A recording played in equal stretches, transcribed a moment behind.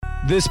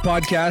This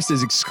podcast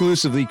is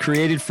exclusively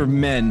created for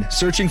men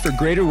searching for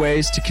greater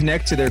ways to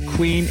connect to their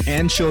queen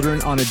and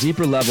children on a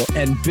deeper level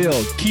and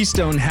build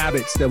keystone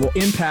habits that will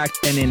impact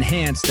and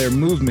enhance their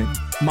movement,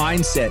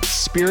 mindset,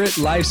 spirit,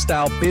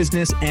 lifestyle,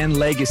 business, and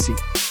legacy.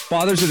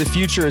 Fathers of the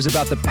Future is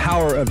about the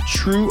power of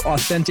true,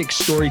 authentic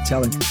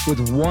storytelling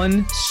with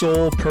one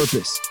sole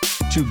purpose: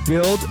 to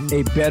build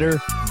a better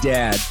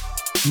dad.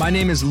 My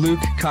name is Luke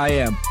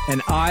Kayem,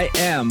 and I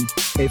am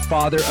a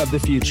father of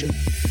the future.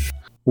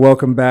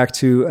 Welcome back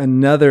to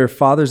another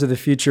Fathers of the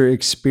Future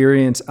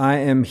experience. I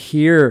am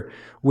here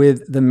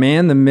with the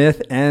man, the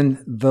myth,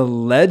 and the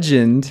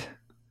legend.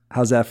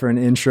 How's that for an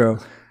intro?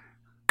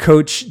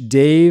 Coach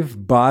Dave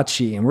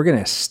Bocci. And we're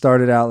going to start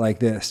it out like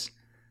this.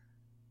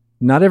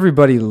 Not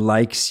everybody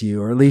likes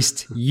you, or at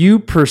least you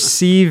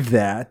perceive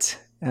that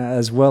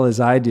as well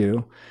as I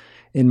do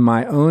in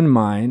my own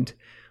mind.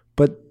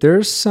 But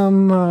there's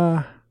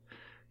there's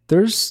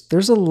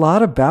a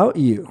lot about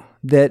you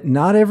that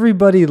not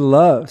everybody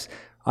loves.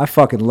 I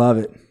fucking love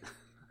it.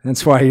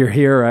 That's why you're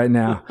here right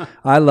now.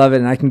 I love it,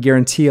 and I can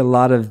guarantee a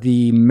lot of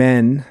the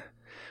men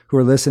who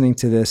are listening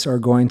to this are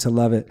going to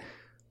love it.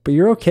 But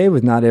you're okay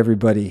with not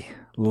everybody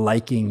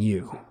liking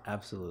you.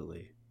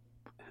 Absolutely.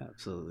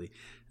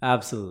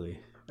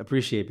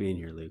 Appreciate being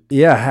here, Luke.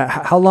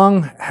 Yeah. How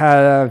long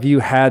have you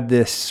had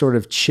this sort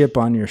of chip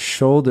on your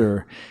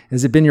shoulder?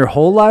 Has it been your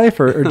whole life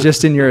or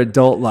just in your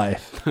adult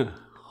life?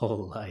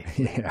 Whole life.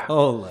 Yeah.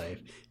 Whole life.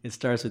 It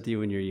starts with you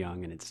when you're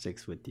young and it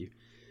sticks with you.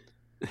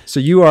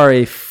 So you are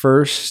a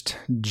first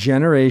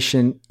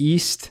generation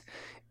East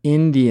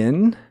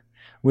Indian,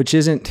 which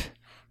isn't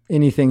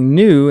anything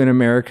new in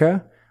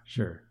America.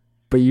 Sure.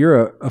 But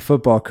you're a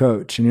football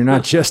coach, and you're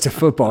not just a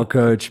football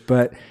coach,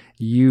 but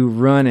you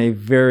run a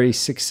very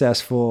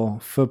successful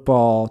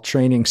football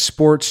training,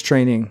 sports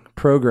training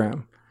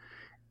program.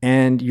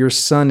 And your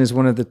son is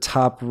one of the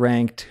top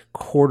ranked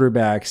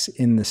quarterbacks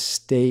in the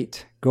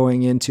state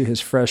going into his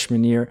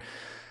freshman year.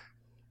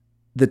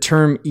 The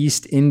term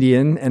East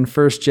Indian and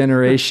first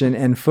generation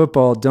and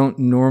football don't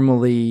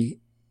normally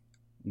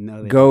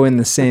go in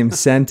the same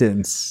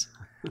sentence.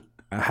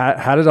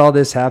 How did all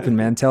this happen,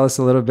 man? Tell us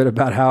a little bit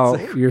about how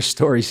your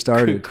story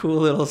started. Cool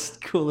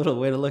little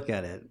way to look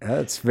at it.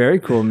 That's very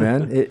cool,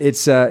 man.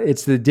 It's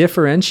the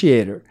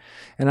differentiator.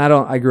 And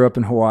I grew up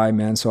in Hawaii,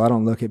 man, so I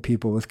don't look at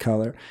people with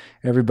color.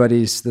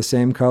 Everybody's the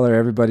same color.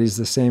 Everybody's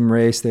the same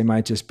race. They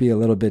might just be a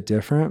little bit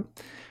different.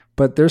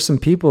 But there's some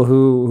people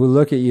who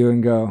look at you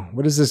and go,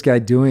 what is this guy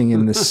doing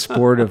in the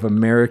sport of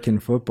American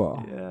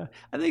football? Yeah.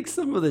 I think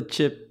some of the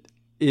chip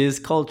is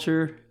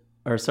color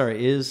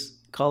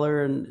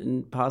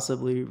and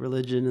possibly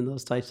religion and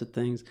those types of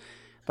things.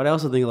 But I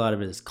also think a lot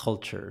of it is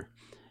culture.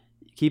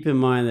 Keep in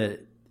mind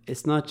that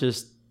it's not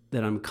just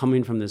that I'm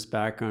coming from this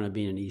background of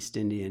being an East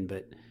Indian,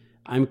 but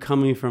I'm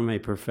coming from a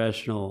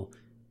professional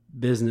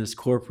business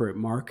corporate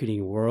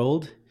marketing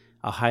world,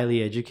 a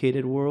highly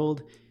educated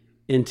world,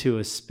 into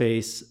a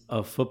space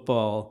of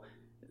football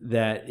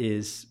that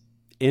is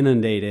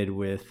inundated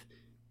with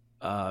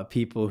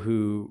people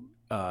who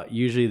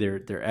usually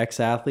they're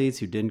ex-athletes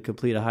who didn't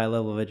complete a high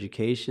level of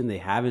education. They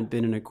haven't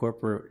been in a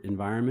corporate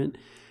environment.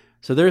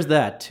 So there's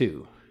that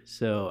too.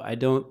 So I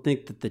don't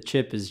think that the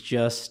chip is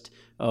just,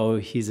 oh,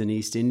 he's an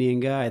East Indian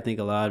guy. I think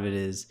a lot of it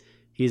is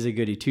he's a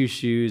goody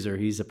two-shoes, or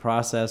he's a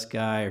process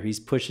guy, or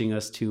he's pushing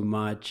us too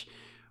much,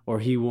 or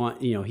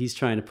he's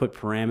trying to put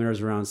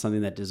parameters around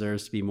something that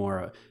deserves to be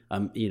more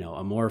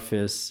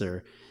amorphous,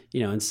 or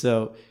and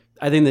so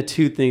I think the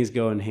two things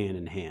go hand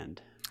in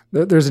hand.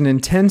 There's an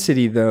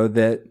intensity though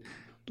that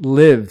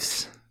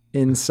lives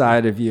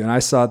inside of you, and I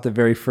saw it the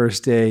very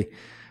first day.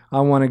 I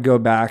want to go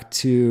back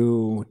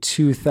to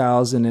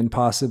 2000 and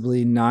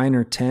possibly 9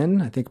 or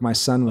 10. I think my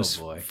son was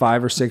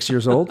 5 or 6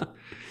 years old.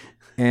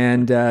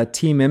 And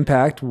Team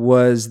Impact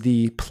was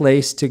the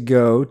place to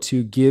go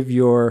to give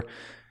your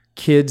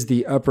kids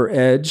the upper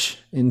edge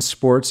in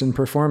sports and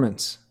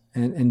performance.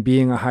 And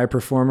being a high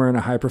performer and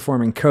a high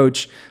performing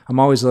coach, I'm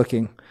always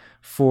looking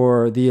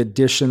for the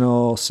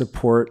additional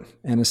support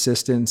and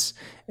assistance.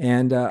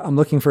 And I'm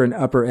looking for an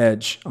upper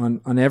edge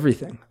on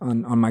everything,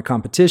 on my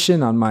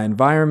competition, on my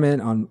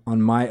environment,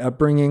 on my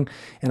upbringing.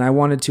 And I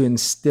wanted to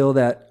instill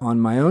that on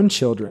my own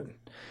children.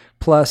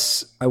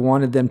 Plus, I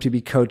wanted them to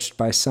be coached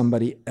by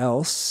somebody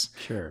else.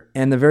 Sure.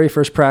 And the very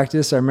first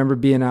practice, I remember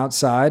being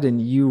outside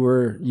and you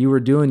were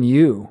doing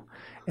you.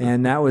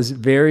 And that was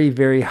very,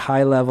 very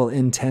high level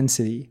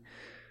intensity.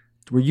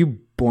 Were you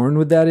born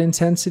with that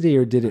intensity,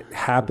 or did it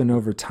happen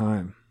over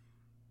time?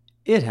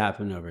 It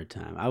happened over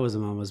time. I was a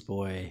mama's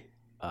boy.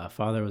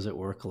 Father was at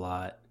work a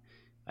lot.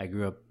 I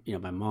grew up,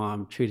 my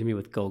mom treated me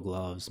with gold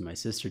gloves. My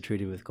sister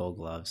treated me with gold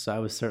gloves. So I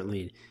was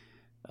certainly,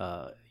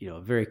 a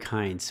very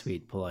kind,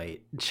 sweet,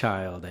 polite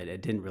child. I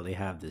didn't really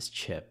have this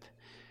chip.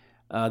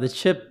 The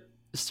chip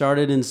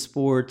started in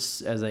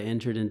sports. As I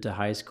entered into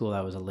high school,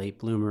 I was a late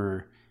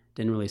bloomer.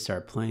 Didn't really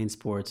start playing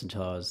sports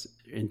until I was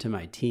into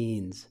my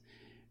teens.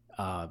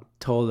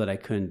 Told that I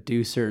couldn't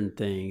do certain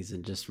things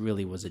and just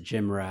really was a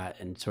gym rat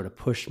and sort of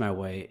pushed my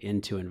way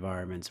into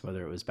environments,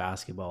 whether it was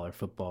basketball or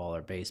football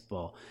or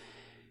baseball.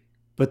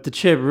 But the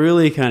chip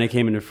really kind of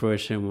came into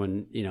fruition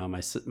when, you know,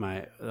 my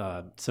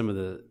some of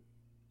the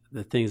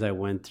things I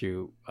went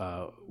through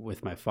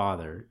with my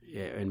father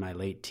in my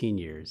late teen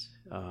years.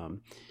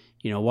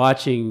 You know,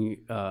 watching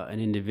an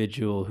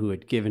individual who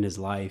had given his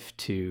life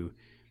to,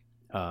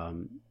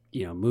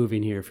 you know,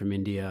 moving here from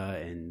India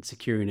and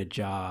securing a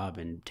job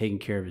and taking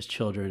care of his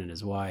children and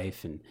his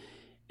wife, and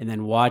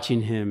then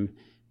watching him,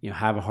 you know,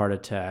 have a heart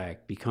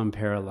attack, become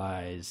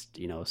paralyzed,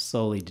 you know,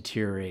 slowly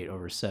deteriorate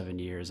over 7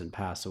 years and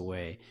pass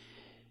away.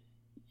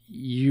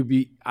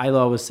 I'll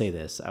always say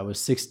this. I was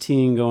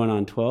 16 going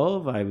on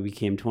 12. I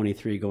became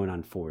 23 going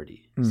on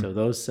 40. So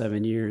those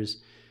 7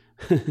 years,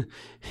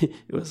 it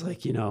was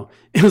like, you know,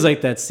 it was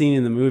like that scene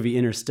in the movie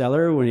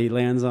Interstellar when he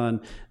lands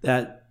on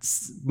that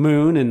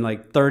moon and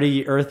like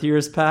 30 Earth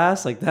years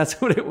pass. Like that's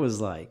what it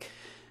was like.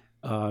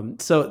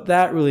 So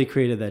that really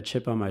created that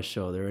chip on my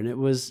shoulder. And it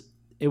was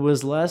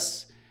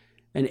less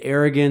an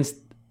arrogance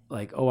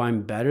like, oh,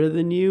 I'm better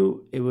than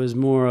you. It was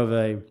more of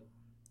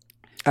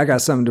I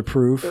got something to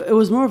prove. It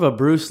was more of a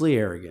Bruce Lee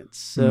arrogance.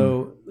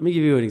 So let me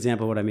give you an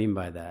example of what I mean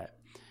by that.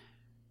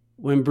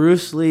 When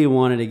Bruce Lee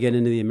wanted to get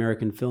into the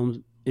American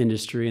film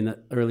industry in the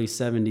early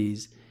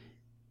 70s,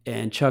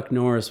 and Chuck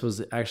Norris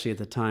was actually at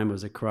the time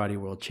was a karate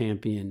world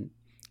champion,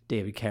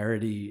 David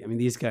Carradine. I mean,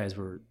 these guys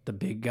were the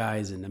big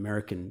guys in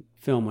American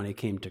film when it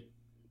came to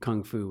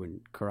kung fu and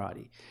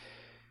karate.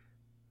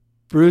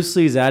 Bruce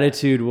Lee's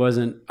attitude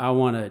wasn't, I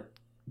want to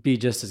be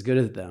just as good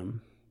as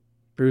them.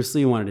 Bruce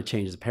Lee wanted to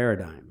change the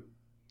paradigm,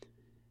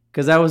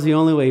 because that was the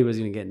only way he was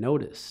going to get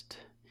noticed.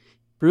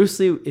 Bruce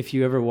Lee, if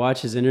you ever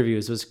watch his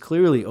interviews, was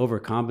clearly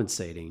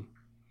overcompensating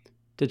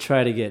to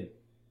try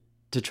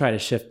to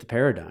shift the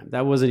paradigm.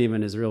 That wasn't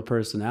even his real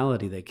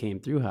personality that came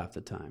through half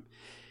the time.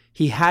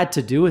 He had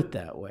to do it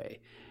that way.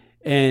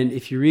 And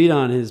if you read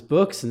on his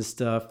books and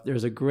stuff,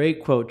 there's a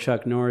great quote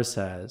Chuck Norris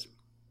has.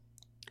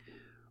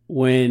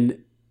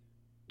 When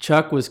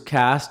Chuck was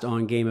cast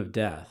on Game of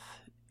Death,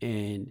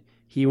 and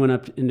he went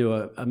up into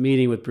a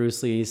meeting with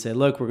Bruce Lee, and he said,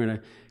 look, we're going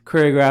to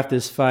choreograph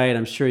this fight.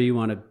 I'm sure you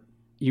want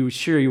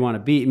to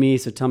beat me,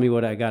 so tell me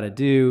what I got to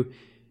do.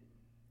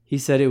 He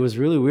said it was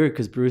really weird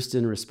because Bruce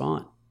didn't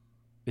respond.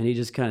 And he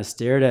just kind of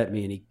stared at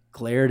me and he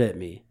glared at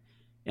me.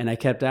 And I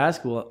kept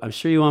asking, well, I'm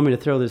sure you want me to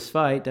throw this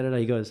fight.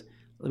 He goes,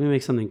 let me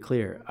make something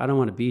clear. I don't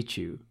want to beat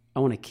you. I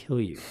want to kill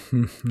you.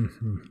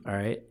 All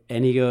right.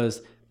 And he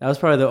goes, that was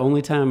probably the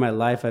only time in my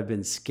life I've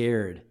been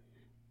scared.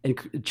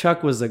 And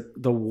Chuck was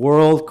the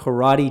world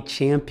karate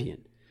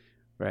champion,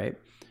 right?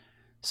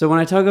 So when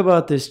I talk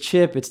about this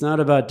chip, it's not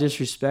about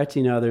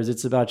disrespecting others.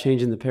 It's about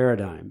changing the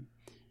paradigm.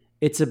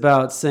 It's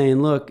about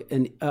saying, look,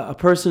 a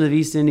person of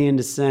East Indian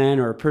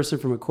descent or a person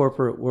from a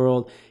corporate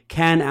world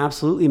can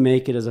absolutely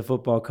make it as a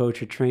football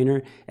coach or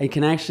trainer and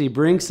can actually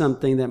bring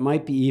something that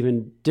might be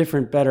even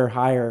different, better,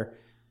 higher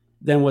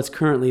than what's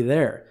currently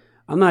there.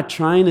 I'm not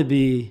trying to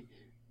be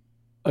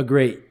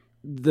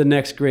the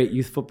next great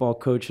youth football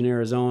coach in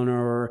Arizona,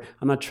 or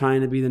I'm not trying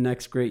to be the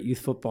next great youth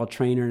football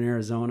trainer in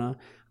Arizona.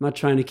 I'm not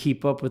trying to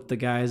keep up with the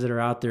guys that are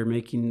out there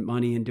making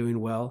money and doing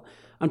well.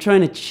 I'm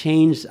trying to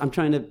change. I'm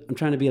trying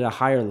to be at a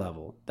higher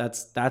level.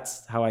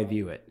 That's how I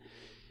view it.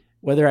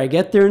 Whether I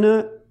get there or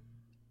not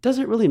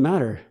doesn't really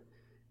matter.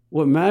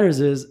 What matters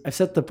is I've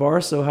set the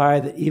bar so high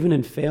that even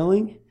in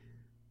failing,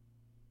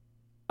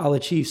 I'll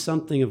achieve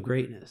something of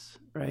greatness,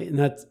 right? And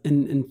that's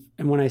and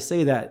when I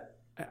say that,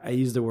 I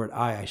use the word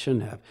I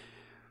shouldn't have.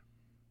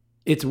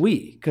 It's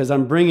we, because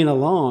I'm bringing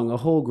along a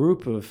whole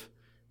group of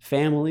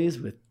families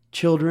with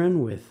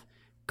children, with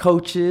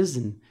coaches,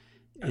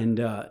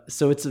 and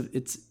so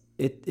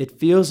it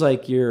feels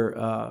like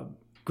you're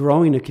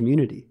growing a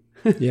community.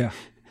 Yeah.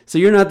 So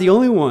you're not the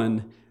only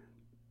one,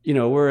 you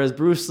know. Whereas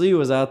Bruce Lee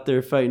was out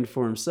there fighting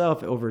for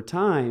himself over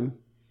time.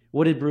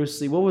 What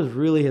was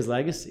really his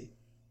legacy?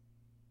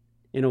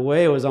 In a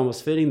way, it was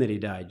almost fitting that he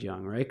died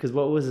young, right? Because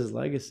what was his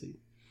legacy?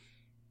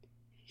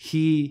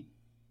 He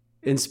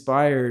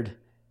inspired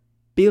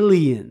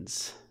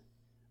billions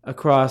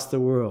across the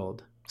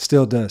world.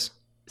 Still does.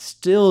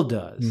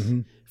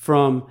 Mm-hmm.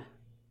 From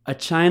a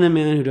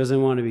Chinaman who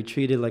doesn't want to be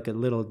treated like a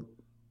little,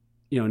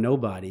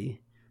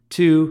 nobody,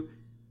 to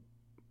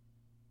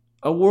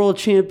a world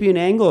champion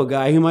Anglo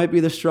guy who might be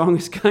the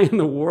strongest guy in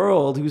the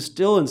world, who's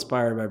still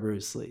inspired by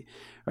Bruce Lee,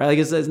 right? Like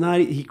it's not,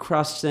 he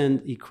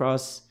crosses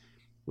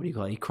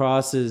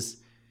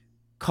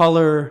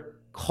color,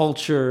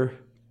 culture.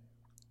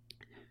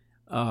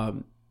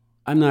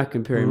 I'm not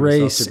comparing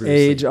race, myself to Bruce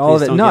age, Lee. all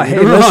of it. No, hey,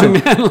 listen,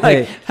 man.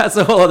 Like, that's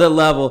a whole other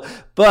level.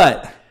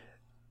 But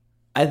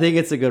I think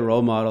it's a good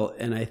role model,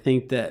 and I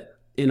think that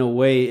in a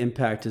way,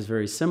 Impact is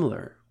very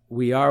similar.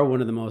 We are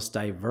one of the most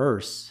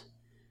diverse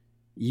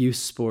youth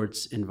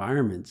sports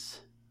environments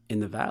in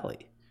the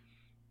Valley.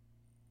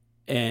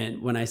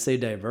 And when I say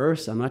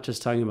diverse, I'm not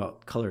just talking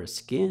about color of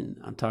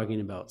skin. I'm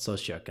talking about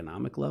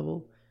socioeconomic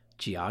level,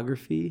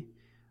 geography.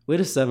 We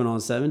had a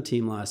 7-on-7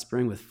 team last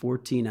spring with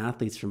 14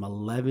 athletes from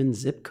 11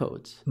 zip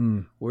codes.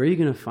 Where are you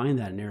going to find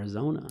that in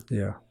Arizona?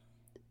 Yeah.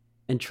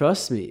 And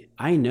trust me,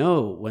 I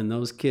know when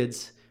those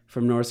kids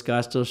from North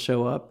Scottsdale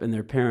show up and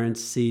their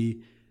parents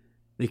see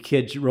the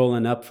kid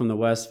rolling up from the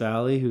West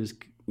Valley who's,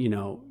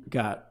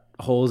 got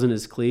holes in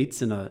his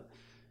cleats and a,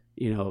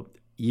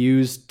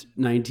 used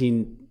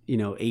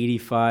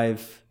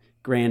 1985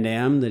 Grand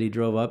Am that he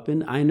drove up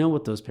in. I know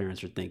what those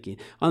parents are thinking.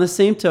 On the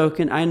same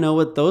token, I know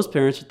what those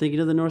parents are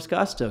thinking of the North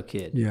Scottsdale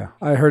kid. Yeah.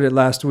 I heard it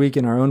last week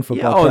in our own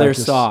football practice.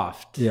 They're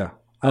soft. Yeah.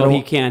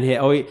 He can't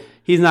hit.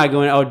 He's not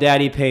going,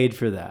 daddy paid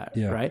for that.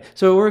 Yeah. Right?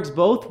 So it works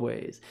both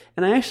ways.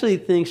 And I actually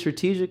think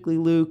strategically,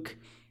 Luke,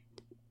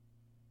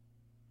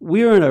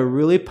 we are in a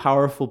really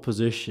powerful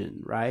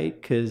position,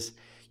 right? Because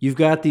you've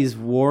got these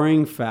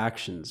warring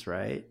factions,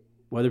 right?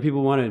 Whether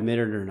people want to admit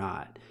it or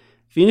not.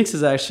 Phoenix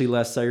is actually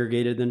less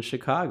segregated than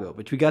Chicago,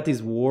 but we got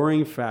these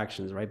warring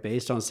factions, right?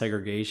 Based on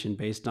segregation,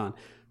 based on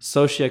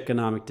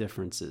socioeconomic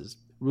differences,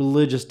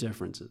 religious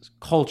differences,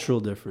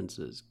 cultural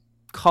differences,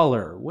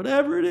 color,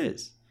 whatever it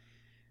is.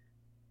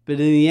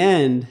 But in the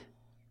end,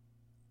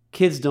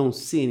 kids don't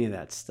see any of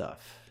that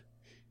stuff.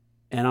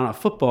 And on a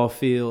football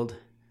field,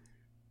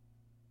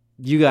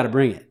 you got to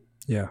bring it.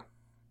 Yeah.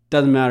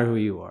 Doesn't matter who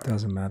you are.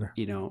 Doesn't matter.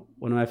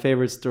 One of my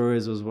favorite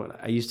stories was when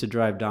I used to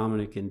drive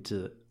Dominic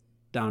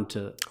down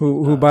to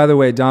who by the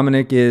way,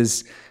 Dominic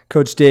is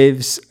Coach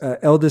Dave's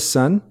eldest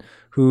son,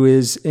 who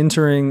is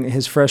entering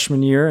his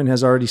freshman year and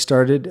has already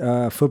started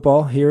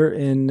football here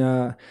in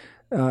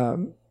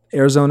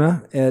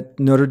Arizona at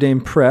Notre Dame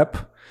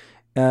Prep,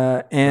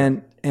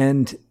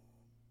 and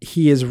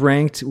he is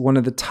ranked one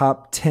of the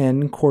top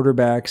 10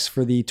 quarterbacks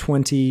for the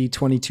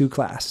 2022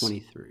 class,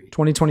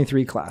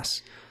 2023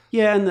 class.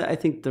 Yeah, and I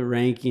think the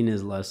ranking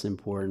is less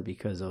important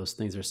because those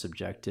things are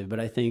subjective. But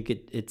I think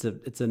it's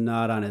a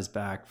nod on his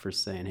back for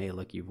saying, "Hey,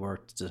 look, you've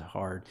worked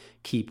hard.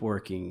 Keep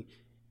working.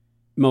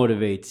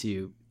 Motivates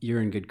you.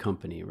 You're in good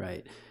company,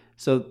 right?"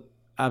 So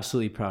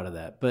absolutely proud of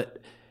that.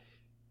 But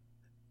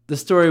the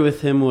story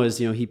with him was,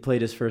 he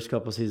played his first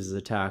couple seasons as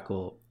a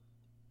tackle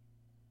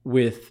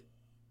with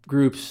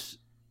groups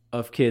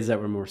of kids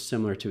that were more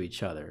similar to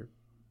each other,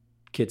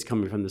 kids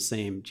coming from the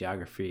same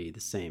geography,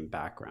 the same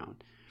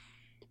background.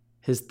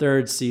 His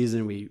third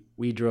season,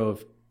 we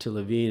drove to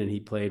Levine, and he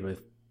played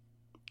with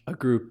a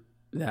group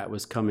that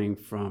was coming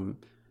from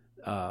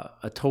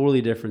a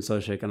totally different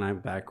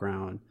socioeconomic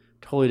background,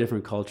 totally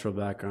different cultural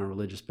background,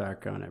 religious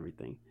background,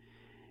 everything.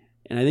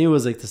 And I think it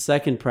was like the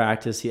second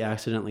practice, he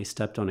accidentally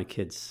stepped on a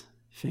kid's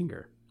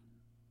finger.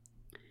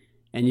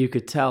 And you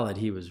could tell that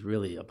he was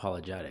really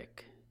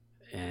apologetic.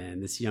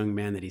 And this young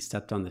man that he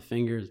stepped on the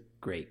finger,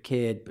 great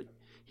kid, but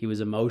he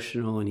was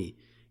emotional, and he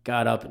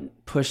got up and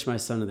pushed my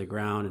son to the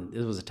ground, and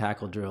this was a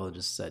tackle drill, and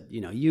just said,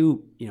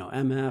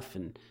 MF,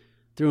 and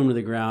threw him to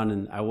the ground.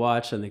 And I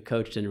watched, and the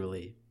coach didn't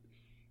really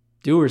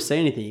do or say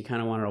anything. He kind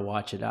of wanted to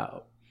watch it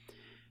out.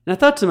 And I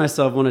thought to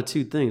myself one of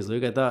two things,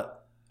 Luke. I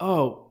thought,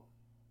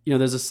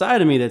 there's a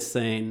side of me that's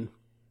saying,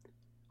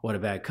 what a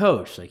bad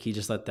coach. Like, he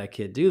just let that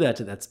kid do that.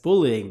 That's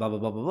bullying, blah, blah,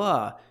 blah, blah,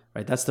 blah.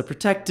 Right? That's the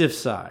protective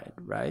side,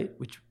 right?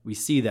 Which we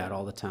see that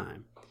all the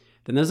time.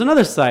 Then there's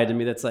another side to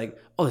me that's like,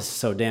 oh, this is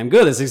so damn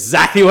good. This is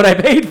exactly what I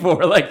paid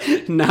for.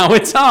 Like, now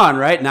it's on,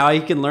 right? Now he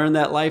can learn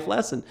that life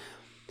lesson.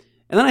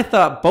 And then I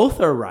thought both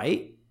are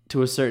right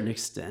to a certain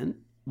extent.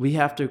 We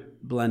have to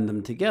blend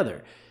them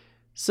together.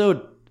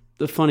 So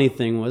the funny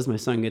thing was, my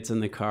son gets in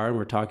the car and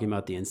we're talking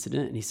about the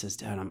incident, and he says,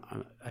 "Dad,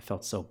 I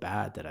felt so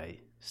bad that I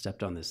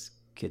stepped on this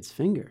kid's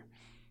finger."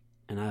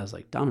 And I was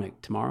like,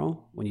 "Dominic,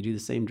 tomorrow when you do the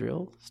same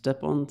drill,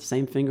 step on the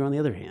same finger on the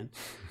other hand."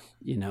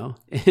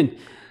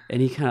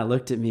 And he kind of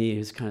looked at me. He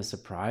was kind of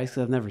surprised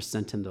because I've never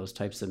sent him those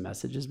types of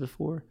messages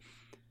before.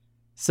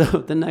 So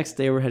the next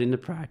day we're heading to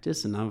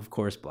practice, and I'm, of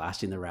course,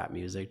 blasting the rap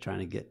music, trying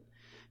to get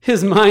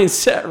his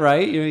mindset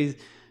right.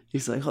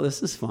 He's like, "Oh,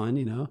 this is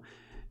fun,"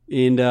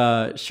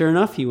 And sure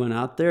enough, he went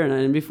out there,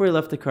 and before he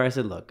left the car, I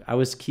said, "Look, I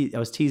was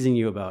teasing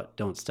you about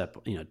don't step,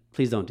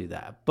 please don't do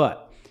that.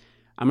 But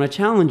I'm going to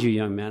challenge you,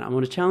 young man. I'm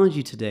going to challenge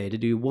you today to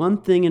do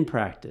one thing in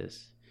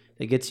practice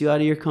that gets you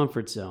out of your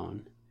comfort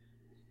zone,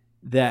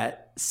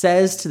 that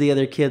says to the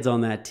other kids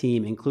on that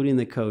team, including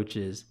the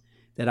coaches,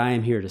 that I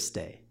am here to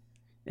stay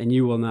and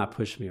you will not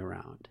push me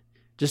around.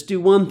 Just do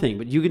one thing,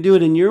 but you can do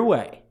it in your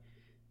way,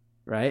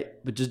 right?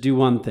 But just do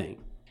one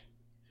thing."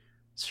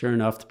 Sure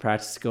enough, the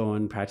practice is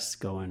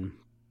going.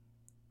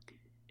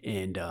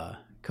 And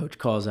coach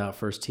calls out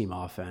first team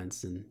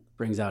offense and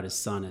brings out his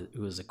son,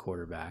 who was a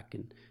quarterback,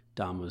 and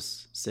Dom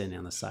was sitting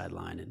on the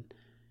sideline, and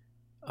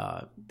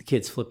the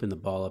kid's flipping the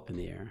ball up in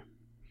the air.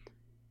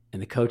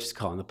 And the coach is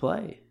calling the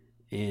play.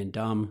 And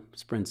Dom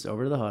sprints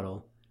over to the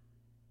huddle,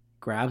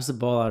 grabs the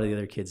ball out of the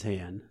other kid's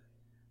hand,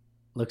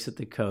 looks at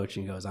the coach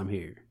and goes, "I'm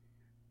here,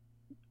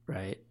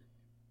 right?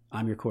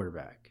 I'm your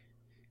quarterback."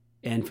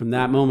 And from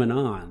that moment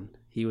on,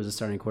 he was a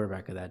starting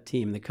quarterback of that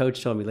team. And the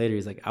coach told me later,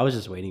 he's like, "I was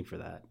just waiting for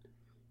that."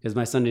 Because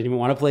my son didn't even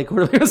want to play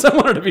quarterback, because I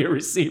wanted to be a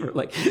receiver.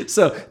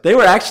 So they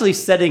were actually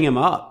setting him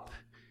up.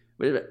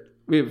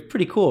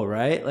 Pretty cool,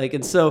 right?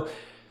 And so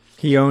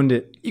he owned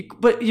it.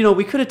 But,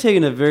 we could have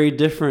taken a very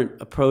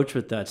different approach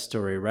with that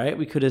story, right?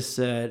 We could have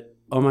said,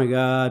 "Oh my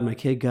God, my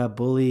kid got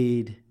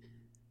bullied.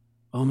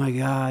 Oh my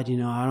God,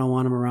 I don't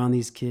want him around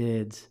these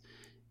kids.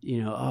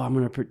 I'm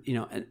going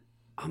to, and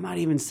I'm not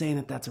even saying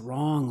that that's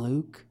wrong,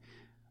 Luke.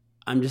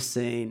 I'm just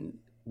saying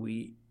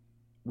we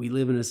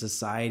live in a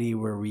society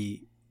where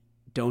we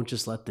don't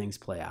just let things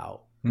play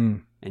out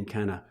and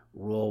kind of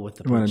roll with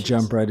the punches. You want to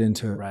jump right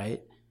into it.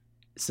 Right?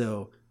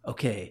 So,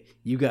 okay,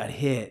 you got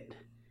hit,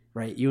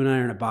 right? You and I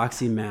are in a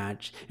boxing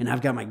match, and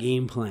I've got my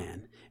game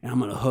plan. And I'm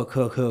going to hook.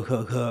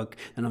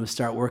 And I'm going to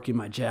start working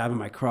my jab and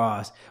my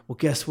cross. Well,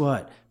 guess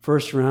what?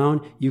 First round,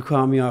 you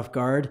caught me off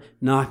guard,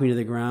 knocked me to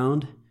the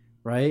ground,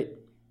 right?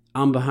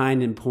 I'm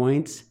behind in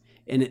points.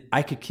 And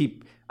I could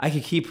keep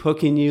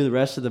hooking you the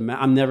rest of the match.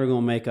 I'm never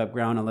going to make up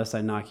ground unless I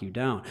knock you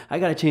down. I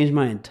got to change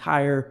my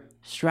entire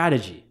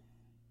strategy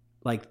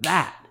like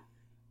that,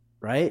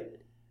 right?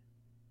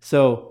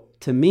 So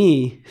to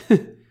me,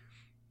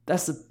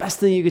 that's the best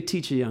thing you could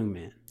teach a young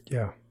man.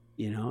 Yeah.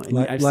 You know, and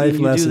I've life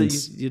seen you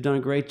lessons. do that. You've done a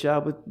great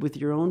job with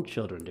your own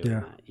children doing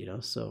that, you know,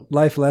 so.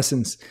 Life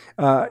lessons.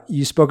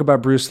 You spoke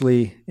about Bruce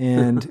Lee,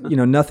 and, you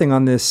know, nothing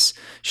on this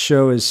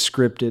show is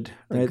scripted,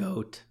 right? The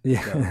GOAT.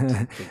 Yeah.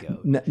 The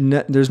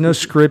GOAT. There's no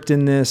script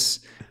in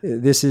this.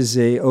 This is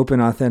a open,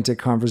 authentic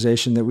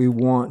conversation that we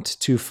want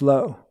to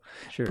flow.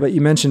 Sure. But you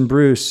mentioned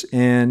Bruce,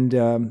 and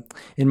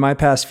in my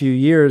past few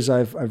years,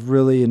 I've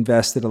really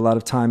invested a lot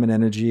of time and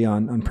energy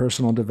on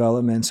personal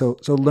development. So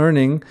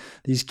learning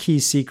these key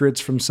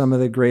secrets from some of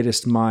the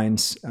greatest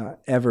minds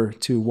ever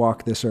to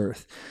walk this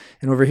earth.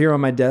 And over here on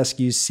my desk,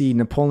 you see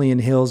Napoleon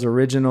Hill's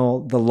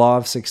original The Law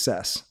of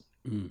Success.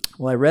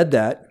 Well, I read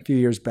that a few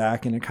years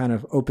back, and it kind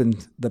of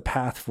opened the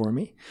path for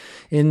me.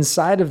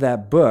 Inside of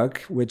that book,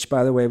 which,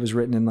 by the way, was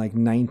written in like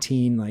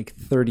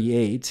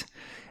 1938,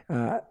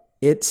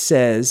 it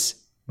says,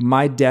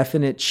 my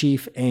definite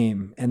chief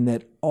aim, and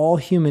that all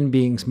human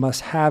beings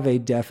must have a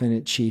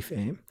definite chief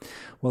aim.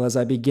 Well, as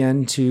I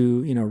began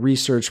to,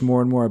 research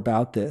more and more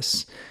about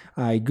this,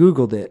 I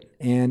Googled it,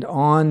 and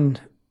on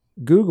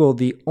Google,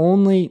 the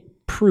only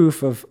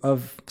proof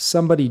of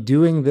somebody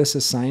doing this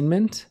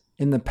assignment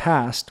in the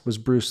past was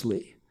Bruce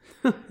Lee.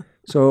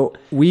 So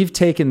we've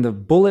taken the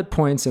bullet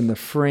points and the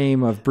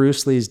frame of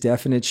Bruce Lee's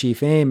definite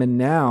chief aim, and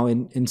now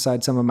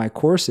inside some of my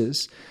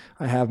courses,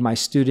 I have my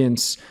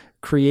students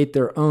create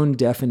their own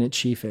definite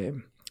chief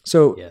aim.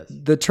 So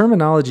the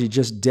terminology,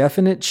 just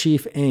definite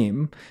chief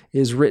aim,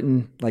 is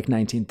written like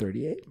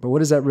 1938. But what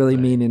does that really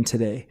mean in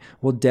today?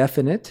 Well,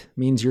 definite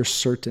means you're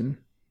certain.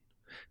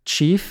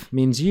 Chief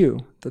means you,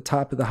 the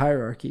top of the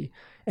hierarchy.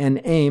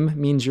 And aim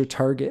means your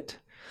target.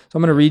 So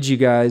I'm going to read you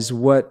guys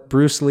what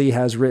Bruce Lee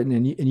has written,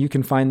 and you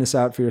can find this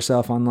out for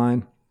yourself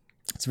online.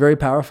 It's very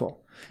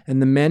powerful.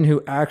 And the men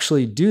who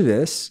actually do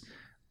this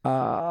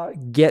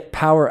get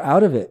power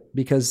out of it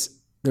because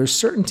there's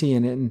certainty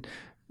in it. And,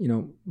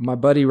 my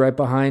buddy right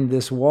behind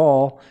this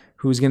wall,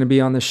 who's going to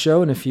be on the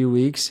show in a few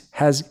weeks,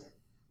 has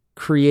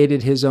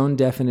created his own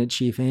definite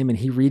chief aim, and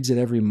he reads it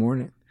every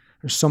morning.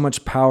 There's so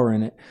much power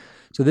in it.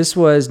 So this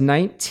was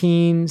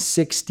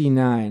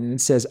 1969, and it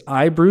says,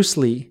 I, Bruce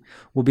Lee,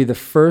 will be the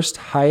first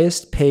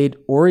highest paid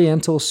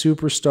Oriental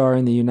superstar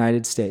in the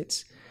United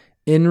States.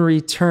 In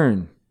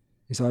return,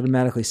 he's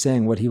automatically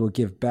saying what he will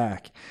give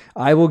back.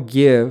 I will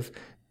give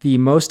the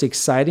most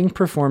exciting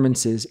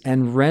performances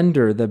and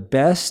render the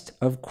best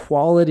of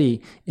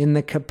quality in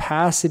the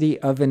capacity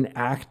of an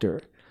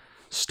actor.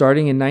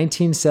 Starting in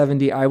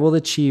 1970, I will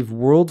achieve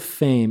world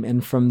fame,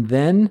 and from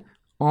then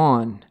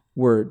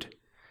onward,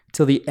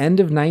 till the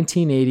end of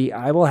 1980,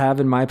 I will have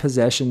in my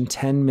possession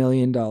 $10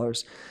 million.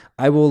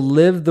 I will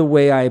live the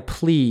way I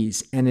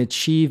please and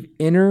achieve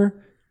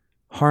inner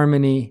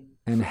harmony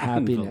and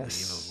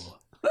happiness.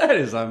 That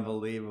is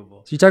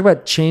unbelievable. So you talk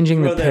about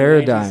changing the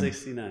paradigm.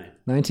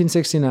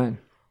 1969.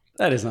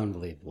 That is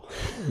unbelievable.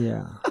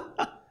 Yeah.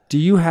 Do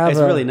you have It's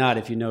really not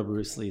if you know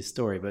Bruce Lee's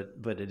story,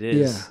 but it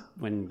is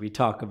when we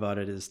talk about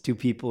it as two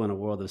people in a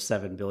world of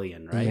 7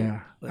 billion, right?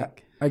 Yeah.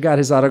 I got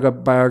his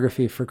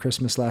autobiography for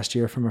Christmas last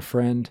year from a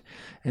friend,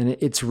 and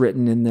it's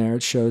written in there.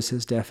 It shows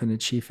his definite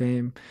chief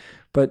aim.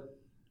 But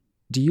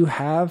do you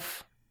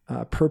have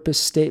a purpose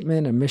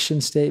statement, a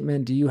mission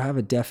statement? Do you have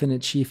a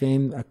definite chief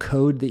aim, a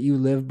code that you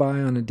live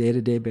by on a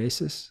day-to-day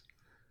basis?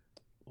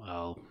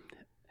 Well,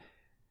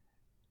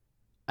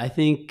 I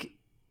think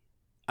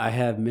I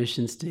have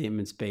mission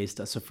statements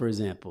based on, so for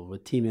example,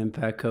 with Team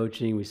Impact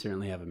Coaching, we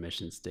certainly have a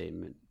mission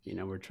statement.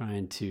 We're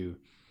trying to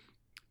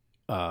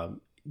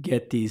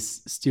get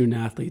these student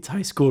athletes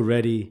high school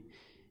ready,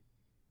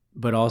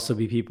 but also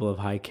be people of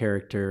high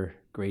character,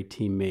 great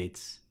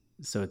teammates.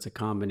 So it's a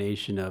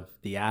combination of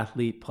the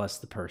athlete plus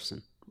the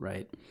person,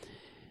 right?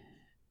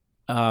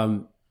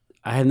 I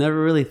have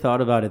never really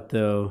thought about it,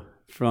 though,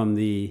 from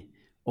the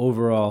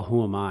overall,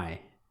 who am I?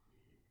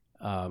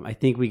 I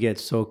think we get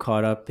so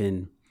caught up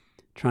in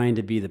trying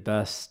to be the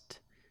best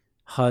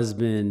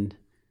husband,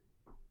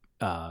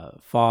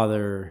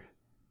 father,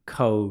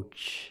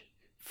 coach,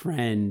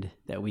 friend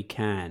that we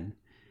can.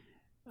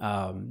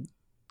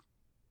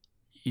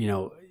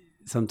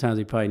 Sometimes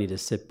we probably need to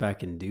sit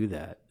back and do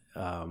that.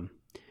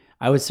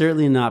 I would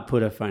certainly not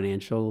put a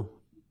financial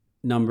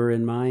number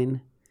in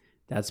mine.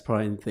 That's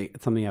probably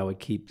something I would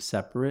keep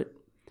separate.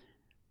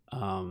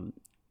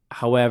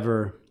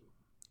 However,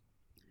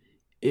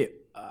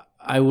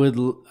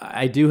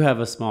 I do have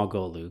a small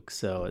goal, Luke.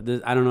 So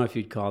I don't know if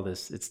you'd call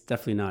this. It's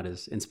definitely not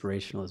as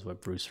inspirational as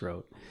what Bruce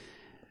wrote.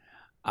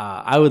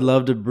 I would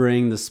love to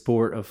bring the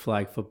sport of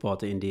flag football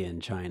to India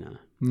and China.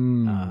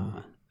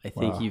 I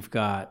think you've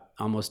got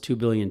almost 2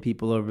 billion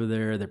people over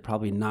there. They're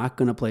probably not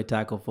going to play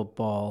tackle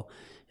football,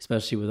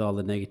 especially with all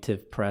the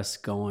negative press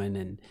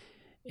going.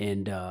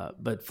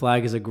 But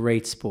flag is a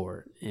great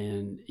sport,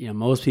 and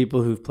most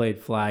people who've played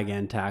flag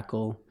and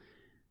tackle,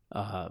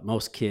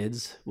 most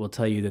kids will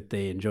tell you that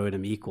they enjoyed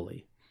them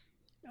equally.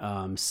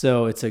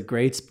 So it's a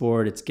great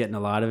sport. It's getting a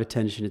lot of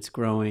attention. It's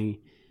growing.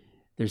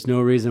 There's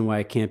no reason why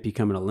it can't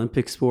become an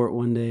Olympic sport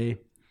one day.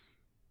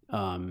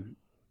 And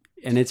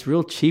it's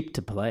real cheap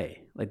to play.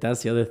 Like,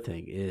 that's the other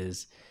thing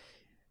is,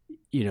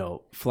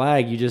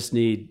 flag, you just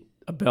need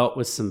a belt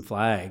with some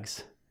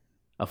flags,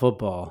 a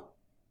football,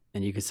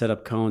 and you can set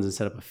up cones and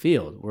set up a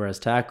field. Whereas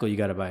tackle, you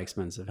got to buy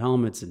expensive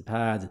helmets and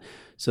pads.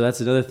 So that's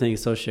another thing.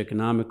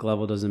 Socioeconomic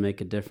level doesn't make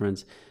a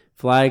difference.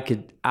 Flag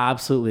could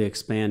absolutely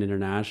expand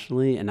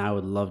internationally, and I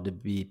would love to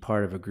be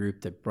part of a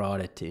group that brought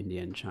it to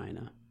India and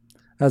China.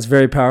 That's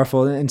very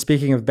powerful. And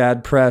speaking of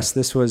bad press,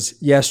 this was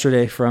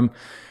yesterday from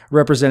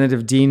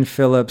Representative Dean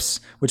Phillips,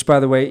 which,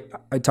 by the way,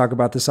 I talk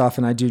about this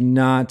often. I do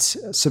not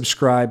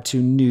subscribe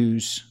to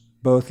news,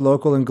 both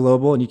local and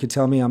global. And you could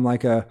tell me I'm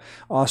like a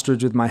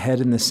ostrich with my head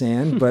in the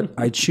sand, but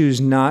I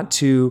choose not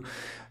to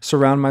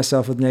surround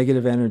myself with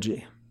negative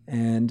energy.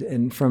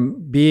 And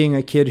from being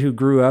a kid who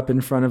grew up in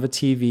front of a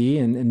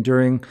TV and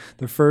during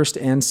the first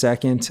and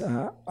second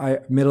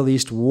Middle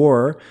East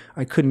war,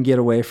 I couldn't get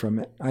away from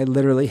it. I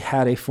literally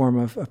had a form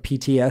of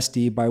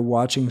PTSD by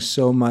watching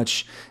so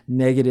much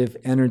negative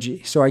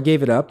energy. So I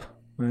gave it up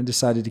when I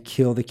decided to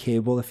kill the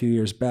cable a few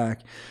years back.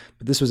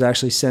 But this was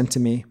actually sent to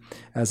me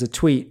as a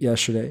tweet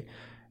yesterday.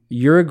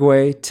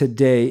 Uruguay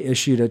today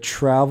issued a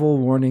travel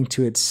warning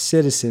to its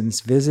citizens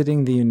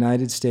visiting the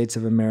United States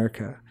of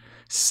America,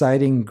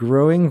 citing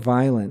growing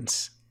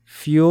violence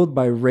fueled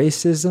by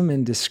racism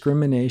and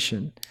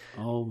discrimination.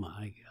 Oh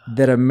my God.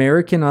 That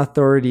American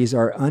authorities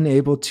are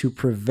unable to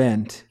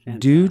prevent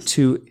due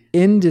to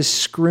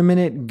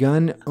indiscriminate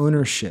gun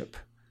ownership.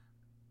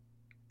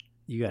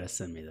 You got to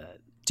send me that.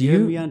 Do you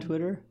have me on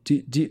Twitter?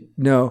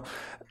 No.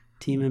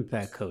 Team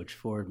Impact Coach,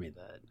 forward me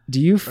that. Do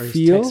you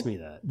text me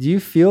that. Do you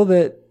feel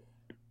that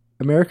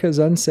America is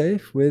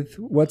unsafe with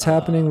what's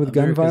happening with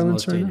gun violence right now?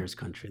 America's the most dangerous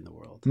country in the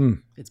world.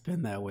 It's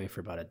been that way for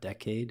about a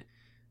decade,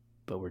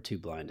 but we're too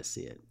blind to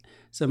see it.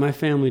 So my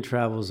family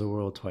travels the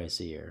world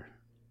twice a year.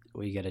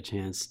 We get a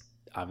chance,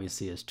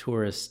 obviously, as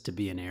tourists, to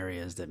be in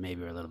areas that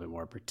maybe are a little bit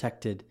more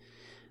protected.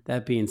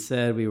 That being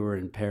said, we were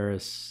in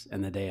Paris,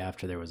 and the day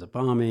after there was a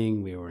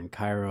bombing. We were in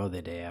Cairo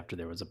the day after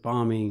there was a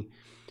bombing.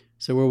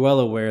 So we're well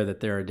aware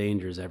that there are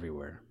dangers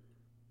everywhere.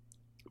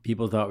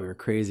 People thought we were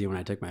crazy when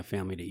I took my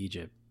family to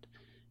Egypt,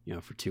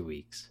 for 2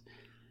 weeks.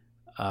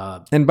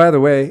 And by the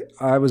way,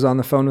 I was on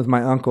the phone with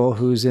my uncle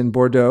who's in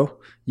Bordeaux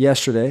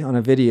yesterday on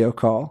a video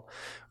call,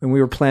 and we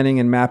were planning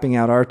and mapping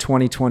out our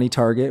 2020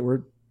 target.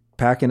 We're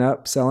packing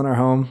up, selling our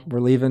home.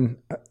 We're leaving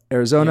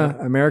Arizona,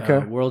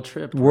 America. World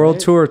trip. World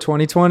right? tour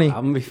 2020. I'm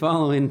going to be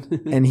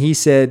following. And he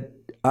said,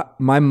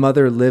 my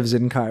mother lives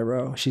in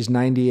Cairo. She's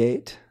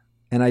 98,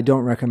 and I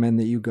don't recommend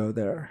that you go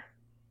there.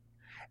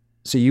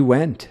 So you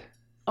went.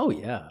 Oh,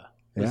 yeah.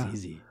 It was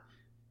easy.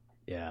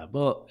 Yeah.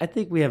 Well, I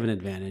think we have an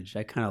advantage.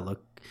 I kind of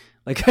look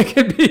like I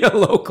could be a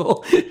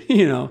local,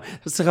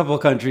 just a couple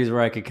of countries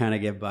where I could kind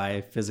of get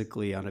by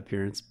physically on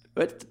appearance,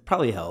 but it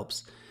probably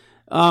helps.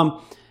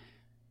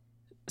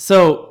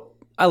 So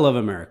I love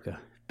America.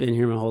 Been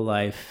here my whole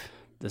life.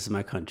 This is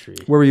my country.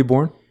 Where were you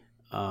born?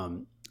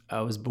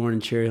 I was born in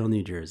Cherry Hill,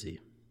 New Jersey.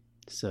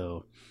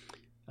 So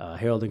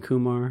Harold and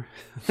Kumar,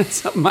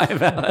 that's up my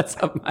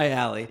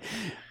alley.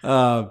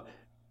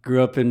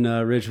 Grew up in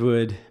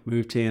Ridgewood,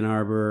 moved to Ann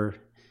Arbor.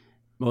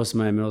 Most of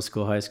my middle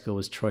school, high school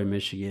was Troy,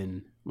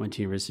 Michigan. Went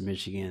to University of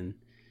Michigan.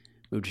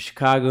 Moved to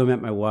Chicago,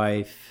 met my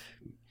wife.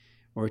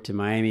 Worked in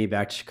Miami,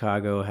 back to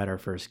Chicago, had our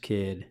first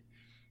kid.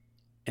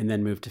 And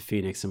then moved to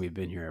Phoenix, and we've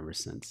been here ever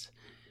since.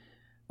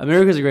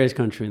 America's the greatest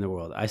country in the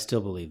world. I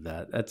still believe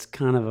that. That's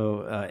kind of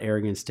a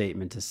arrogant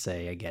statement to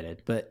say. I get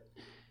it. But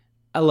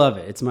I love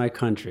it. It's my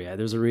country.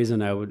 There's a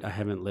reason I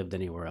haven't lived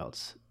anywhere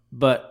else.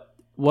 But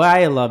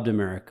why I loved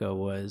America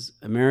was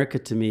America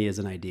to me is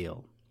an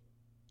ideal.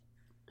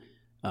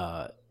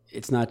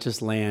 It's not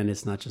just land,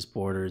 it's not just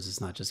borders, it's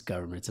not just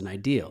government, it's an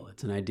ideal.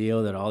 It's an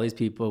ideal that all these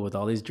people with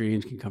all these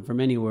dreams can come from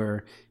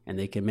anywhere and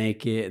they can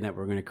make it, and that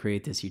we're going to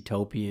create this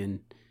utopian,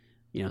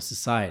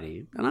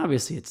 society. And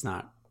obviously it's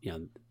not,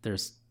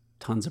 there's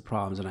tons of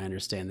problems, and I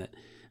understand that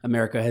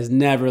America has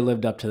never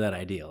lived up to that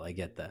ideal. I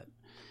get that.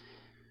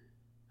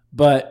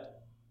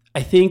 But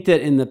I think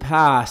that in the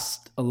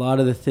past, a lot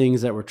of the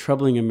things that were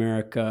troubling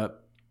America,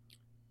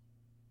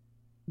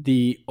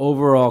 the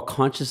overall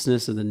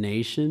consciousness of the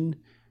nation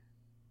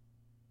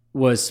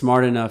was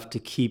smart enough to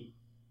keep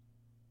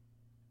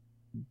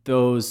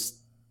those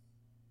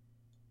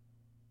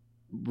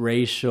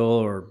racial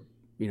or,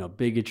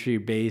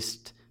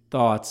 bigotry-based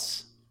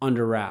thoughts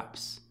under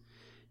wraps.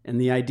 And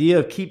the idea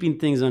of keeping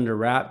things under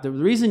wrap, the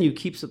reason you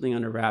keep something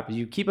under wrap is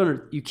you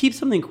keep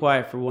something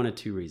quiet for one of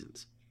two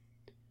reasons.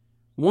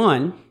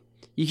 One,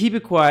 you keep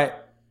it quiet,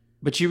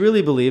 but you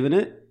really believe in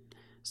it.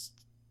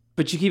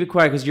 But you keep it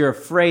quiet because you're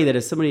afraid that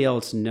if somebody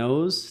else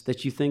knows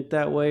that you think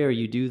that way or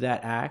you do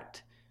that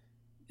act,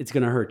 it's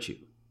going to hurt you.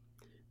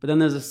 But then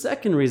there's a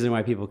second reason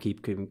why people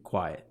keep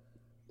quiet.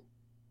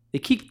 They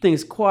keep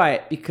things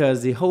quiet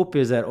because the hope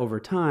is that over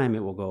time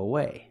it will go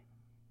away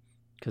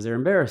because they're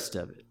embarrassed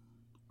of it,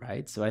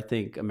 right? So I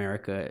think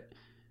America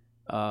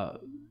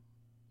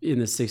in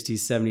the 60s,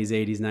 70s,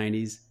 80s,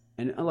 90s,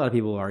 and a lot of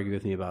people will argue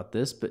with me about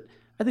this, but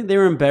I think they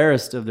were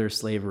embarrassed of their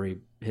slavery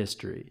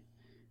history.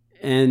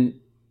 And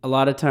a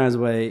lot of times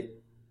why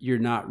you're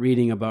not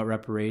reading about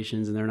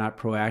reparations and they're not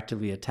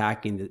proactively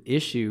attacking the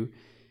issue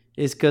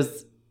is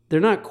because they're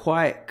not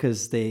quiet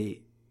because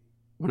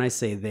when I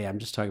say they, I'm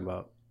just talking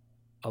about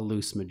a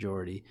loose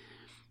majority,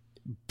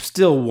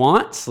 still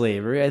want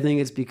slavery. I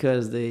think it's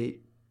because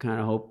they kind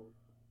of hope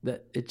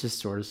that it just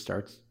sort of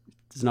starts,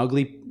 it's an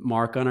ugly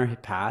mark on our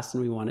past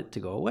and we want it to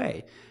go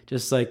away.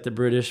 Just like the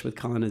British with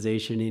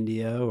colonization in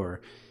India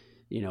or,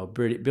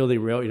 building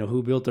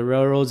who built the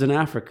railroads in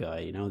Africa,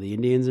 the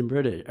Indians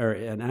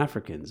and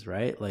Africans,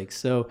 right? Like,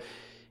 so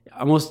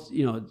almost,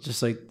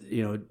 just like,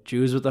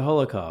 Jews with the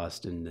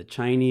Holocaust and the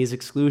Chinese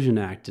Exclusion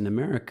Act in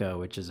America,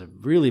 which is a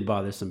really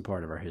bothersome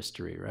part of our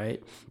history,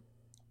 right?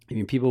 I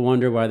mean, people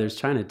wonder why there's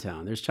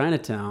Chinatown. There's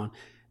Chinatown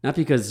not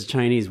because the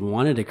Chinese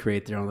wanted to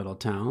create their own little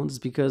towns, it's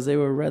because they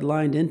were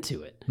redlined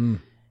into it,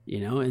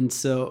 and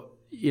so,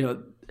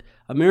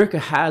 America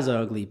has an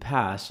ugly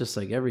past, just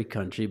like every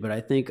country, but I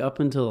think up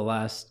until the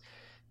last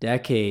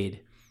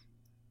decade,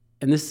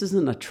 and this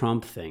isn't a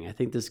Trump thing. I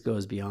think this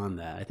goes beyond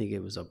that. I think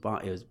it was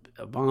Obama. It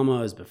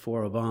was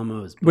before Obama.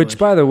 It was Bush. Which,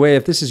 by the way,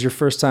 if this is your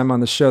first time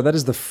on the show, that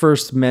is the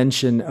first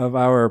mention of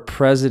our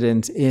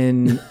president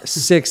in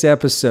 6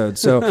 episodes.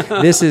 So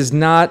this is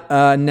not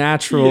a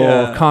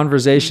natural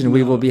conversation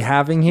we will be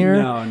having here.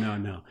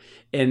 No.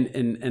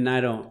 And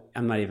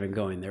I'm not even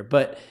going there.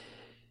 But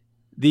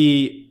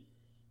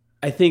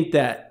I think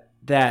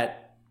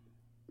that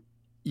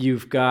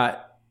you've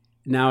got,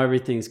 now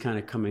everything's kind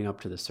of coming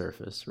up to the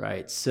surface,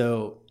 right?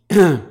 So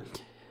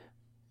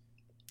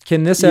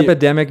can this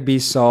epidemic be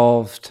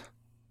solved?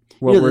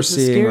 What we're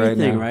seeing right now, the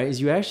scary thing, right,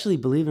 is you actually,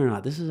 believe it or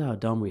not, this is how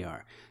dumb we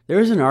are. There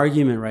is an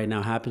argument right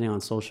now happening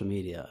on social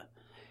media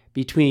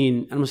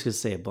between, I'm just going to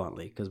say it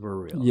bluntly because we're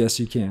real. Yes,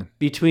 you can.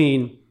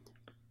 Between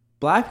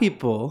black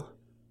people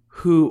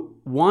who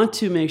want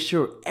to make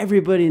sure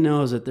everybody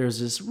knows that there's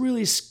this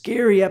really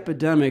scary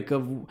epidemic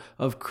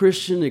of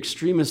Christian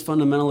extremist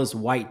fundamentalist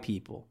white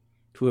people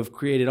who have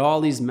created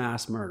all these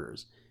mass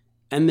murders,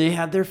 and they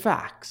have their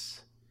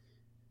facts.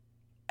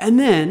 And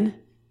then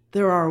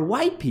there are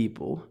white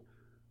people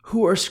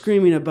who are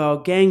screaming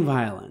about gang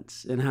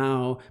violence and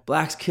how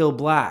blacks kill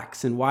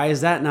blacks and why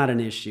is that not an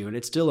issue, and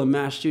it's still a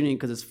mass shooting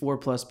because it's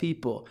 4+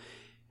 people.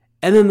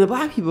 And then the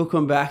black people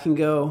come back and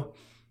go,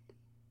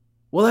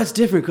 well, that's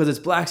different because it's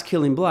blacks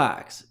killing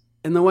blacks.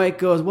 And the white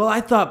goes, well, I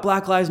thought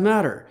Black Lives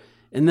Matter.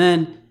 And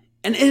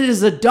it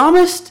is the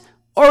dumbest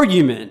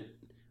argument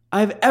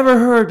I've ever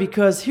heard,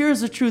 because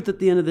here's the truth at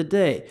the end of the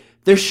day.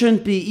 There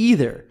shouldn't be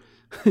either.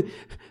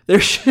 There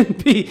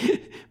shouldn't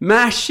be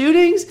mass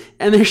shootings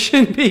and there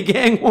shouldn't be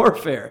gang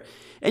warfare.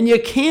 And you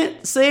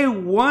can't say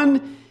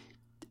one,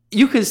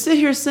 you can sit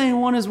here saying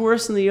one is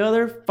worse than the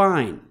other,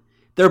 fine.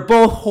 They're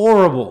both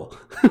horrible,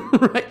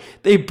 right?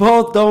 They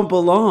both don't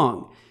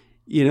belong.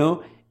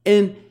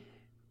 And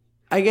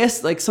I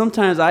guess like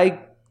sometimes I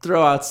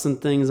throw out some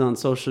things on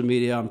social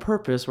media on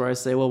purpose where I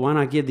say, well, why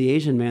not give the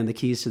Asian man the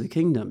keys to the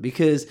kingdom?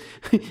 Because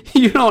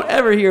you don't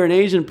ever hear an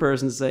Asian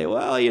person say,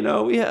 well,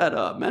 we had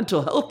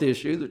mental health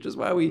issues, which is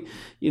why we,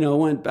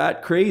 went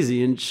bat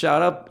crazy and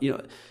shot up.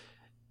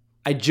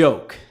 I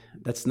joke.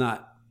 That's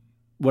not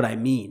what I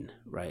mean,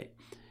 right?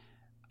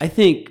 I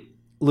think,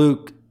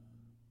 Luke,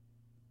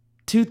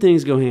 2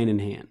 things go hand in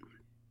hand.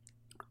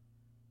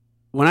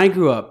 When I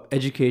grew up,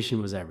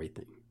 education was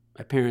everything.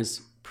 My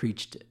parents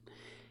preached it.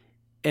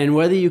 And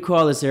whether you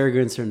call this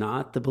arrogance or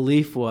not, the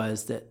belief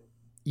was that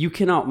you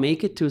cannot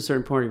make it to a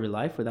certain point of your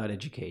life without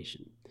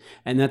education.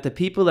 And that the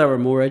people that were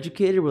more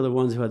educated were the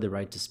ones who had the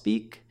right to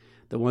speak,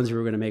 the ones who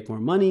were going to make more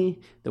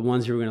money, the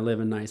ones who were going to live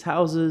in nice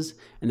houses,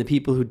 and the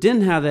people who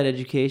didn't have that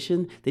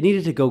education, they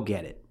needed to go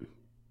get it.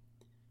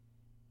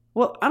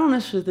 Well, I don't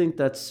necessarily think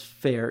that's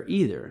fair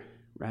either,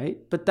 right?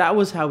 But that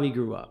was how we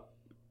grew up.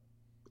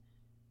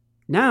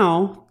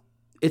 Now,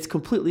 it's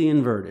completely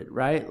inverted,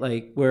 right?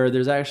 Like where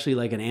there's actually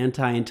like an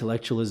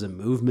anti-intellectualism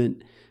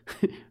movement,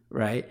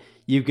 right?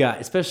 You've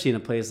got, especially in a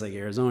place like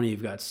Arizona,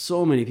 you've got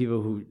so many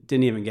people who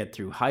didn't even get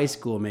through high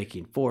school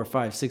making $400,000,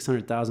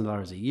 $500,000,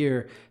 $600,000 a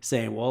year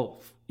saying,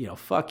 well,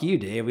 fuck you,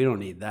 Dave. We don't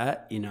need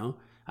that.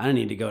 I don't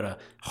need to go to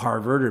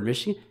Harvard or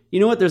Michigan. You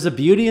know what? There's a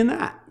beauty in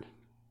that.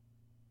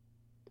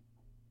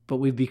 But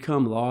we've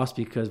become lost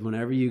because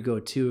whenever you go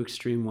too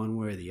extreme one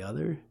way or the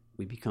other,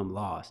 we become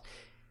lost.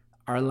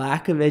 Our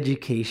lack of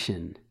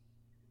education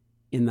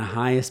in the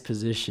highest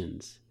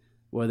positions,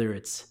 whether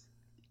it's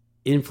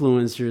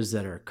influencers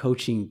that are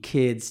coaching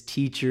kids,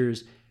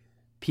 teachers,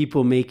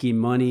 people making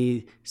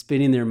money,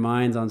 spinning their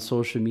minds on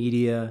social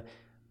media,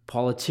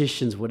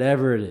 politicians,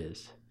 whatever it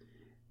is.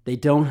 They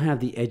don't have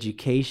the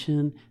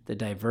education, the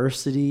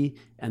diversity,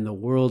 and the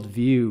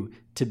worldview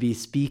to be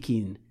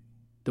speaking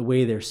the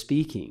way they're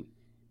speaking.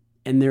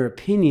 And their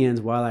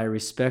opinions, while I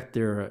respect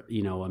their,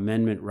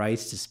 amendment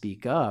rights to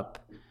speak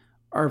up,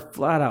 are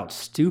flat out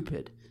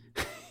stupid,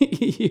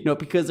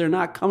 because they're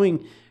not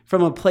coming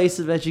from a place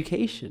of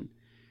education.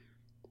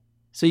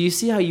 So you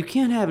see how you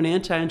can't have an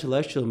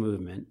anti-intellectual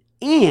movement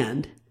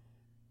and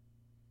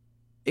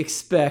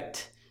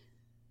expect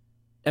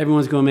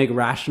everyone's going to make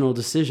rational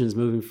decisions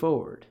moving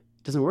forward.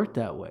 It doesn't work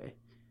that way.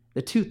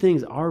 The two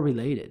things are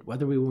related,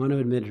 whether we want to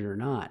admit it or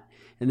not.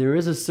 And there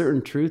is a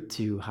certain truth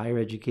to higher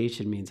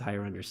education means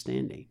higher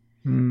understanding.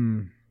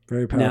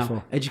 Very powerful.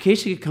 Now,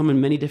 education can come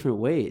in many different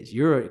ways.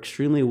 You're an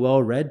extremely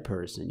well-read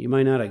person. You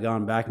might not have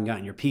gone back and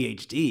gotten your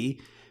PhD,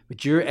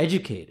 but you're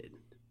educated.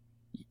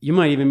 You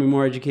might even be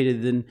more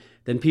educated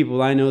than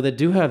people I know that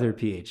do have their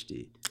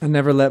PhD. I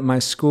never let my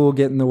school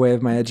get in the way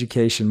of my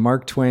education.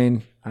 Mark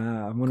Twain,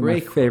 one of my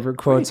favorite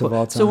quotes of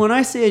all time. So when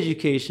I say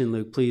education,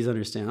 Luke, please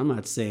understand, I'm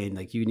not saying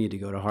like you need to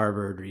go to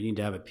Harvard or you need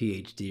to have a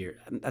PhD.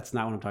 That's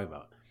not what I'm talking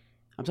about.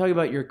 I'm talking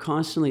about you're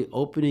constantly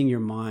opening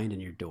your mind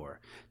and your door.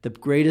 The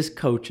greatest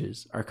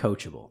coaches are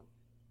coachable.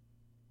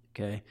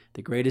 Okay?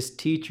 The greatest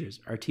teachers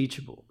are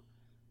teachable.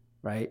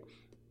 Right?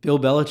 Bill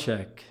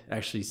Belichick,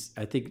 actually,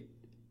 I think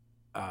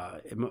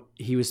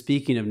he was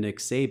speaking of Nick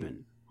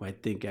Saban, who I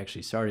think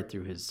actually started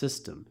through his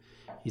system.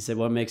 He said,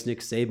 what makes Nick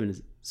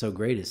Saban so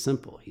great is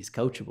simple. He's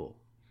coachable.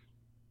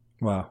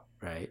 Wow.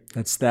 Right?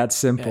 That's that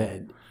simple.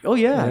 I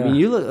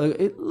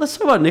mean, let's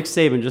talk about Nick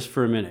Saban just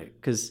for a minute,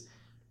 because,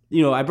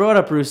 I brought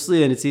up Bruce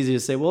Lee, and it's easy to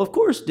say, well, of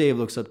course Dave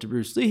looks up to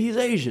Bruce Lee. He's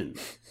Asian.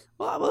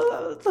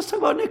 Well, let's talk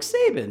about Nick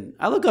Saban.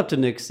 I look up to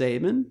Nick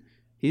Saban.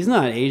 He's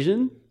not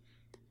Asian.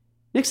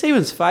 Nick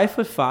Saban's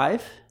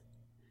 5'5".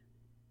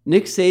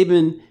 Nick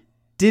Saban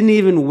didn't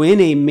even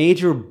win a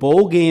major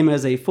bowl game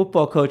as a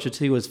football coach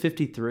until he was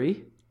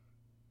 53.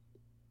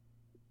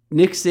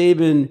 Nick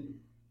Saban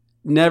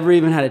never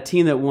even had a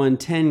team that won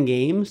 10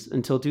 games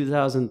until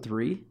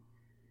 2003.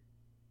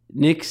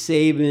 Nick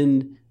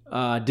Saban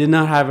did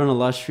not have an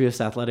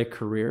illustrious athletic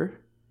career.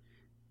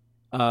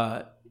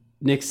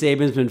 Nick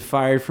Saban's been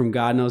fired from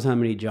God knows how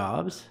many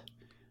jobs,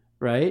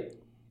 right?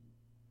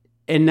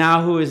 And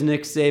now who is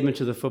Nick Saban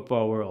to the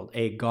football world?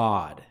 A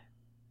god,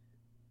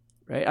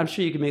 right? I'm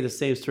sure you can make the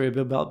same story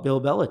about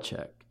Bill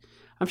Belichick.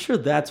 I'm sure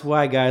that's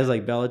why guys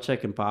like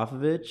Belichick and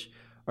Popovich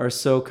are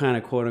so kind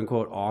of quote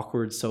unquote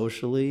awkward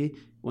socially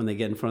when they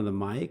get in front of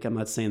the mic. I'm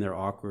not saying they're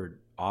awkward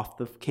off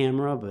the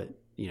camera, but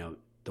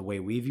the way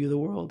we view the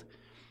world,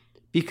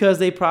 because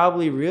they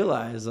probably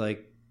realize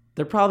like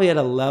they're probably at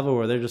a level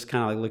where they're just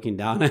kind of like looking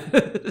down at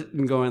it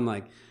and going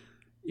like,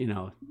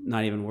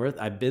 not even worth.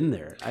 I've been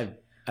there. I've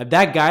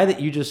that guy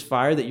that you just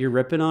fired that you're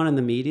ripping on in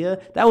the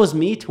media, that was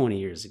me 20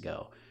 years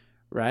ago,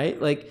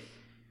 right? Like,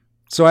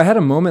 so I had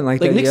a moment like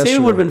that Nick yesterday.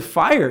 Saban would have been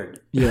fired.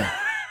 Yeah.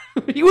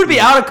 He would be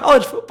out of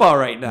college football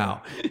right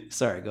now.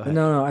 Sorry, go ahead.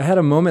 No, I had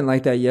a moment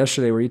like that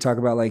yesterday where you talk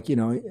about like,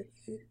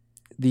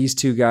 these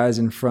two guys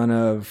in front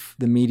of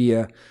the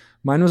media.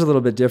 Mine was a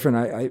little bit different.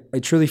 I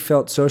truly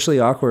felt socially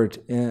awkward,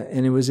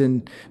 and it was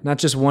in not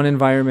just one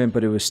environment,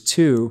 but it was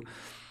two.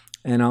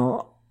 And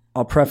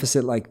I'll preface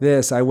it like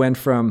this. I went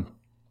from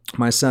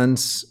my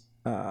son's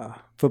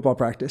football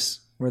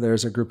practice, where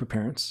there's a group of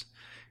parents,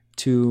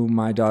 to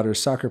my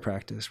daughter's soccer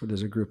practice, where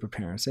there's a group of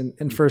parents.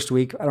 And first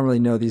week, I don't really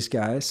know these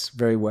guys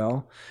very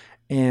well.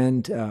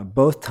 And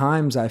both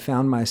times I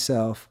found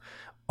myself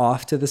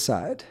off to the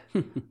side,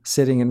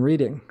 sitting and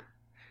reading.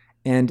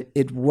 And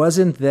it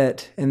wasn't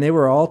that, and they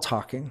were all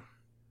talking,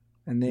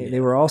 and they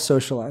were all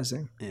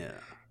socializing. Yeah.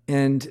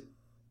 And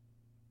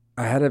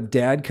I had a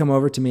dad come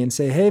over to me and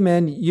say, hey,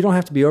 man, you don't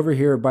have to be over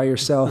here by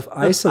yourself,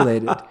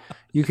 isolated.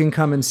 You can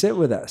come and sit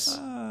with us.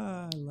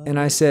 And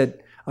I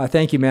said,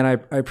 thank you, man.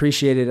 I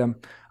appreciate it.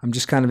 I'm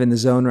just kind of in the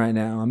zone right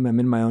now. I'm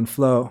in my own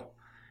flow.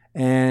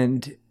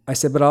 And I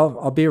said, but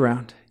I'll be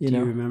around. Do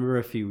you remember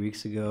a few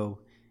weeks ago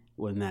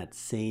when that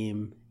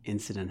same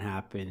incident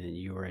happened and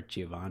you were at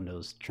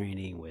Giovando's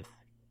training with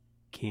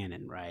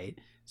Cannon, right?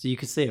 So you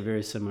could say a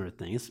very similar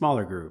thing. A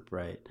smaller group,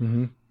 right?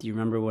 Mm-hmm. Do you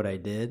remember what I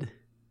did?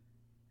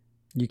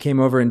 You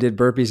came over and did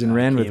burpees and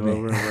ran with me.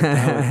 Over and worked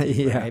out with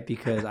you, right?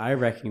 Because I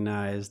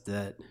recognized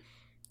that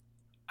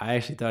I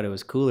actually thought it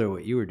was cooler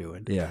what you were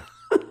doing. Yeah.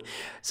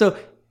 So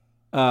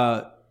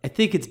I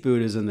think it's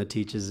Buddhism that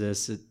teaches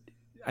this.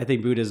 I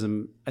think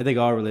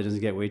all religions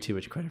get way too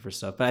much credit for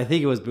stuff, but I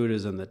think it was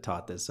Buddhism that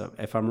taught this. So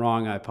if I'm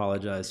wrong, I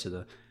apologize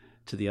to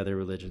the other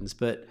religions.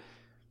 But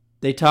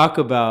they talk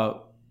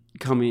about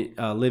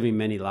living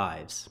many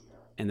lives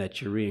and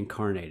that you're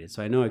reincarnated.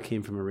 So I know it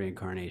came from a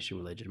reincarnation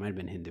religion. It might have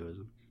been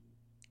Hinduism.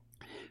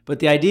 But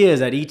the idea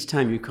is that each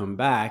time you come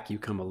back, you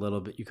come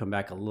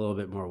back a little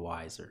bit more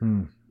wiser.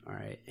 All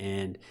right.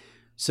 And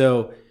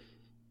so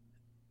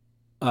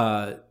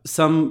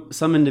some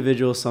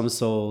individuals, some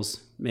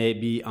souls may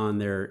be on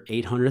their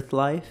 800th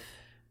life,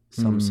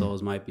 Some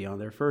souls might be on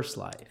their first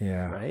life.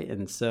 Yeah. Right.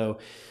 And so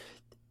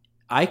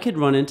I could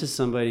run into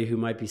somebody who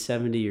might be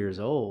 70 years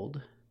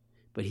old,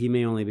 but he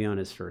may only be on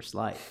his first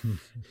life.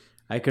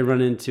 I could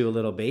run into a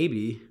little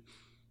baby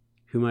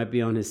who might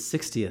be on his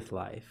 60th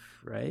life,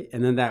 right?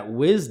 And then that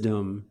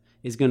wisdom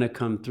is going to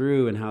come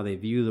through in how they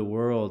view the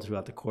world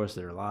throughout the course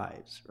of their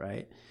lives,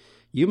 right?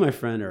 You, my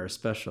friend, are a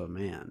special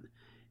man,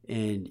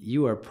 and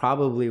you are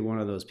probably one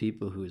of those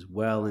people who is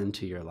well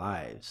into your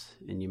lives,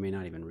 and you may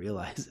not even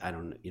realize. I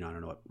don't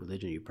know what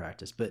religion you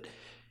practice, but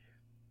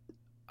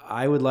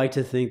I would like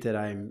to think that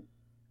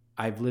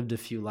I've lived a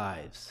few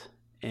lives,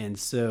 and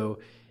so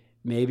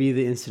maybe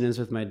the incidents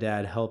with my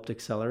dad helped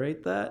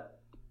accelerate that.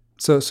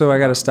 So I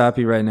got to stop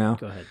you right now.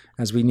 Go ahead.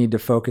 As we need to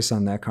focus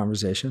on that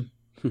conversation.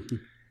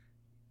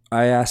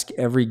 I ask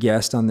every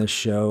guest on this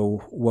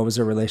show, what was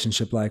their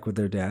relationship like with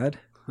their dad?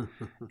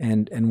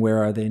 and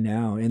where are they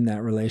now in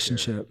that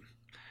relationship? Sure.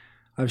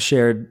 I've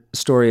shared a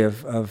story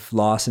of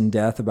loss and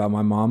death about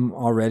my mom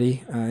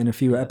already in a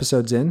few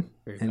episodes in,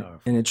 and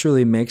it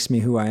truly makes me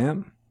who I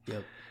am.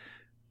 Yep.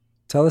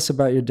 Tell us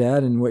about your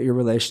dad and what your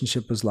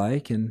relationship was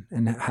like, and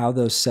how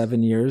those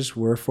 7 years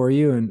were for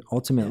you, and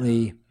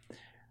ultimately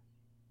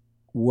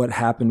what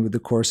happened with the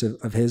course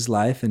of his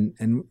life,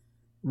 and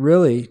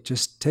really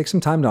just take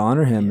some time to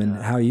honor him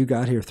and how you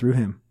got here through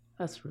him.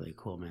 That's really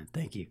cool, man.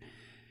 Thank you.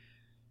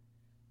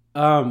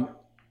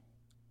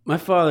 My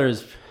father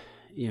is,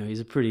 he's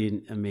a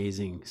pretty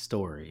amazing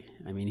story.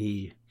 I mean,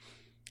 he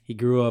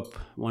grew up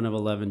one of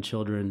 11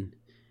 children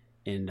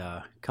in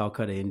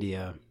Calcutta,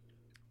 India.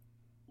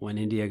 When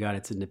India got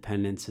its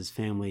independence, his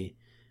family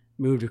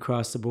moved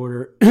across the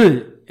border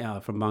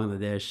from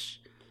Bangladesh,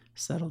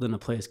 settled in a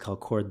place called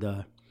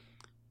Khordha.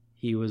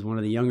 He was one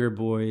of the younger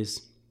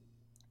boys.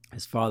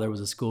 His father was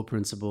a school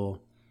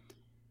principal.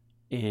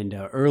 And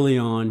early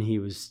on, he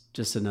was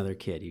just another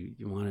kid. He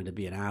wanted to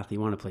be an athlete. He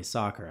wanted to play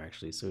soccer,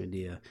 actually. So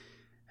India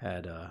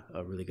had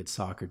a really good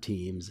soccer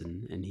teams,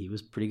 and he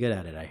was pretty good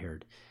at it, I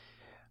heard.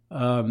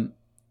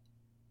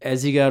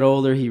 As he got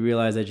older, he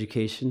realized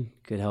education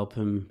could help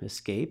him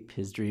escape.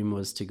 His dream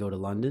was to go to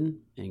London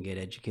and get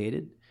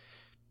educated.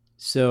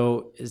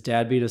 So his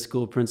dad being a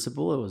school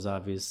principal, it was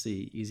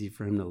obviously easy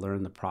for him to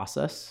learn the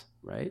process,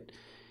 right?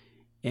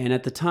 And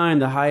at the time,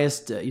 the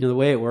highest, the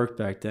way it worked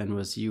back then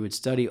was you would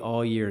study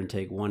all year and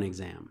take one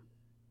exam.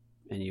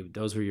 And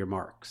those were your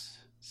marks.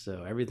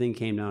 So everything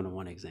came down to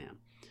one exam.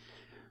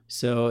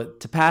 So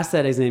to pass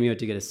that exam, you had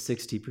to get a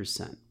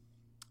 60%.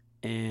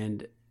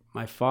 And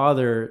my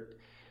father,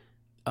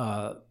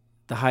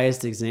 the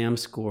highest exam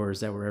scores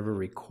that were ever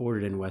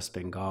recorded in West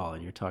Bengal,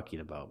 and you're talking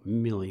about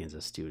millions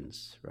of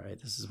students, right?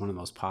 This is one of the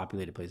most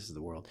populated places in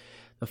the world.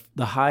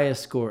 The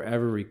highest score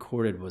ever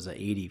recorded was an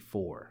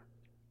 84.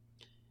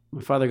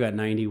 My father got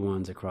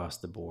 91s across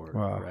the board,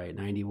 right?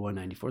 91,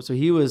 94. So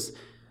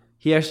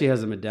he actually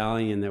has a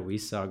medallion that we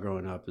saw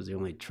growing up. It was the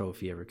only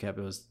trophy ever kept.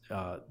 It was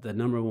the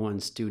number one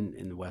student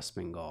in West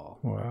Bengal,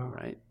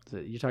 right? So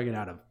you're talking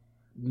out of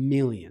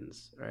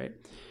millions, right?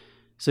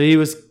 So he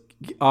was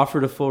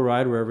offered a full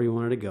ride wherever he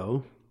wanted to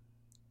go.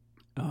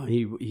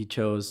 He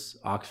chose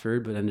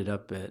Oxford, but ended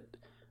up at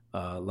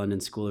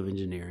London School of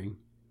Engineering,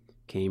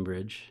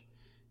 Cambridge.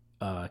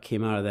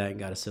 Came out of that and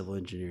got a civil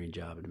engineering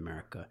job in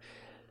America.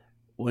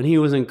 When he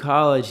was in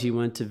college, he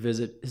went to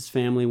visit his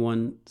family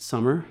one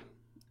summer.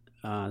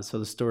 So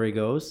the story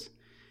goes,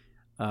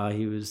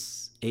 he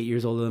was 8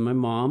 years older than my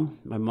mom.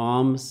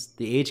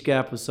 The age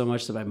gap was so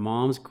much that my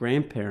mom's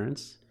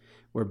grandparents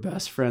were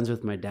best friends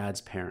with my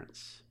dad's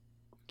parents.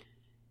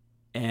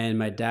 And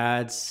my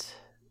dad's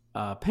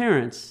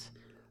parents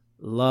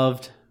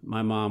loved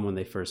my mom when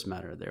they first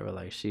met her. They were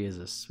like, she is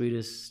the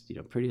sweetest,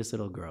 prettiest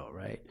little girl,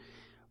 right?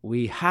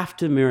 We have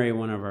to marry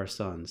one of our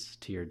sons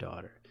to your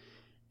daughter.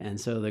 And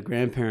so the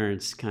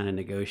grandparents kind of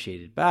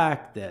negotiated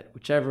back that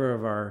whichever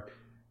of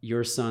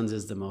your sons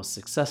is the most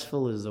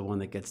successful is the one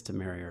that gets to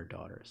marry our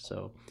daughter.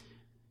 So,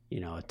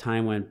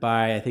 time went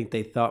by. I think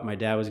they thought my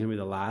dad was going to be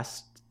the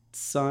last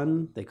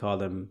son. They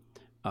called him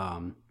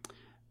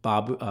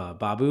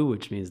Babu,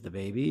 which means the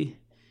baby.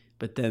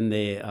 But then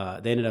they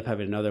ended up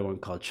having another one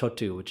called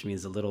Chotu, which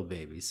means the little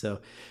baby.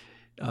 So,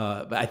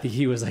 but I think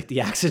he was like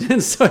the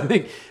accident. So I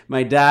think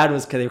my dad they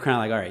were kind of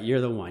like, all right,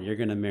 you're the one. You're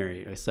going to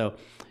marry. So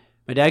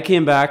my dad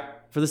came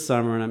back for the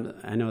summer, and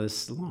I know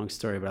this is a long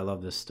story, but I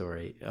love this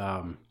story.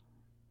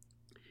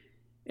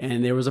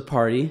 And there was a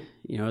party.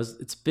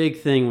 It's a big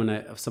thing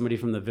when somebody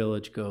from the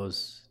village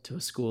goes to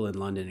a school in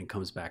London and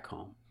comes back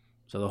home.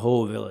 So the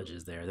whole village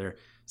is there. They're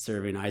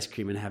serving ice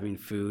cream and having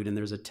food, and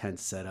there's a tent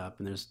set up,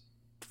 and there's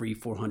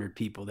 300-400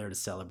 people there to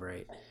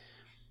celebrate.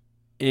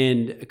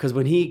 And because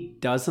when he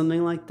does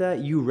something like that,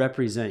 you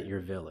represent your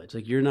village.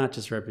 Like, you're not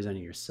just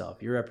representing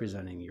yourself, you're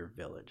representing your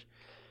village.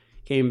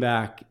 Came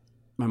back,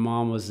 my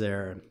mom was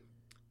there,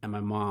 and my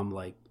mom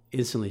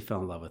instantly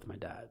fell in love with my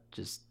dad.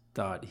 Just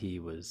thought he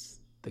was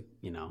the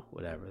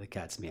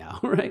cat's meow,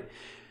 right?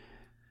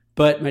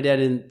 But my dad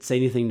didn't say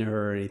anything to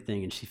her or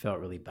anything, and she felt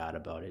really bad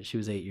about it. She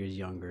was 8 years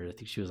younger. I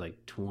think she was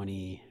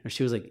 20, or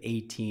she was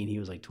 18. He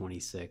was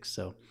 26.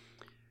 So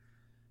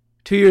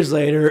 2 years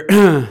later,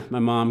 my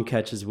mom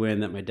catches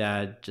wind that my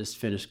dad just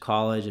finished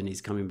college and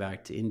he's coming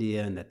back to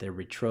India and that they're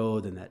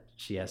betrothed and that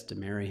she has to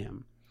marry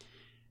him.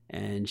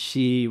 And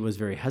she was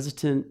very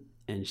hesitant,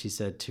 and she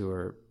said to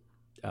her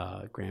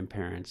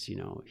grandparents, you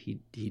know,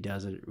 he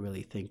doesn't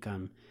really think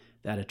I'm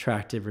that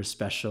attractive or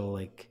special.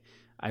 Like,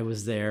 I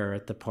was there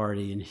at the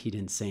party and he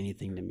didn't say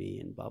anything to me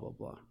and blah, blah,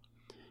 blah.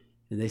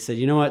 And they said,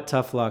 you know what?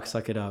 Tough luck.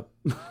 Suck it up.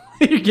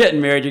 You're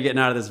getting married. You're getting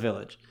out of this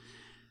village.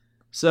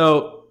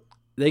 So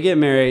they get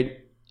married,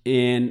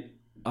 and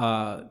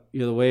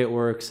the way it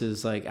works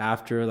is like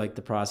after like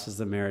the process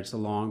of marriage, it's a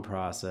long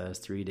process,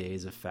 3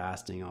 days of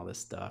fasting, all this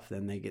stuff.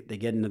 Then they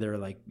get into their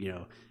like, you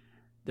know,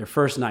 their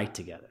first night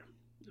together.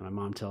 And my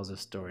mom tells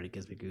this story and it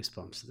gives me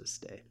goosebumps to this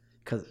day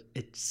because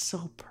it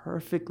so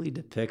perfectly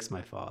depicts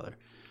my father.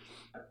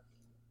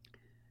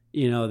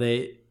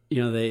 They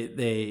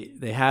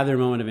have their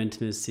moment of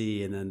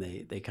intimacy, and then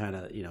they kind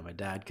of, you know, my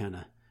dad kind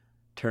of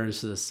turns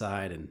to the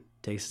side and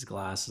takes his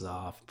glasses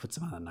off, puts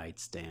them on the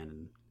nightstand,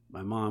 and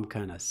my mom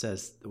kind of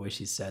says, the way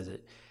she says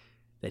it,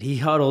 that he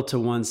huddled to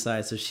one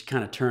side, so she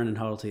kind of turned and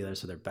huddled to the other,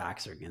 so their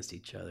backs are against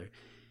each other.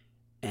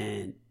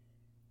 And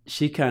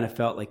she kind of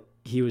felt like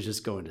he was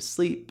just going to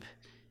sleep,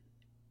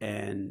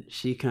 and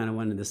she kind of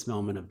went in this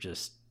moment of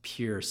just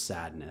pure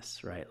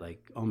sadness, right?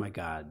 Like, oh my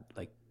God,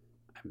 like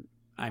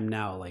I'm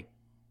now like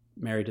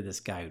married to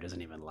this guy who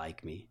doesn't even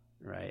like me,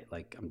 right?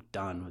 Like, I'm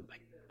done with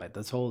like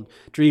this whole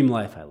dream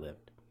life I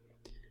lived.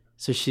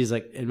 So she's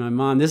like, and my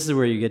mom, this is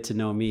where you get to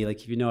know me.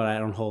 Like, if you know what, I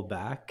don't hold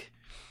back.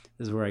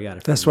 This is where I got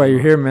it. That's why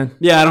you're here, man.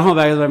 Yeah, I don't hold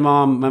back because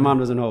my mom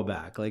doesn't hold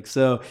back. Like,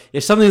 so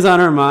if something's on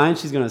her mind,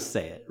 she's going to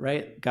say it,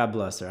 right? God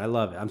bless her. I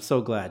love it. I'm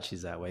so glad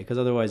she's that way because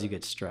otherwise you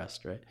get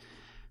stressed, right?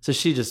 So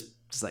she just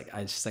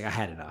I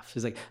had enough.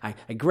 She's like, I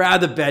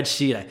grabbed the bed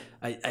sheet.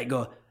 I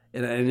go,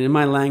 and in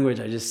my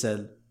language, I just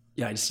said,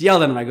 yeah, I just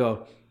yelled at him. I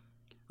go,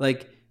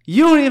 like,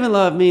 you don't even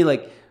love me.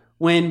 Like,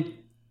 when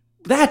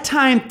that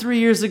time 3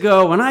 years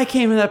ago, when I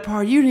came to that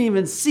party, you didn't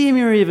even see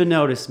me or even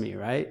notice me,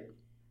 right?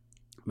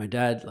 My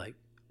dad, like,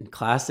 in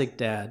classic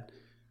dad,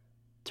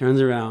 turns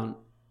around.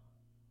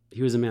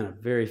 He was a man of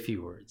very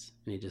few words.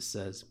 And he just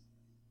says,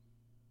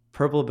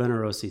 purple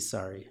Benarosi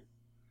sari,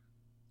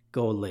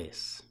 gold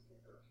lace.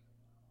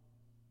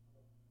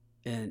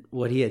 And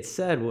what he had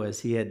said was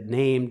he had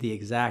named the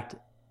exact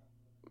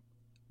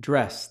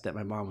dress that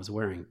my mom was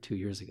wearing 2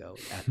 years ago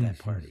at that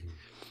party.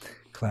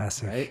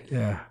 Classic. Right?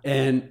 Yeah.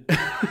 And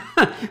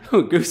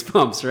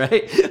goosebumps,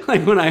 right?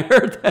 Like, when I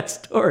heard that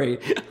story,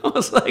 I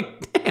was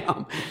like,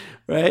 damn,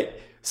 right?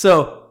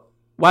 So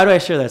why do I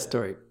share that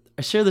story?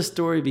 I share the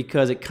story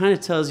because it kind of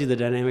tells you the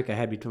dynamic I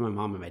had between my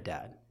mom and my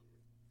dad.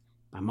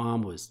 My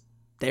mom was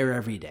there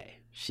every day.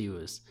 She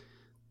was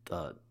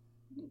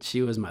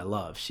my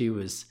love. She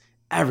was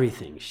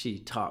everything. She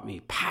taught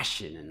me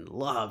passion and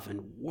love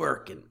and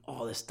work and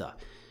all this stuff.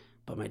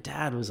 But my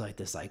dad was like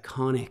this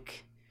iconic,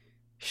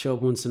 show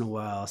up once in a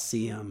while,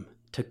 see him,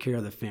 took care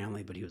of the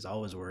family, but he was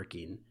always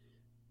working.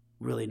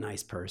 Really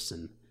nice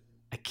person.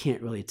 I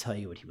can't really tell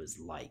you what he was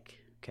like,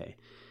 okay?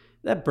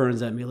 That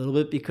burns at me a little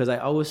bit because I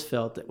always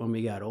felt that when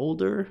we got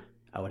older,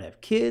 I would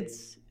have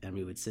kids and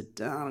we would sit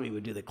down and we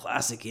would do the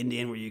classic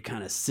Indian where you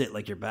kind of sit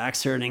like your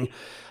back's hurting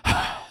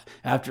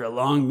after a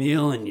long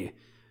meal and you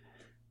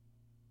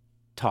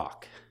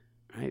talk,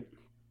 right?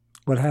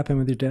 What happened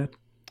with your dad?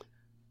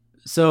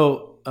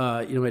 So,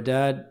 my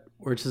dad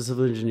worked as a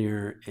civil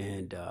engineer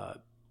and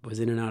was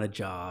in and out of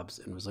jobs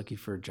and was looking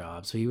for a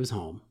job. So he was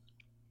home.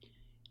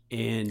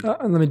 And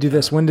let me do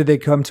this. When did they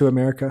come to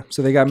America?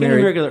 So they got came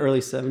married. to America in the early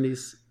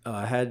 70s.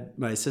 I had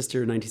my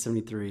sister in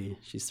 1973.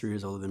 She's 3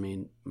 years older than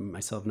me.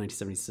 Myself in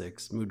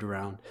 1976. Moved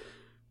around,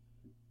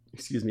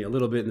 a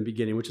little bit in the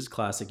beginning, which is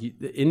classic.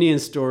 The Indian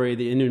story,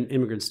 the Indian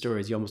immigrant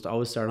stories, you almost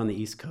always start on the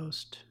East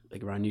Coast,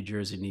 like around New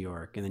Jersey, New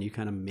York, and then you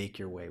kind of make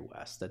your way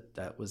west.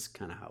 That was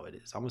kind of how it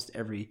is. Almost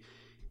every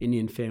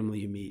Indian family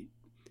you meet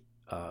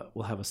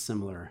will have a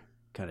similar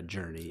kind of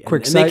journey.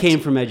 And they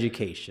came from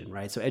education,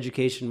 right? So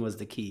education was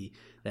the key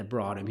that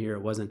brought him here.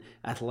 It wasn't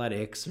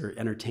athletics or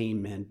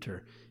entertainment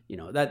or,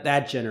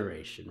 that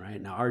generation,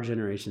 right? Now our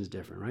generation is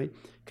different, right?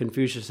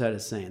 Confucius had a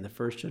saying, the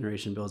first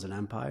generation builds an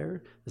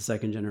empire. The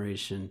first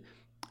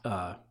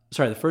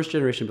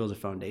generation builds a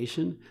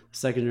foundation. The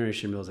second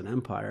generation builds an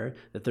empire.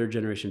 The third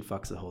generation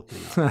fucks the whole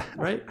thing up,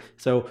 right?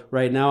 So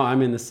right now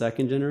I'm in the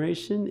second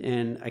generation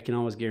and I can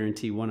almost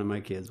guarantee one of my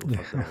kids will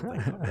fuck the whole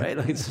thing up, right?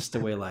 Like, it's just the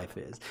way life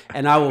is.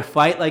 And I will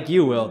fight like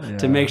you will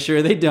to make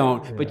sure they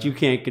don't, but you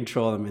can't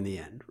control them in the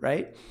end,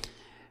 right?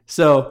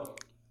 So,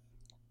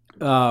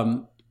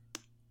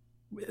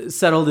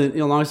 settled in,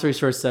 long story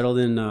short, settled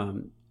in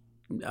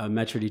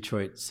Metro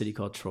Detroit, city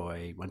called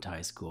Troy, went to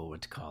high school,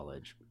 went to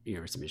college,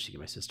 University of Michigan,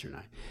 my sister and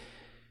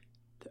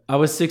I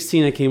was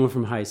 16. I came home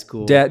from high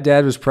school.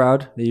 Dad was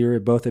proud that you were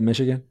both in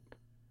Michigan?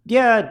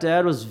 Yeah,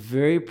 Dad was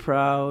very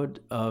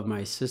proud of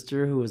my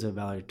sister, who was a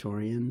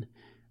valedictorian.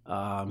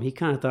 He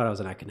kind of thought I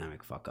was an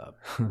academic fuck up.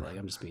 Like,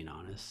 I'm just being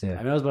honest.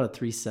 Yeah. I was about a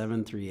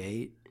 3.7,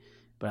 3.8.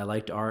 but I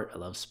liked art. I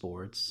love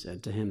sports.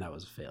 And to him, that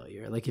was a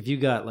failure. Like if you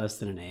got less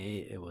than an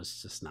A, it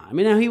was just not. I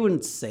mean, now he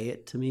wouldn't say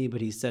it to me,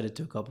 but he said it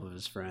to a couple of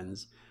his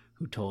friends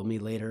who told me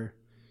later,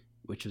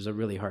 which was a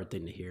really hard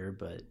thing to hear,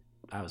 but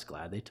I was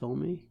glad they told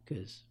me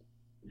because,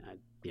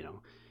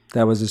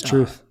 that was his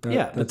truth.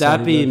 But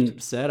that being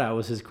said, I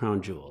was his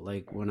crown jewel.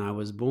 Like when I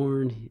was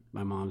born,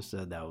 my mom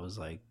said that was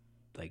like,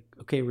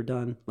 okay, we're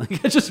done.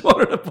 Like I just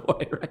wanted a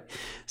boy, right?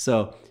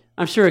 So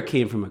I'm sure it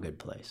came from a good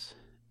place.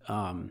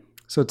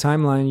 So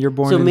timeline, you're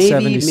born in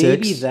 76.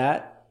 Maybe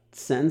that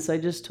sentence I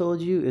just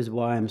told you is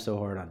why I'm so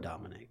hard on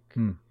Dominic.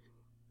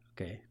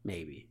 Okay,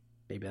 maybe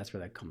that's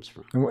where that comes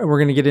from. And we're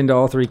going to get into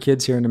all three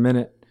kids here in a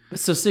minute.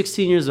 So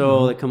 16 years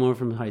old, I come over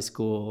from high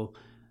school.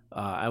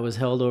 I was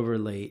held over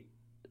late.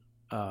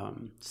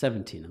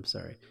 17, I'm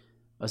sorry.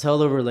 I was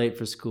held over late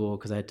for school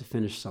because I had to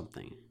finish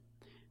something.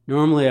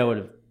 Normally, I would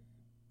have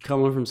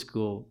come home from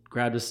school,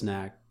 grabbed a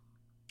snack,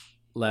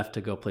 left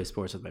to go play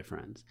sports with my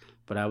friends.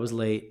 But I was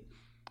late.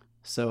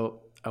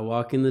 So I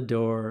walk in the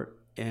door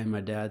and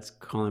my dad's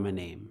calling my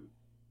name.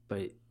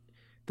 But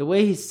the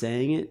way he's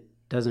saying it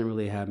doesn't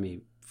really have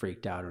me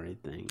freaked out or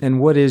anything. And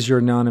what is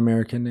your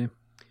non-American name?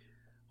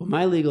 Well,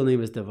 my legal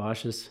name is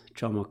Devashis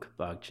Chomok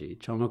Bagchi.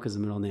 Chomok is the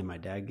middle name my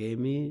dad gave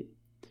me.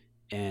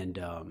 And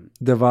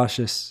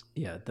Devashis.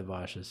 Yeah,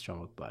 Devashis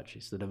Chomok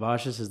Bagchi. So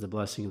Devashis is the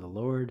blessing of the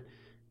Lord.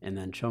 And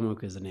then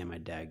Chomok is the name my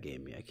dad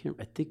gave me.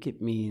 I think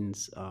it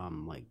means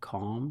like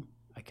calm.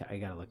 I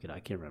got to look it up. I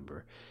can't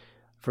remember.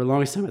 For the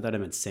longest time, I thought it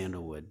meant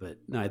sandalwood, but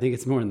no, I think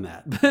it's more than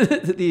that.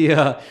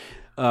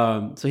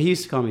 So he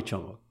used to call me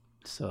Chomok.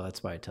 So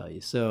that's why I tell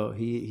you. So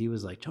he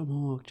was like,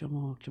 Chomok,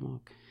 Chomok,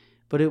 Chomok.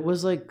 But it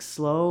was like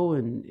slow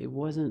and I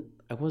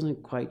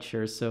wasn't quite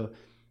sure. So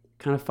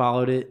kind of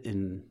followed it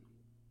and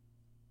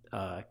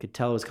I could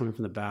tell it was coming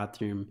from the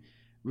bathroom.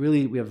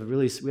 Really, we had a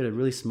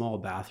really small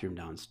bathroom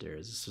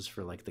downstairs. This was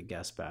for like the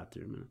guest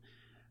bathroom. And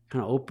I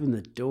kind of opened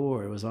the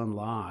door. It was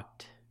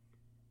unlocked.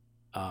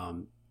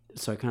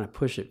 So I kind of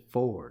push it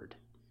forward.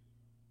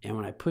 And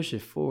when I push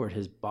it forward,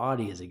 his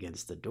body is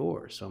against the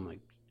door. So I'm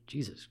like,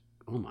 Jesus,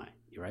 oh my,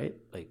 you right?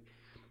 Like,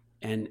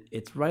 and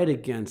it's right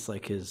against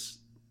like his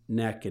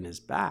neck and his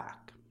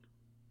back.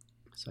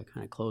 So I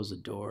kind of close the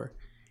door.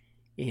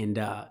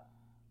 And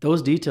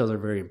those details are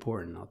very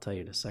important. I'll tell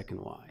you in a second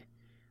why.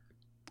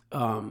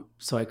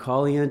 So I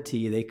call ENT.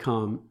 They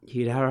come.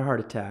 He'd had a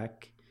heart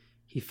attack.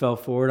 He fell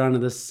forward onto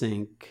the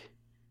sink,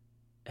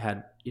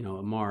 had, a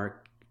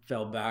mark,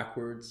 fell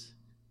backwards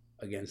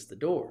against the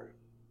door.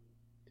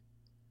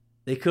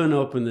 They couldn't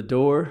open the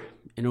door.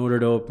 In order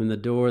to open the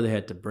door, they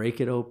had to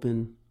break it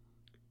open.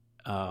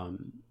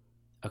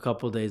 A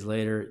couple of days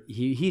later,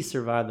 he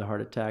survived the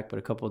heart attack, but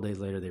a couple of days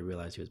later, they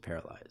realized he was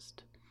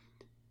paralyzed.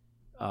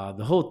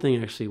 The whole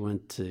thing actually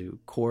went to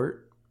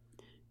court.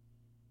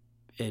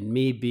 And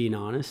me, being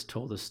honest,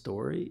 told a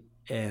story.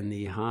 And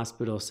the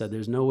hospital said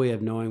there's no way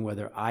of knowing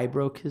whether I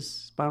broke his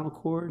spinal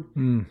cord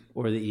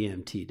or the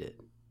EMT did.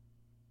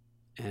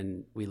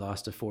 And we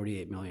lost a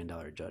 $48 million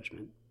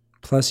judgment.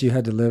 Plus, you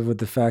had to live with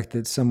the fact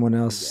that someone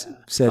else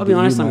said. I'll be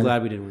honest, I'm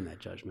glad we didn't win that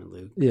judgment,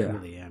 Luke. Yeah. I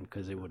really am,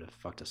 because it would have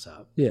fucked us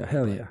up. Yeah,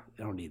 hell yeah.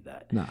 I don't need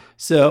that. No.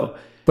 So,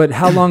 but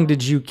how long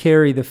did you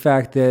carry the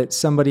fact that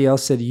somebody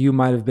else said you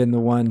might have been the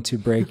one to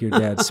break your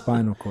dad's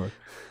spinal cord?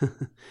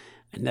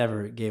 I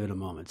never gave it a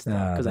moment's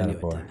thought because I knew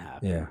it didn't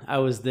happen. Yeah. I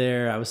was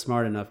there. I was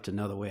smart enough to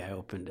know the way I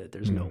opened it.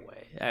 There's no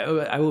way.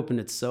 I opened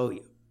it so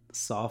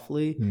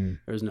softly.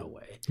 There's no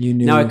way. You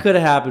knew. Now, it could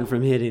have happened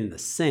from hitting the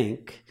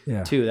sink,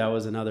 Yeah. too. That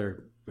was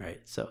another,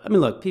 right? So, I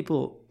mean, look,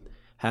 people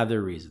have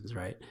their reasons,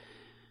 right?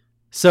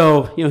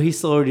 So, he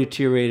slowly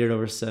deteriorated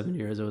over 7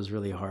 years. It was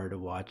really hard to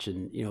watch.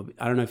 And,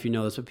 I don't know if you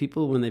know this, but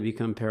people, when they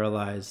become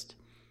paralyzed,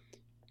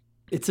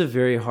 it's a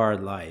very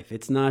hard life.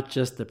 It's not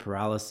just the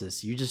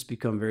paralysis. You just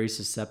become very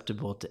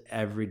susceptible to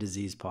every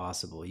disease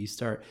possible. You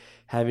start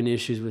having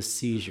issues with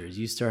seizures.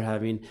 You start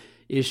having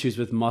issues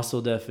with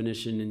muscle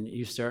definition, and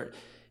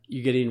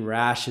you're getting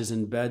rashes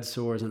and bed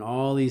sores, and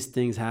all these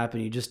things happen.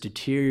 You just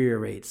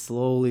deteriorate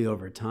slowly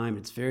over time.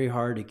 It's very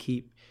hard to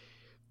keep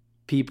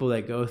people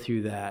that go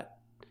through that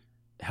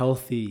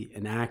healthy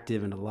and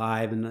active and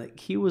alive. And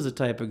he was the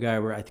type of guy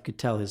where I could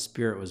tell his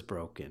spirit was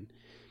broken,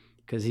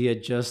 because he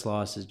had just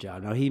lost his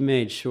job. Now, he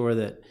made sure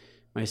that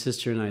my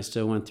sister and I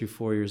still went through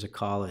 4 years of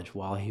college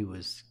while he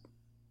was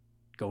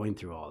going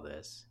through all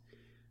this.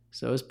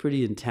 So it was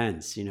pretty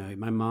intense.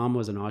 My mom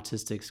was an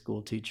autistic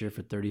school teacher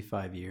for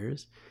 35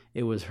 years.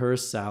 It was her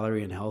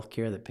salary and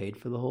healthcare that paid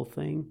for the whole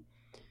thing.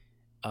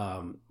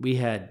 We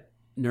had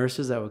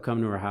nurses that would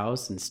come to our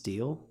house and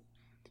steal.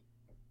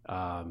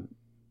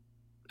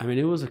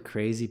 It was a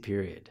crazy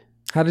period.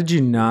 How did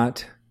you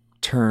not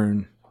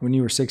turn when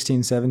you were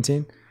 16,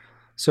 17?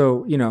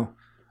 So,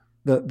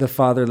 the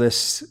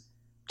fatherless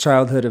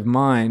childhood of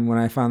mine, when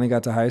I finally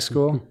got to high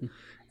school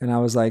and I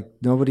was like,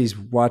 nobody's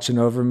watching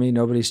over me.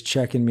 Nobody's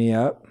checking me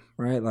up,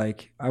 right?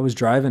 Like I was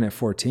driving at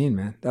 14,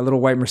 man, that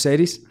little white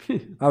Mercedes.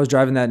 I was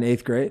driving that in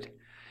 8th grade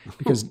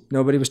because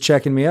nobody was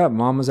checking me up.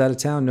 Mom was out of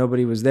town.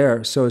 Nobody was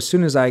there. So as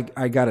soon as I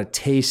got a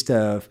taste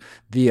of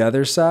the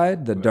other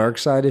side, the dark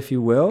side, if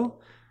you will,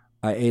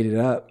 I ate it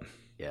up.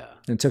 Yeah.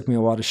 And it took me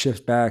a while to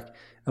shift back.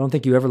 I don't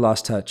think you ever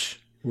lost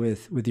touch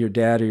with your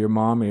dad or your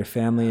mom or your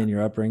family and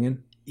your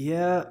upbringing.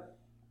 Yeah.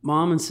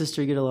 Mom and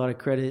sister get a lot of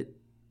credit.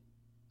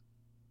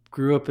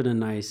 Grew up in a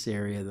nice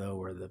area, though,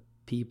 where the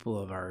people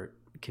of our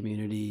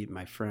community,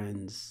 my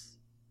friends,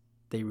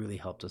 they really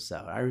helped us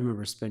out. I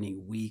remember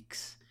spending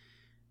weeks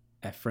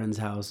at friends'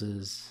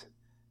 houses,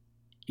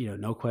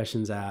 no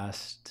questions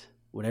asked,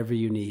 whatever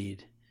you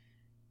need,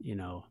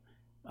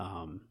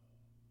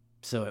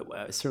 So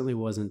it certainly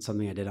wasn't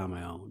something I did on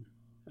my own.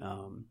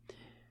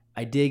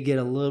 I did get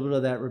a little bit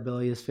of that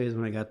rebellious phase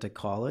when I got to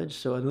college.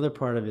 So another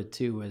part of it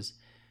too was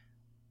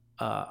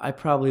I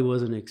probably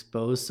wasn't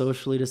exposed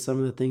socially to some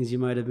of the things you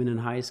might have been in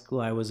high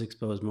school. I was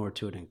exposed more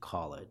to it in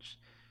college.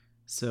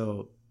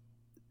 So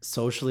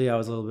socially, I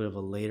was a little bit of a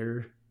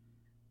later,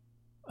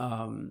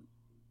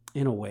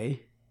 in a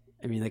way.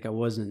 I mean, I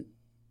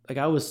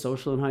was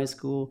social in high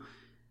school,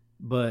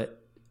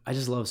 but I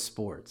just love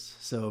sports.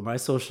 So my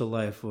social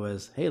life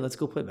was, hey, let's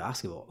go play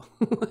basketball.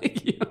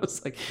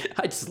 It's like,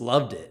 I just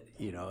loved it.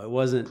 It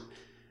wasn't,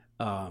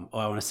 I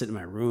want to sit in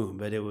my room,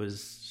 but that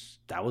was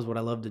what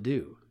I loved to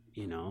do,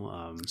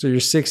 So you're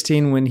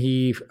 16 when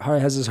he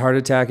has his heart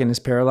attack and is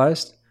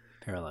paralyzed?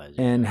 Paralyzed.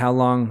 And how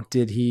long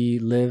did he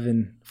live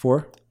in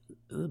for?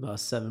 About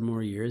 7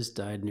 more years.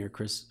 Died near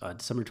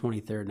December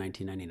 23rd,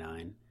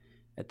 1999.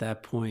 At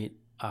that point,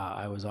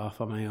 I was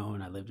off on my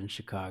own. I lived in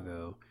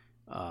Chicago.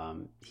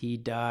 He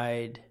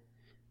died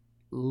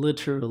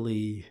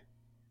literally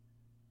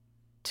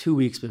 2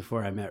 weeks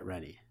before I met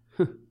Rennie.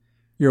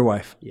 Your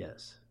wife?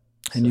 Yes.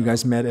 And you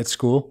guys met at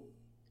school?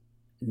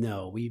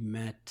 No, we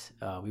met,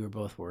 we were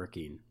both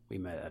working. We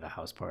met at a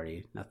house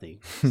party. Nothing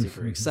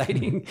super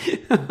exciting.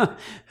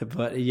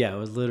 But yeah, it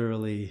was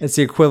literally... It's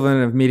the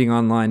equivalent of meeting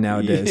online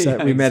nowadays.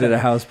 Yeah, we met at a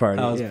house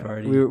party.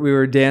 Party. We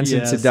were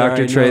dancing to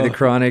Dr. Trey, The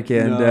Chronic.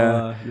 And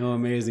no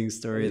amazing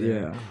story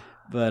there. Yeah.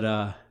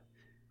 But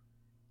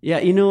yeah,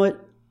 you know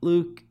what,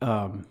 Luke?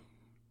 The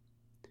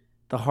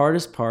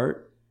hardest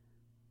part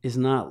is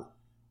not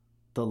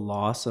the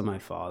loss of my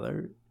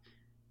father.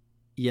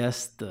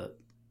 Yes, the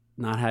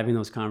not having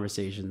those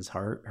conversations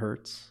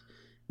hurts.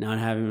 Not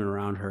having him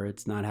around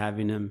hurts. Not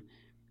having him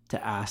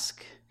to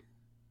ask,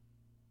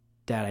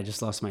 Dad, I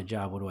just lost my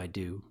job. What do I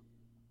do?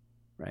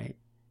 Right?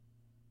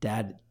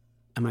 Dad,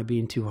 am I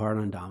being too hard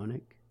on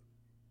Dominic?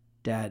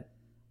 Dad,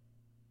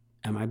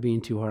 am I being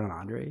too hard on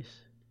Andres?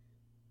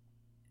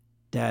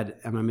 Dad,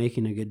 am I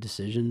making a good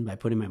decision by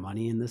putting my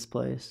money in this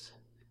place?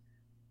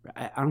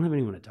 I don't have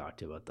anyone to talk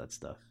to about that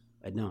stuff.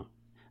 I don't.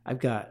 I've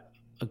got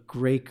a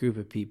great group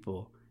of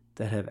people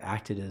that have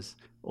acted as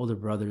older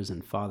brothers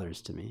and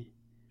fathers to me.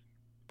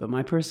 But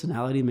my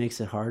personality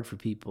makes it hard for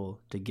people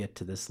to get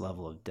to this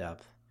level of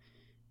depth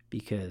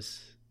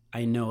because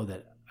I know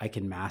that I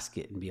can mask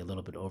it and be a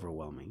little bit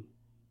overwhelming,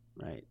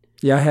 right?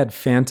 Yeah, I had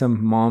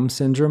phantom mom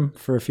syndrome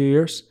for a few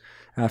years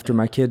after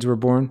my kids were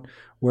born,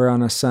 where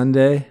on a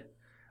Sunday,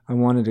 I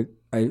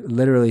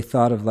literally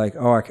thought of I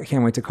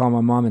can't wait to call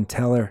my mom and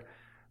tell her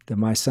that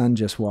my son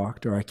just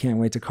walked, or I can't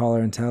wait to call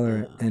her and tell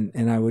her. Yeah.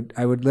 And I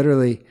would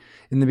literally,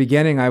 in the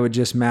beginning, I would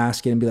just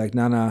mask it and be like,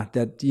 no,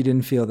 that you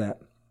didn't feel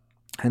that.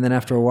 And then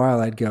after a while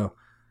I'd go,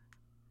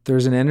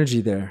 there's an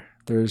energy there.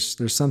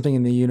 There's something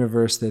in the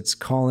universe that's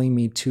calling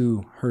me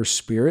to her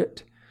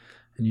spirit.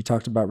 And you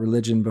talked about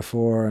religion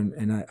before,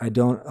 and I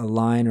don't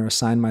align or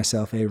assign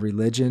myself a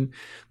religion,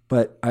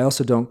 but I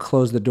also don't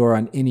close the door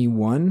on any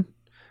one.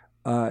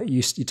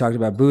 You talked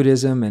about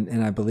Buddhism,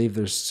 and I believe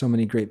there's so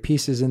many great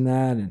pieces in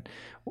that. And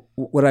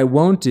what I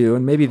won't do,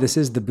 and maybe this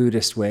is the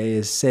Buddhist way,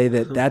 is say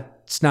that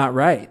that's not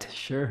right.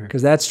 Sure.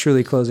 Because that's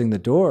truly closing the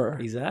door.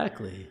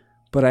 Exactly.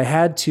 But I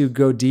had to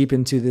go deep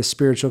into this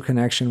spiritual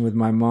connection with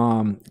my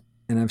mom,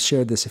 and I've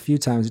shared this a few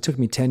times. It took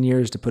me 10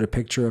 years to put a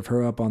picture of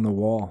her up on the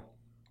wall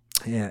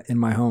in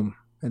my home.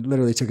 It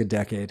literally took a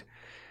decade.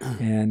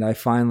 And I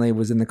finally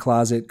was in the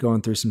closet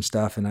going through some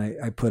stuff, and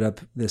I put up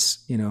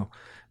this,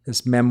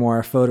 this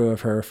memoir photo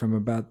of her from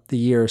about the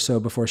year or so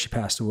before she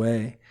passed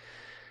away.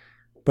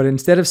 But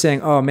instead of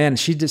saying, oh man,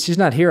 she's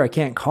not here, I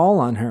can't call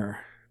on her,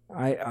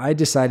 I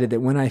decided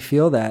that when I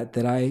feel that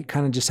I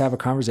kind of just have a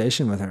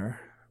conversation with her.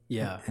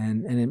 Yeah.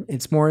 And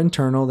it's more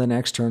internal than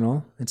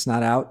external. It's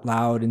not out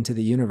loud into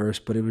the universe,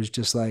 but it was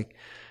just like,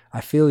 I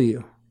feel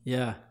you.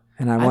 Yeah.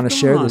 And I want to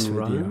share this with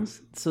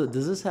runs. you. So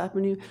does this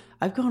happen to you?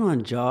 I've gone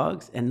on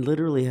jogs and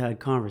literally had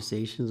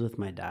conversations with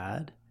my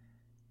dad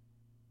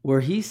where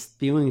he's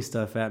spewing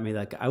stuff at me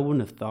like I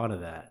wouldn't have thought of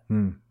that.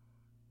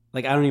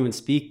 Like I don't even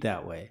speak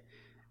that way.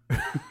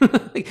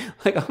 like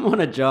I'm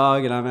on a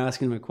jog and I'm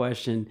asking him a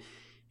question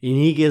and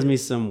he gives me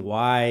some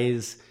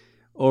wise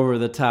over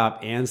the top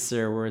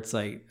answer where it's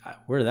like,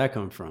 where did that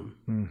come from?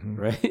 Mm-hmm.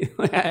 Right?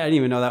 Like, I didn't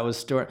even know that was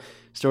stored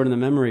in the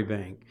memory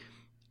bank.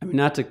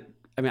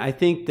 I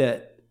think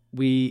that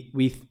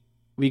we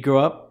grow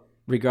up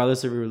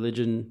regardless of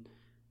religion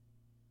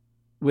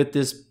with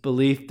this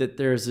belief that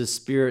there's this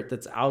spirit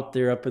that's out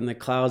there up in the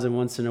clouds, and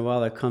once in a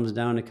while that comes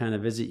down to kind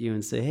of visit you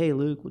and say, hey,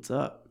 Luke, what's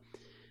up?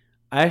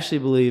 I actually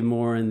believe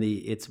more in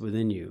it's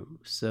within you.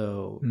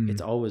 So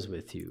it's always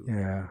with you.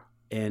 Yeah.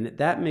 And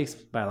that makes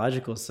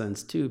biological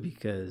sense too,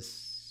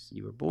 because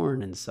you were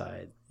born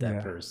inside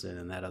that person,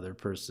 and that other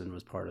person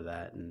was part of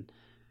that. And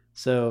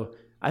so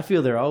I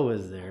feel they're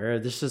always there.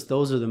 There's just,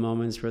 those are the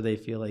moments where they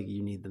feel like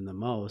you need them the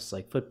most,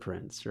 like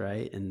footprints,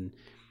 right? And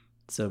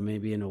so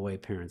maybe in a way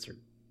parents are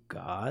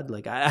God.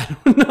 Like, I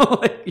don't know.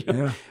 Like, you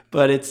know,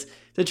 but it's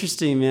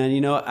interesting, man.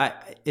 You know,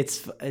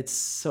 it's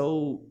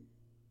so,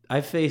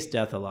 I've faced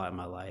death a lot in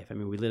my life. I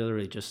mean, we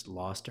literally just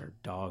lost our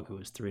dog who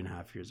was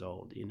 3.5 years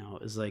old. You know,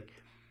 it's like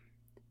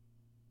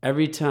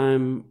every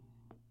time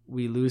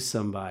we lose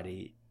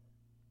somebody,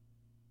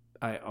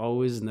 I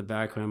always in the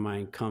back of my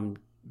mind come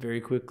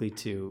very quickly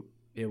to,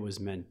 it was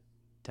meant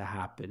to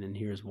happen, and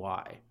here's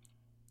why.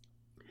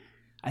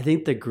 I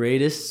think the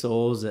greatest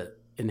souls that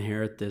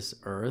inherit this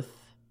earth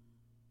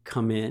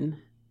come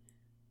in,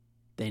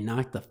 they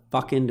knock the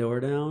fucking door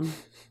down,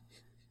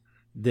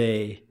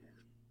 they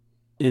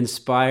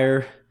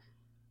inspire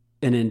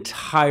an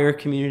entire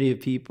community of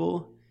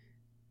people,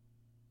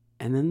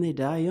 and then they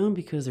die young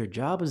because their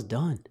job is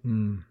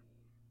done.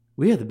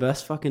 We have the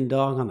best fucking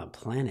dog on the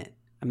planet.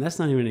 I mean, that's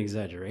not even an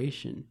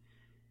exaggeration.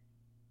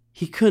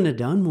 He couldn't have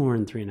done more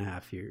in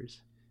 3.5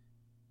 years.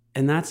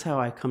 And that's how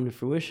I come to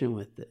fruition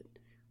with it.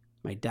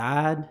 My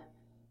dad,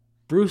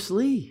 Bruce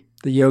Lee.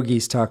 The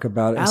yogis talk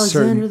about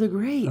Alexander the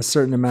Great. A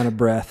certain amount of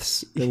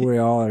breaths that we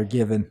all are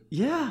given.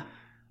 Yeah.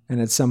 And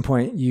at some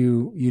point,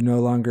 you no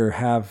longer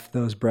have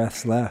those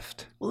breaths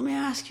left. Well, let me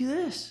ask you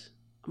this.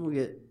 I'm going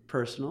to get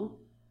personal,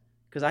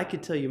 because I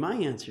could tell you my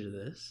answer to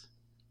this.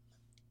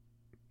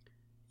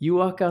 You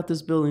walk out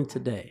this building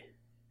today,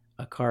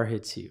 a car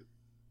hits you,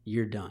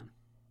 you're done.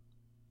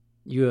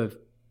 You have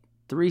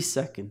 3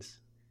 seconds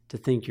to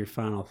think your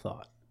final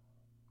thought.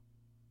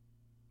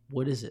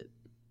 What is it?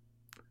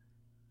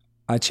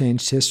 I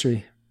changed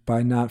history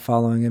by not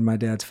following in my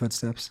dad's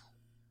footsteps.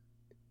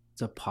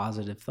 It's a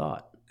positive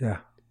thought. Yeah.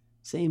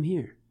 Same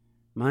here.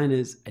 Mine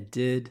is, I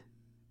did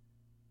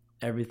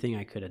everything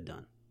I could have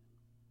done.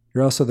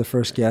 You're also the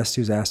first guest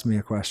who's asked me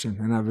a question,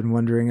 and I've been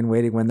wondering and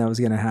waiting when that was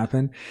going to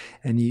happen.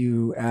 And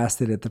you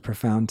asked it at the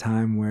profound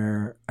time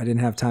where I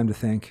didn't have time to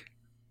think,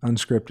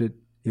 unscripted.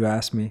 You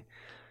asked me,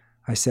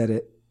 I said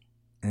it,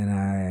 and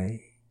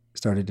I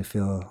started to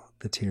feel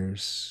the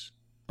tears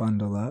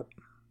bundle up,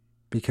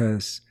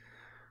 because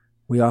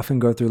we often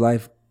go through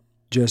life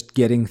just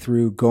getting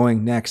through,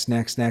 going next.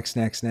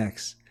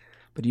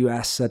 But you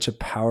asked such a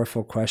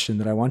powerful question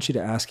that I want you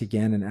to ask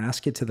again, and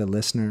ask it to the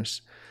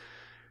listeners,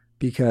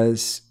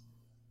 because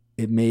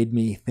it made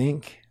me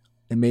think.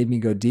 It made me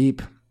go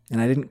deep. And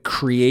I didn't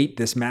create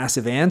this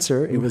massive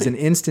answer. It was an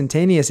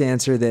instantaneous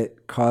answer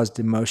that caused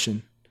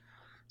emotion.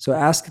 So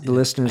ask the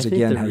listeners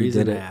again how you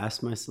did it.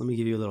 Let me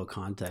give you a little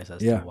context as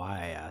to why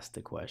I asked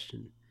the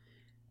question.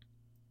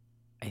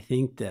 I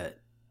think that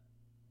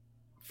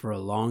for a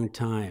long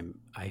time,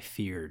 I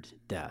feared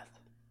death.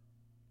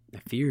 I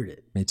feared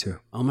it. Me too.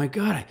 Oh my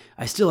God,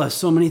 I still have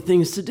so many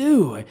things to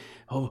do.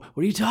 What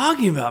are you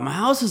talking about? My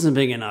house isn't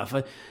big enough.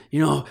 Wait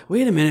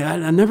a minute.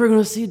 I'm never going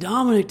to see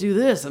Dominic do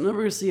this. I'm never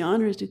going to see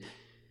Andres do.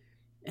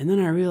 And then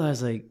I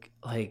realized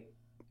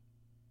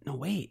no,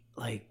 wait,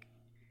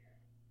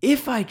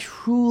 if I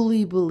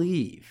truly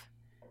believe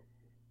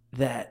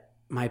that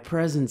my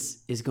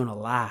presence is going to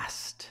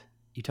last,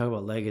 you talk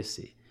about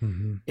legacy.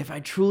 Mm-hmm. If I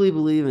truly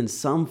believe in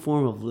some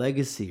form of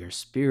legacy or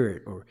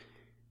spirit,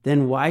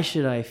 then why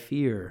should I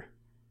fear?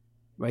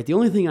 Right? The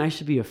only thing I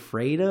should be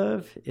afraid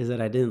of is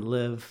that I didn't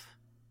live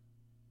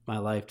my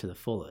life to the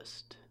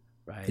fullest.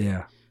 Right?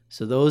 Yeah.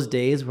 So those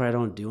days where I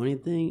don't do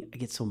anything, I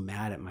get so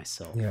mad at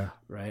myself. Yeah.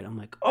 Right? I'm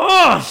like,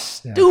 oh,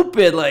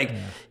 stupid.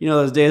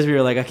 Those days where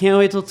you're like, I can't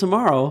wait till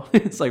tomorrow.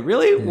 It's like,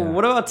 really? Yeah. Well,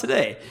 what about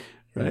today?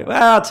 Right.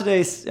 Well,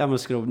 today's, I'm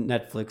just going to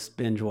Netflix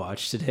binge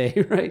watch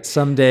today. Right.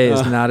 Some day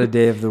is not a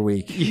day of the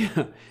week.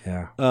 Yeah.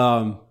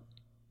 Yeah.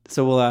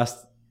 So we'll ask,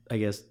 I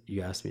guess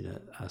you asked me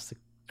to ask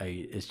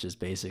it's just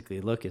basically,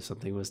 look, if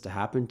something was to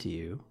happen to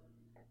you,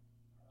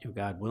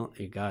 God will,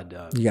 you got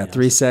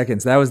 3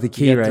 seconds. That was the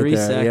key right 3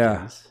 there.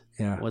 seconds.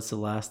 Yeah. What's the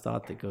last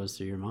thought that goes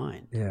through your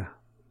mind? Yeah.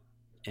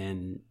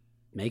 And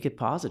make it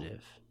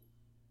positive.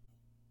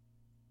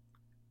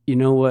 You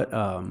know what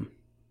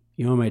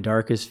my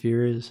darkest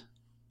fear is?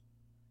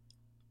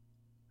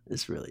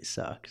 This really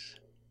sucks.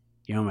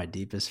 You know what my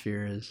deepest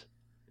fear is?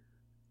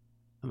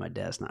 My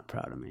dad's not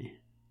proud of me.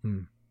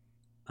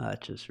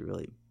 That just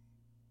really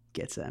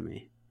gets at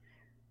me.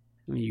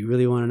 I mean, you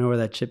really want to know where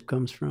that chip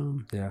comes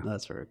from? Yeah.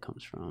 That's where it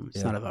comes from.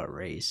 It's not about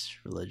race,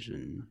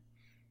 religion,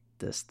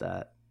 this,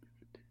 that.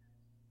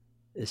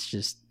 It's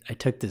just, I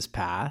took this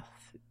path,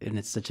 and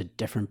it's such a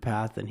different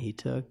path than he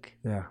took.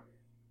 Yeah.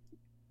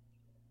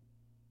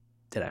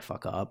 Did I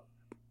fuck up?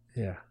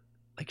 Yeah.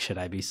 Should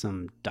I be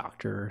some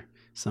doctor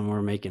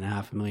somewhere making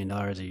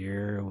 $500,000 a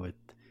year with,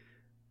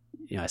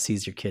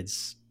 sees your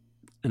kids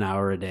an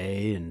hour a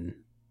day and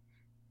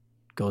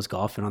goes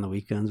golfing on the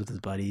weekends with his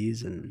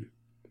buddies, and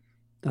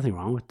nothing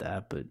wrong with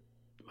that, but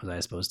was I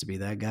supposed to be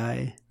that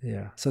guy?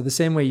 Yeah. So the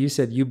same way you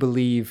said you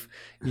believe,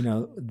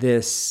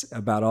 this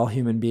about all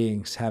human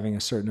beings having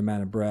a certain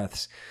amount of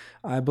breaths,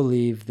 I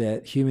believe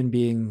that human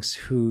beings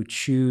who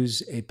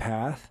choose a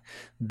path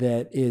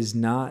that is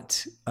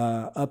not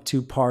up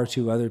to par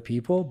to other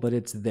people, but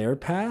it's their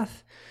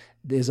path,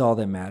 is all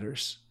that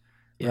matters,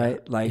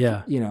 right? Like,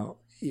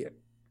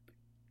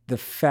 the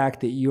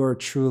fact that you're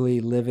truly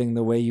living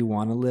the way you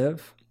want to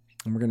live,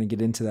 and we're going to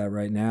get into that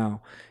right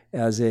now,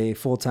 as a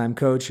full-time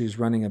coach who's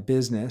running a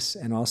business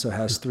and also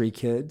has 3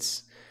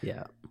 kids.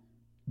 Yeah.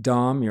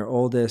 Dom, your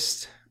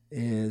oldest,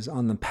 is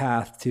on the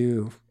path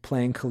to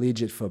playing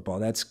collegiate football.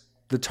 That's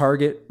the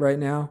target right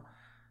now,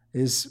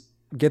 is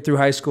get through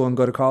high school and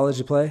go to college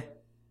to play?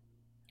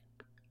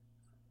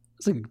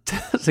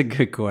 That's a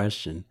good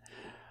question.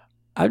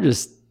 I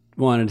just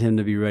wanted him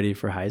to be ready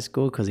for high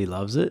school because he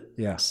loves it.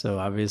 Yeah. So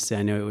obviously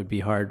I know it'd be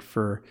hard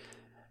for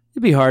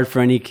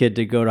any kid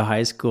to go to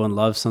high school and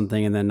love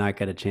something and then not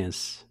get a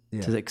chance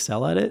to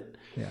excel at it.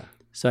 Yeah.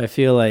 So I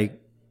feel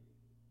like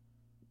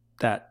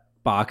that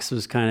box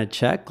was kind of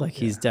checked. Like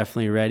he's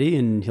definitely ready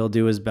and he'll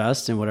do his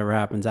best and whatever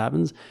happens,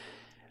 happens.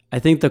 I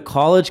think the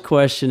college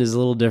question is a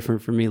little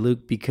different for me,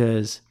 Luke,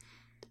 because,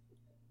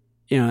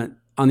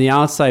 on the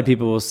outside,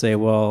 people will say,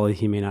 well,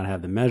 he may not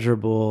have the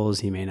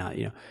measurables. He may not,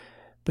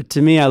 but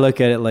to me, I look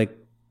at it like,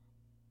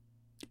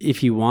 if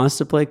he wants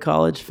to play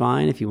college,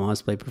 fine. If he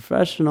wants to play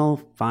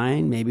professional,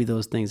 fine. Maybe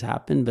those things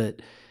happen.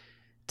 But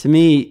to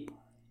me,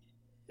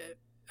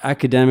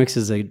 academics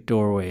is a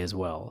doorway as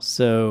well.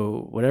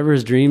 So whatever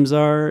his dreams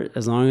are,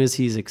 as long as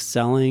he's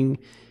excelling,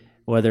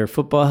 whether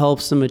football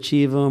helps him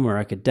achieve them or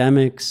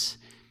academics,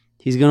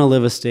 he's going to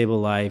live a stable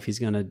life. He's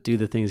going to do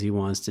the things he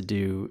wants to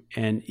do.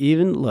 And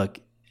even, look,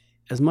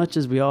 as much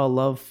as we all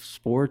love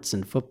sports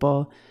and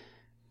football,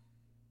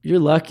 you're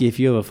lucky if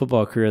you have a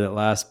football career that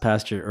lasts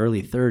past your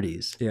early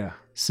 30s. Yeah.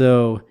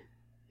 So,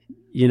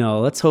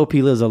 let's hope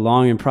he lives a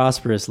long and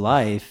prosperous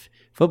life.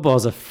 Football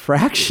is a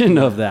fraction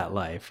of that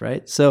life,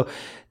 right? So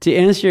to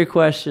answer your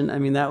question, I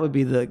mean, that would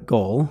be the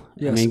goal.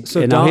 Yes. I mean,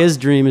 So now his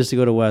dream is to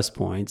go to West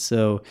Point.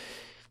 So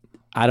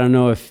I don't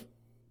know if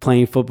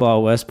playing football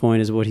at West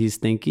Point is what he's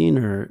thinking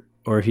or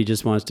if he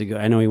just wants to go.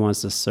 I know he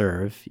wants to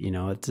serve. He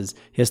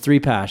has 3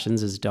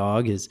 passions: his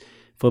dog, his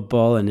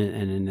football, and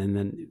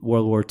then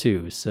World War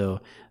II. So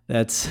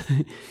that's,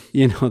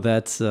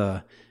 that's.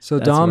 So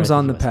Dom's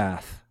on the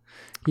path.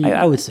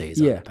 I would say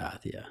he's on the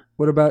path. Yeah.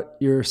 What about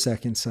your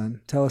second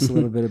son? Tell us a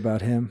little bit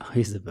about him. Oh,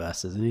 he's the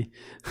best, isn't he?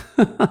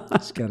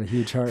 He's got a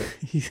huge heart.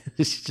 He's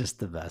just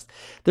the best.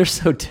 They're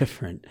so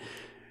different.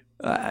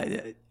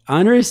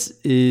 Andres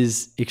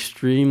is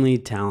extremely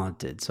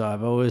talented. So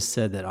I've always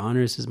said that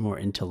Andres is more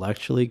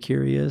intellectually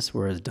curious,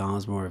 whereas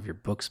Dom's more of your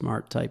book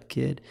smart type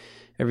kid.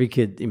 Every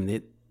kid,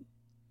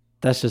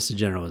 that's just a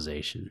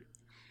generalization.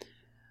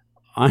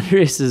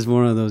 Andres is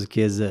one of those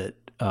kids that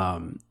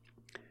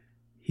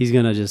he's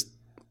going to just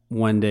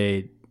one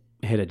day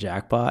hit a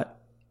jackpot,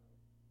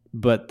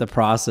 but the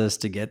process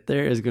to get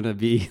there is going to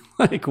be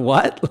like,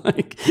 what?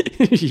 Like,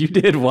 you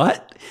did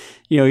what?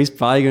 He's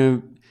probably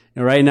going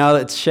to, right now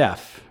it's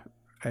chef,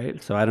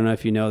 right? So I don't know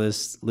if you know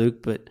this,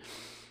 Luke, but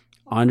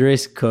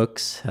Andres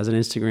cooks, has an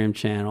Instagram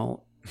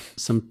channel,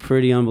 some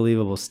pretty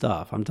unbelievable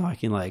stuff. I'm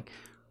talking like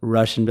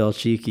Russian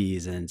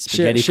Belchikis and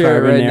spaghetti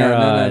carbonara.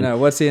 Right now. No.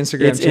 What's the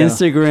Instagram it's channel?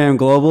 Instagram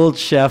Global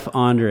Chef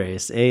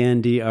Andres,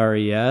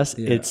 Andres.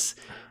 Yeah.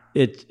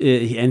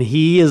 And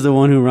he is the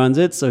one who runs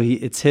it, so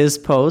it's his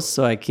post.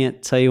 So I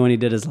can't tell you when he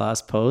did his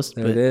last post.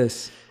 It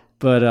is.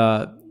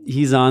 But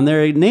he's on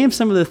there. Name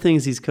some of the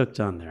things he's cooked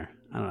on there.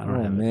 I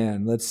don't have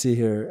man, let's see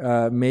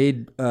here.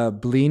 Made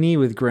blini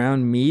with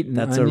ground meat and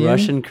That's onion. a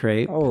Russian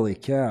crepe. Holy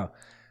cow!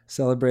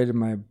 Celebrated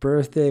my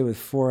birthday with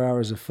 4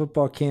 hours of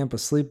football camp, a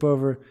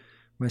sleepover.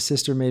 My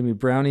sister made me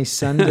brownie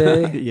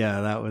sundae.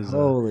 Yeah, that was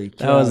holy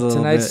cow. That was a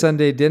little Tonight's bit.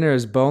 Sunday dinner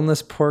is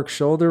boneless pork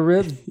shoulder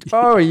rib.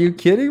 Oh, are you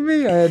kidding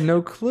me? I had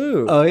no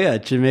clue. Oh yeah,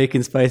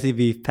 Jamaican spicy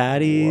beef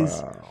patties,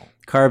 Wow.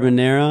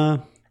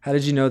 carbonara. How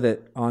did you know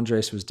that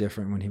Andres was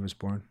different when he was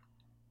born?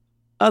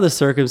 Other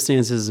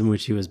circumstances in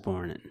which he was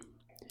born in.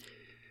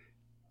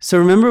 So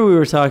remember we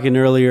were talking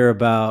earlier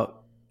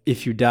about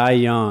if you die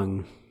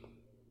young,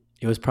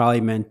 it was probably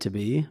meant to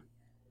be.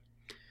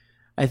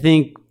 I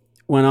think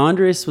when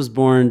Andres was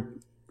born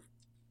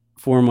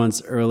 4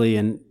 months early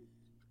and,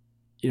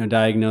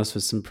 diagnosed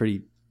with some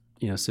pretty,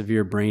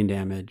 severe brain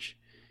damage,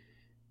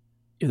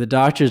 the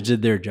doctors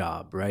did their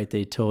job, right?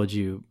 They told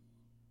you,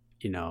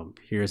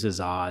 here's his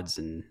odds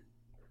and,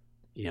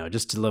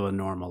 just to live a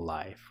normal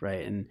life,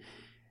 right? And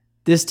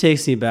this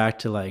takes me back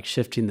to like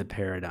shifting the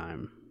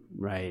paradigm,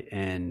 right?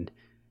 And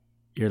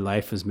your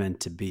life was meant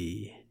to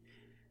be.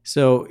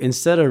 So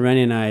instead of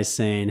Rennie and I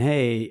saying,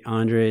 hey,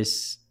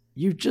 Andres,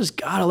 you just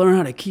got to learn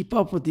how to keep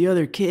up with the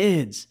other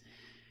kids.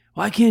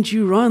 Why can't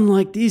you run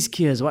like these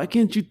kids? Why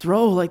can't you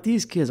throw like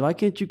these kids? Why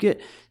can't you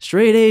get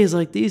straight A's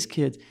like these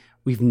kids?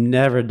 We've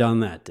never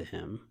done that to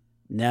him.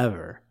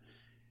 Never.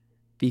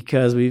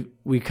 Because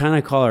we kind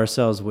of call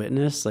ourselves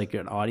witness, like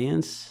an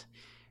audience.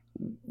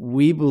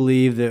 We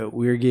believe that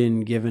we're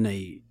getting given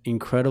a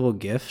incredible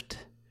gift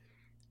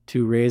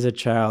to raise a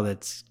child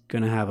that's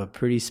going to have a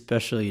pretty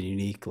special and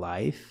unique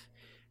life.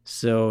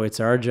 So it's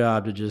our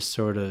job to just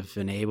sort of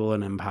enable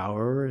and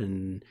empower,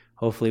 and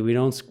hopefully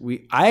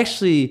I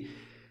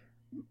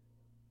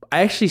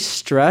actually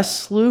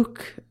stress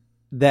Luke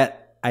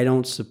that I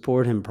don't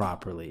support him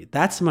properly.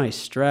 That's my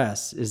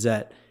stress, is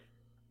that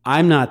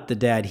I'm not the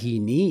dad he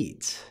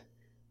needs.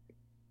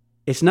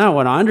 It's not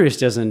what Andres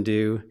doesn't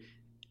do.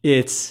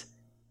 It's,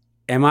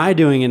 am I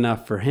doing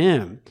enough for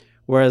him?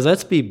 Whereas,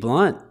 let's be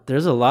blunt,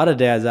 there's a lot of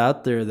dads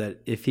out there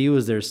that if he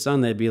was their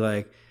son, they'd be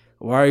like,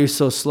 why are you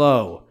so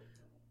slow?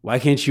 Why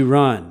can't you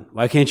run?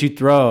 Why can't you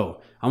throw?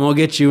 I'm going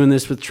to get you in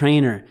this with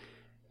trainer.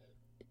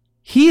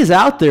 He is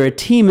out there at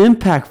Team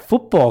Impact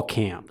football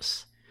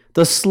camps,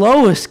 the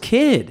slowest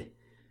kid,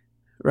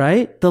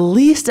 right? The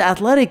least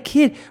athletic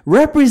kid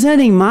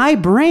representing my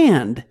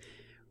brand,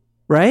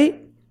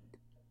 right?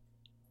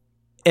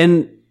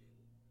 And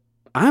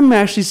I'm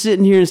actually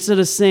sitting here, instead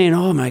of saying,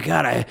 oh my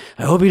God, I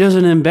hope he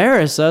doesn't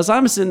embarrass us,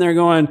 I'm sitting there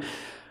going,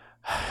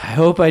 I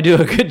hope I do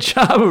a good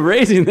job of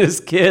raising this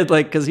kid,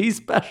 like, because he's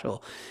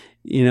special,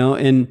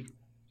 and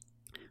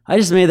I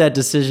just made that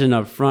decision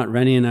up front.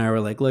 Rennie and I were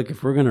like, look,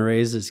 if we're going to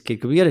raise this kid,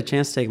 because we got a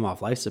chance to take him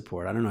off life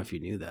support. I don't know if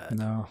you knew that.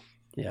 No.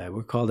 Yeah,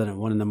 we're called in at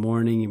 1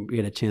 a.m. We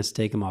had a chance to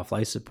take him off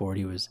life support.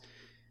 He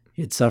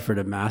had suffered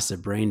a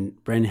massive brain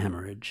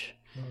hemorrhage.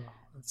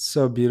 It's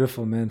so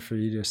beautiful, man, for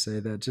you to say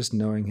that, just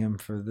knowing him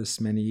for this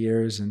many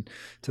years. And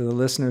to the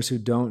listeners who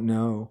don't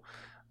know,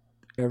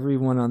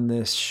 everyone on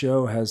this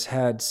show has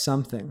had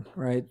something,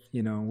 right?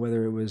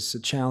 Whether it was a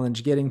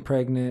challenge getting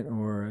pregnant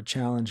or a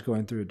challenge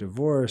going through a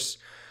divorce.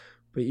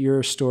 But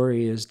your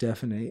story is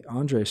definitely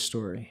Andre's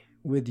story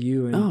with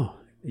you and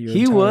your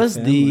he entire was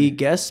family. The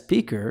guest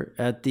speaker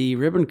at the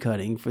ribbon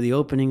cutting for the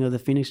opening of the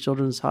Phoenix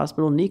Children's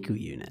Hospital NICU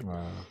unit.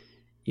 Wow.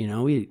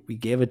 We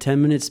gave a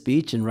 10-minute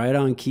speech, and right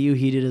on cue,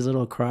 he did his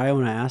little cry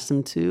when I asked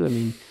him to. I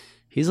mean,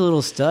 he's a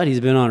little stud. He's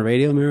been on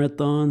radio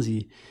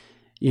marathons.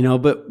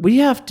 But we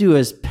have to,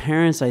 as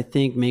parents, I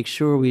think, make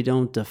sure we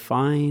don't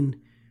define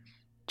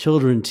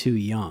children too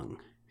young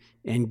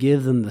and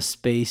give them the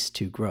space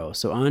to grow.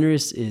 So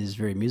Andres is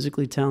very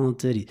musically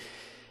talented.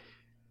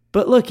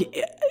 But look,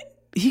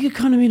 he could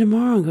come to me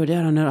tomorrow and go,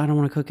 Dad, I don't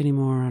want to cook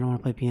anymore. I don't want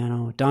to play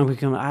piano. Dom could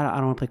come, I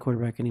don't want to play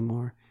quarterback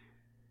anymore.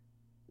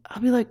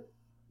 I'll be like,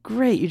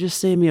 great, you just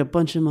saved me a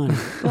bunch of money.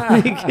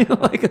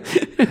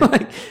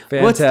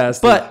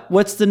 Fantastic.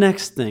 What's the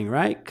next thing,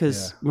 right?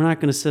 Because we're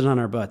not going to sit on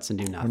our butts and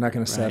do nothing. We're not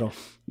going to settle.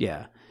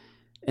 Yeah.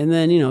 And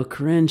then,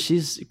 Corinne's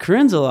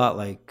a lot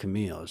like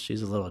Camille.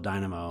 She's a little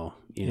dynamo.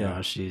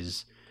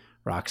 She's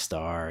rock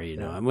star,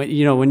 And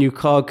when you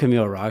call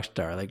Camille rock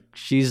star, like,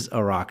 she's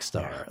a rock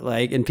star. Yeah.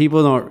 Like, and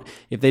people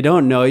if they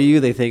don't know you,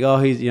 they think, oh,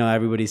 he's,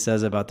 everybody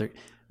says about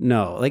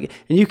no. Like,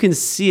 and you can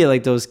see it,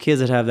 like those kids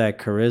that have that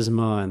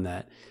charisma and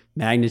that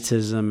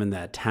magnetism and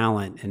that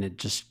talent, and it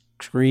just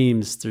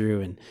screams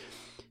through. And,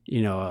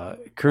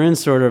 Corinne's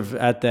sort of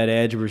at that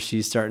edge where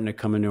she's starting to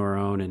come into her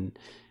own, and,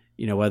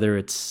 whether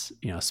it's,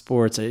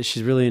 sports,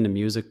 she's really into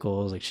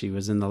musicals. Like, she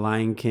was in The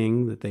Lion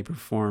King that they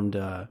performed.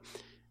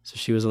 So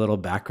she was a little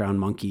background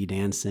monkey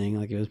dancing.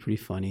 Like, it was pretty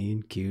funny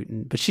and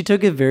cute. But she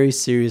took it very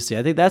seriously.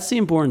 I think that's the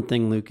important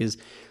thing, Luke, is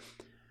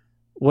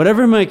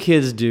whatever my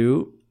kids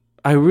do,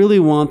 I really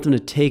want them to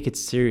take it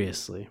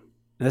seriously.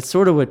 And that's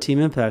sort of what Team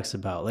Impact's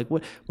about. Like,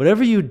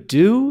 whatever you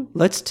do,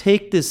 let's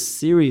take this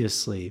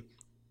seriously.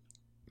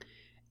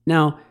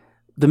 Now,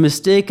 the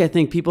mistake I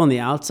think people on the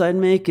outside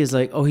make is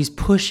like, oh, he's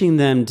pushing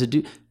them to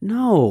do.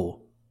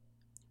 No,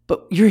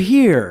 but you're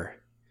here.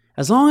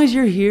 As long as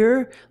you're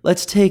here,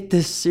 let's take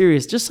this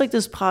serious. Just like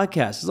this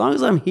podcast. As long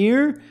as I'm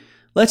here,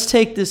 let's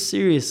take this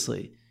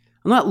seriously.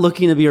 I'm not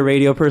looking to be a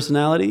radio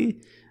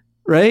personality,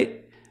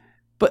 right?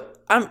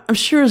 But I'm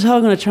sure as hell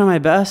going to try my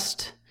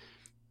best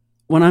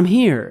when I'm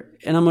here.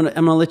 And I'm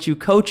gonna let you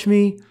coach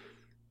me,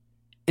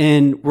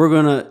 and we're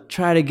gonna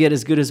try to get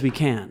as good as we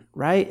can,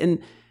 right? And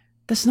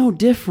that's no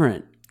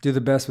different. Do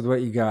the best with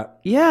what you got.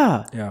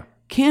 Yeah. Yeah.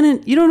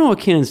 Cannon, you don't know what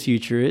Cannon's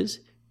future is.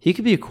 He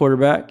could be a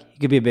quarterback. He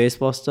could be a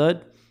baseball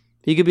stud.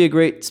 He could be a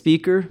great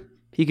speaker.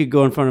 He could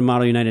go in front of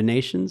Model United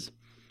Nations.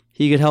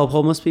 He could help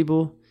homeless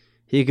people.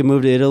 He could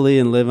move to Italy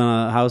and live in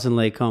a house in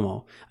Lake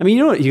Como. I mean,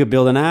 you could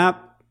build an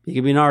app. He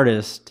could be an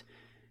artist.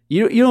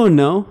 You don't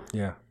know.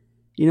 Yeah.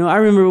 I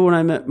remember when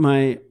I met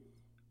my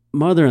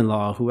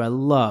mother-in-law, who I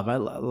love. I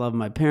love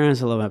my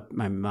parents. I love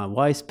my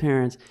wife's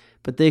parents.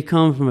 But they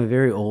come from a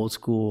very old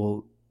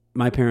school,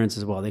 my parents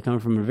as well. They come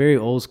from a very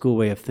old school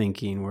way of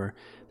thinking where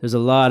there's a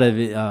lot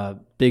of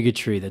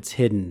bigotry that's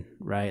hidden,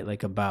 right?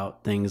 Like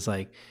about things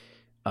like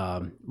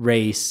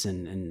race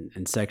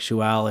and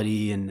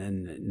sexuality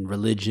and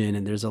religion.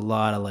 And there's a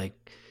lot of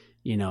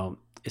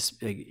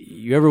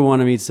you ever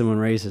want to meet someone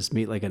racist,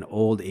 meet like an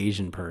old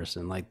Asian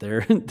person. Like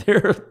they're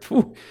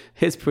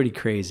it's pretty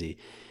crazy.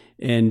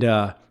 And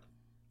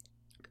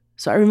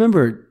so I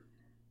remember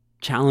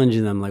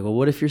challenging them, like, well,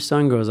 what if your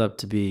son grows up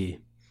to be,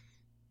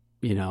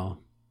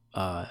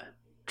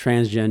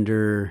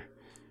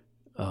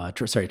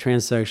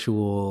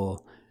 transsexual,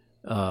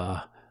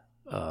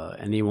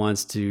 and he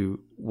wants to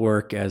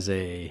work as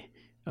a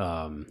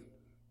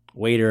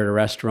waiter at a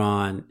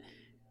restaurant,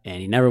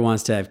 and he never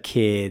wants to have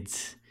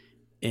kids.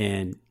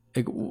 And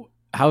like,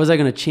 how is that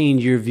going to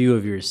change your view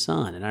of your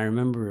son? And I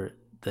remember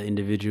the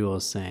individual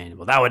saying,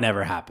 well, that would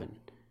never happen.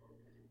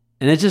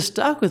 And it just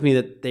stuck with me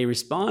that they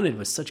responded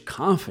with such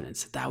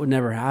confidence that would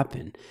never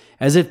happen,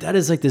 as if that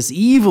is like this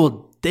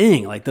evil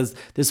thing, like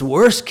this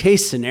worst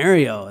case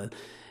scenario.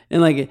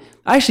 And like,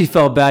 I actually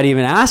felt bad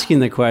even asking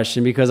the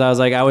question, because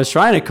I was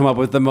trying to come up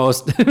with the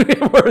most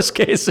worst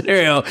case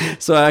scenario.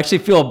 So I actually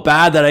feel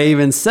bad that I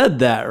even said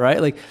that,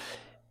 right? Like,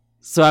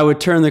 so I would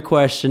turn the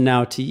question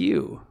now to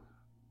you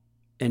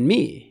and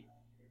me.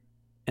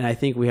 And I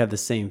think we have the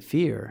same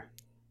fear.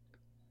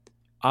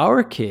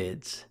 Our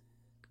kids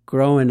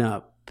growing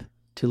up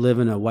to live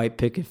in a white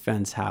picket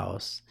fence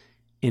house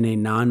in a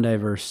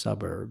non-diverse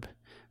suburb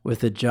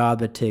with a job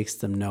that takes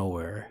them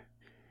nowhere,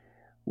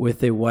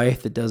 with a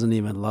wife that doesn't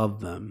even love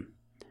them,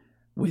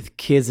 with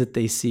kids that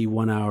they see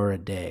 1 hour a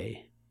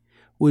day,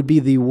 would be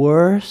the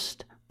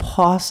worst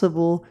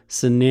possible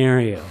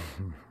scenario.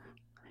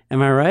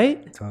 Am I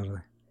right?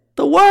 Totally.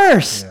 The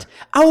worst.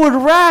 Yeah. I would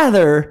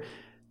rather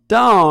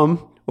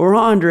Dom or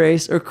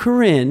Andres or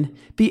Corinne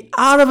be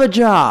out of a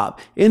job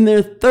in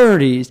their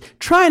 30s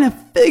trying to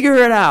figure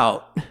it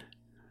out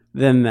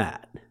than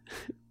that,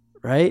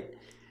 right?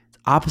 It's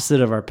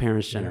opposite of our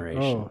parents'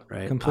 generation,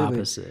 right? Completely.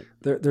 Opposite.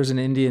 There's an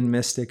Indian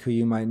mystic who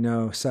you might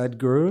know,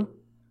 Sadhguru.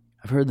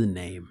 I've heard the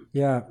name.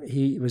 Yeah,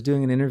 he was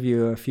doing an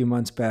interview a few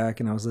months back,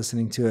 and I was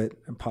listening to it,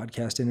 a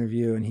podcast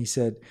interview, and he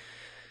said,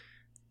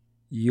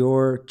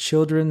 your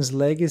children's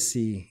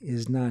legacy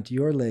is not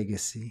your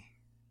legacy.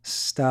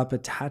 Stop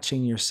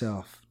attaching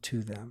yourself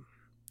to them.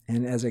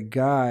 And as a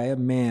guy, a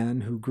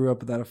man who grew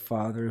up without a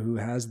father, who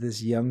has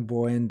this young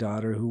boy and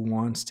daughter who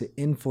wants to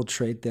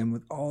infiltrate them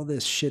with all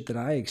this shit that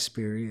I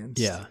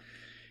experienced,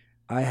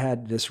 I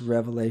had this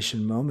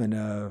revelation moment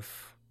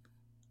of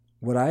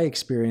what I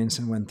experienced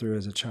and went through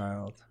as a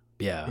child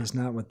is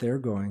not what they're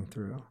going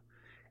through.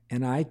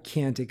 And I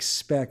can't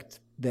expect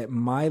that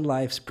my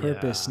life's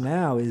purpose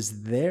now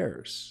is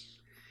theirs.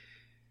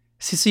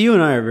 See, so you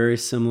and I are very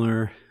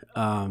similar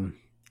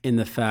in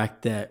the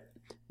fact that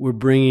we're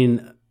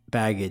bringing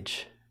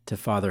baggage to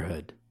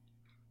fatherhood,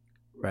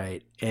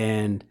 right?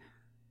 And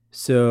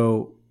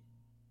so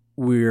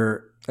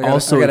we're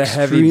also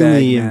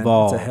extremely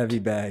involved. It's a heavy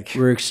bag.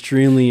 We're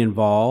extremely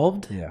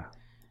involved. Yeah.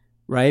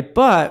 Right?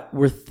 But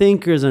we're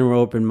thinkers and we're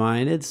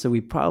open-minded. So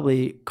we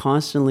probably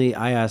constantly,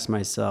 I ask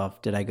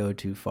myself, did I go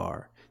too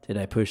far? Did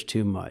I push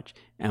too much?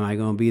 Am I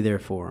going to be there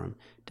for him?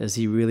 Does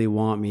he really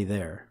want me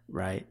there?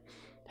 Right?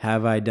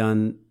 Have I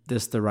done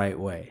this the right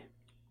way?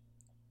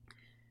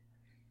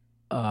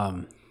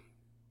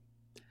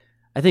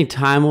 I think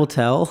time will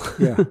tell.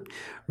 Yeah.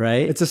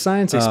 Right? It's a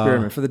science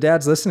experiment for the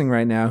dads listening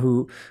right now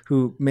who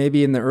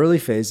maybe in the early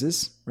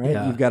phases, right?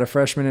 Yeah. You've got a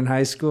freshman in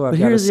high school. I've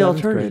got a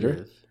seventh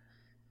grader.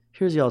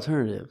 Here's the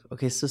alternative.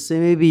 Okay, so say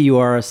maybe you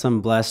are some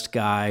blessed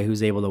guy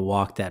who's able to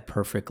walk that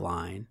perfect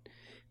line.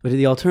 But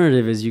the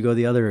alternative is you go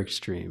the other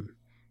extreme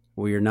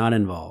where you're not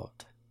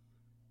involved.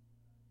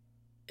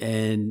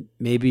 And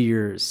maybe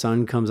your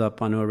son comes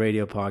up onto a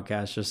radio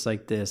podcast just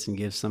like this and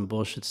gives some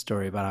bullshit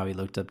story about how he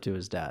looked up to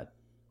his dad.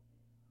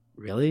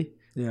 Really?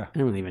 Yeah. I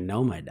don't even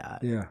know my dad.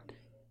 Yeah.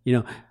 You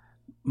know,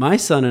 my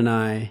son and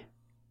I,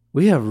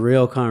 we have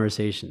real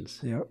conversations.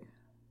 Yep.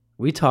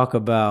 We talk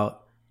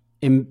about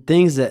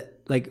things that,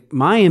 like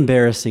my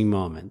embarrassing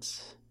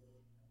moments.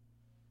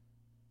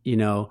 You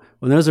know,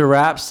 when there's a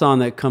rap song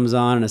that comes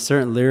on and a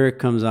certain lyric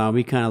comes on,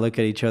 we kind of look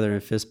at each other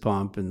and fist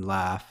pump and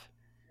laugh.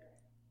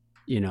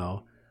 You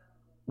know,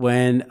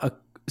 when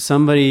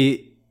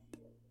somebody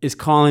is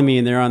calling me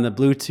and they're on the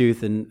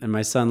Bluetooth and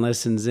my son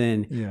listens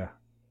in,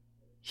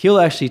 he'll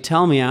actually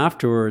tell me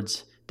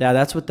afterwards, Dad,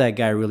 that's what that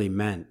guy really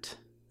meant.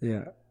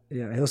 Yeah.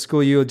 Yeah. He'll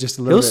school you just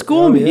a little bit. He'll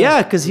school me.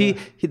 Yeah. Because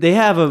they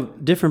have a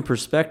different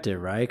perspective,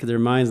 right? Because their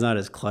mind's not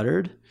as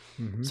cluttered.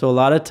 Mm-hmm. So a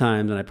lot of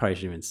times, and I probably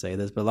shouldn't even say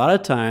this, but a lot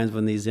of times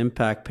when these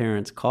impact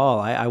parents call,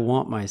 I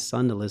want my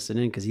son to listen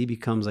in because he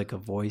becomes like a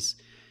voice.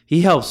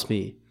 He helps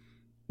me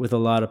with a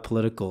lot of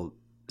political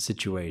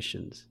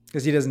situations.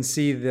 Because he doesn't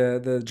see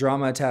the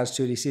drama attached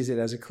to it. He sees it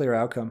as a clear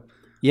outcome.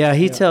 Yeah.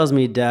 He tells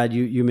me, Dad,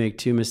 you make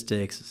two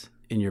mistakes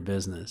in your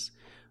business.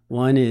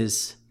 One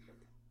is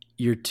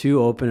you're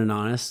too open and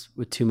honest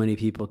with too many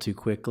people too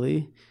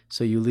quickly.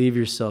 So you leave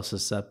yourself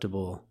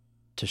susceptible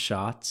to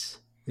shots.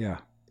 Yeah.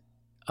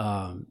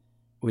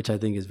 Which I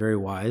think is very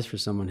wise for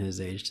someone his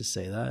age to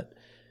say that.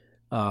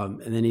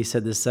 And then he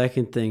said the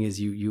second thing is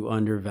you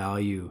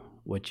undervalue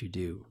what you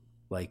do.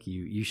 Like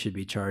you should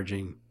be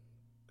charging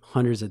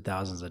hundreds of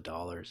thousands of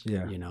dollars,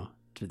 you know,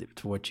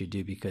 to what you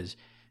do because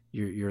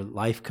you're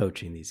life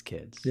coaching these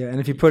kids. Yeah, and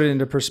if you put it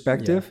into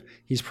perspective,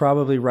 he's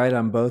probably right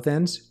on both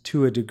ends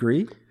to a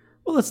degree.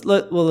 Well, let's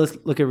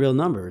look at real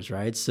numbers,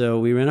 right? So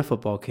we ran a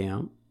football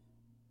camp.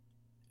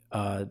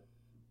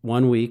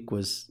 1 week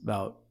was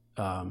about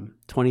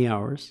 20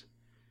 hours.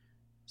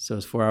 So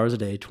it's 4 hours a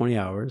day, 20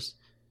 hours.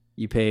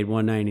 You paid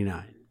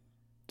 $199.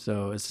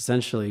 So it's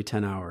essentially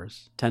 10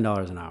 hours,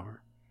 $10 an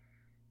hour.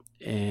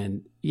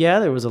 And yeah,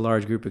 there was a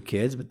large group of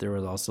kids, but there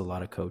was also a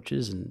lot of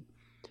coaches. And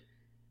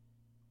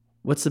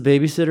what's the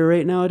babysitter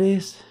rate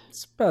nowadays?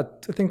 It's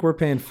about, I think we're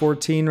paying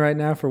 14 right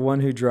now for one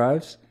who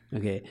drives.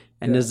 Okay.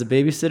 And does the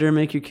babysitter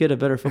make your kid a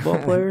better football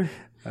player?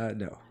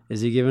 No.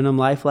 Is he giving them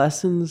life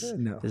lessons?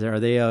 No. Are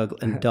they an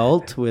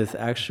adult with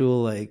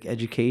actual like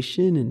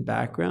education and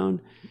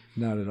background?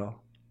 Not at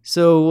all.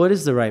 So what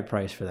is the right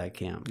price for that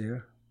camp?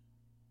 Yeah.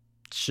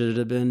 Should it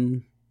have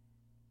been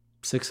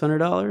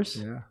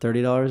 $600? Yeah.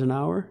 $30 an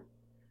hour?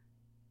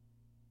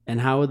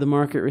 And how would the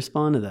market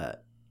respond to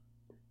that?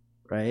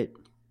 Right?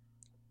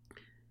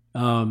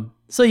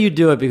 So you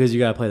do it because you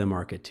got to play the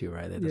market too,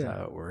 right? That's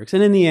how it works.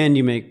 And in the end,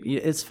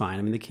 it's fine.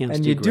 I mean, the camps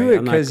and do you great. do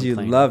it because you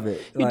love it.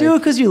 You do it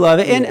because you love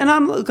it. And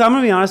I'm going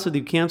to be honest with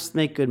you, camps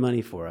make good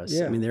money for us.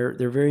 Yeah. I mean,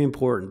 they're very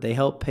important. They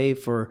help pay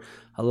for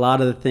a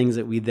lot of the things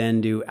that we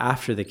then do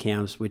after the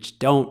camps, which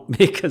don't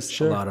make us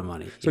a lot of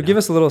money. So give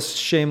us a little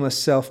shameless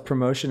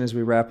self-promotion as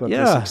we wrap up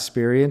this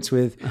experience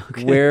with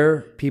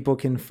where people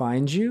can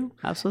find you.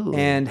 Absolutely.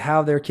 And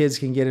how their kids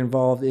can get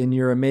involved in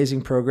your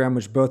amazing program,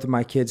 which both of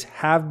my kids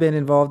have been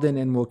involved in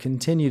and will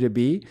continue to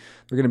be.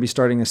 We're going to be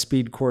starting a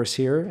speed course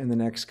here in the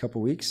next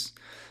couple weeks.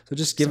 So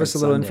just give us a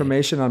little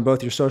information on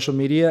both your social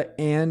media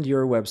and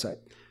your website.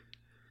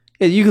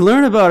 Yeah, you can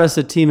learn about us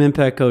at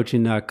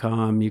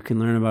teamimpactcoaching.com. You can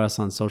learn about us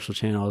on social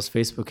channels,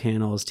 Facebook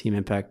handles, Team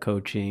Impact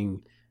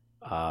Coaching,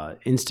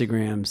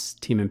 Instagram's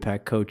Team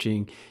Impact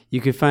Coaching.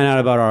 You can find out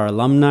about our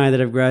alumni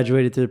that have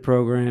graduated through the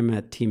program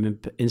at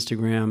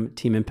Instagram,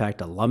 Team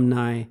Impact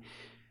Alumni.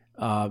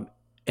 And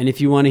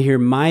if you want to hear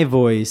my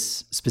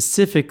voice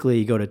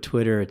specifically, go to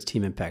Twitter. It's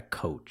Team Impact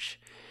Coach.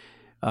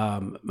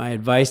 My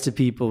advice to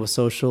people with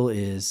social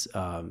is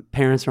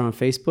parents are on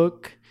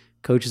Facebook.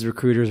 Coaches,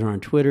 recruiters are on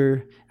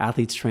Twitter.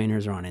 Athletes,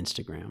 trainers are on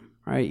Instagram.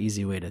 All right,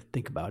 easy way to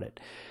think about it.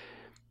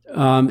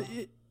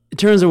 In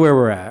terms of where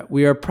we're at,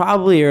 we are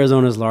probably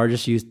Arizona's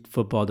largest youth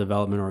football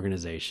development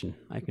organization.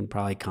 I can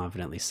probably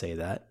confidently say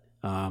that.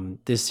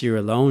 This year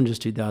alone,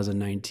 just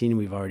 2019,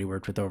 we've already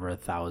worked with over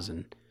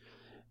 1,000.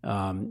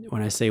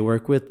 When I say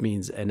work with,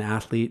 means an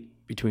athlete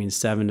between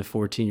 7 to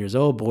 14 years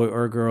old, boy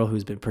or girl,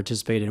 who's been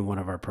participating in one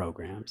of our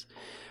programs.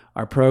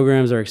 Our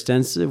programs are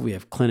extensive. We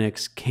have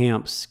clinics,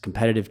 camps,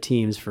 competitive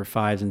teams for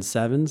 5s and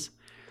 7s.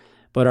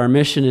 But our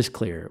mission is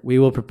clear. We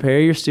will prepare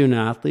your student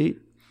athlete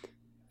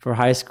for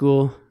high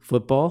school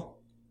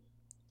football.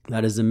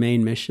 That is the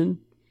main mission,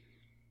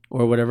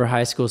 or whatever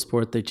high school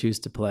sport they choose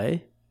to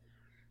play.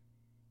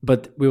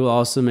 But we will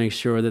also make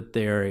sure that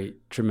they are a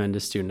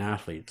tremendous student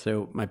athlete.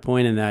 So my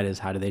point in that is,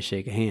 how do they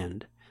shake a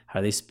hand? How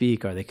do they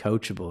speak? Are they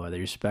coachable? Are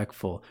they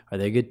respectful? Are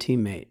they a good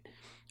teammate?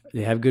 Do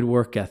they have good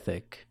work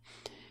ethic?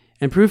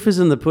 And proof is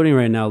in the pudding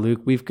right now,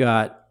 Luke. We've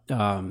got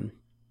our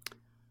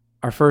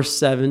first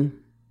 7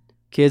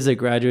 kids that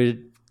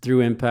graduated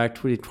through Impact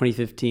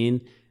 2015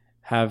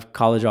 have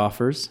college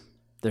offers.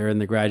 They're in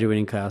the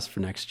graduating class for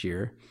next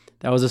year.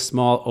 That was a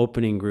small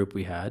opening group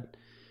we had.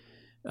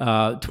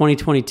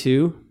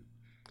 2022,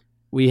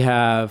 we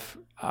have,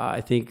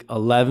 I think,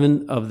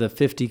 11 of the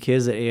 50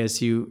 kids that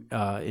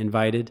ASU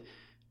invited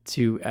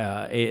to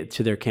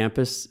their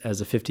campus as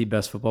the 50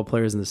 best football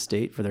players in the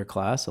state for their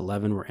class.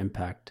 11 were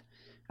Impact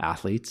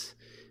athletes,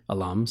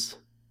 alums,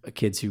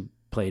 kids who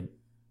played,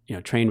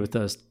 trained with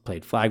us,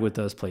 played flag with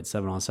us, played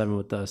 7-on-7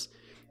 with us.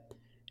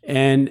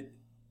 And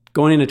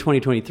going into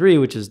 2023,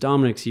 which is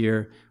Dominic's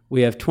year,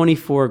 we have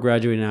 24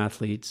 graduating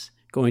athletes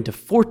going to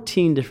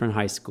 14 different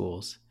high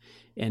schools.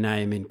 And I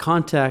am in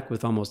contact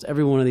with almost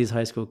every one of these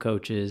high school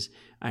coaches.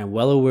 I am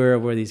well aware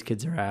of where these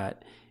kids are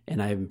at.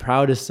 And I'm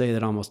proud to say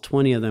that almost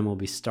 20 of them will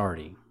be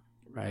starting,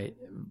 right?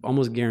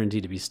 Almost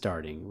guaranteed to be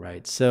starting,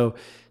 right? So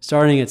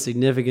starting at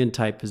significant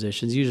type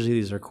positions. Usually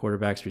these are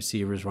quarterbacks,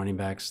 receivers, running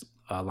backs,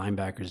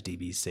 linebackers,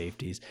 DBs,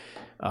 safeties.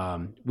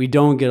 We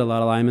don't get a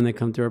lot of linemen that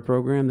come through our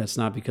program. That's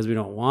not because we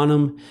don't want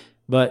them,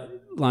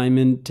 but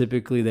linemen,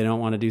 typically they don't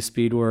want to do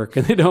speed work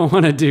and they don't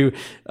want to do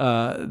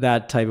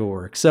that type of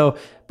work. So,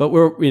 but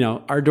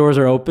our doors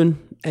are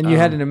open. And you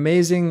had an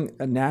amazing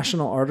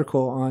national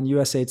article on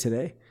USA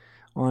Today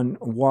on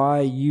why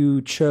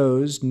you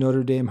chose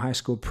Notre Dame High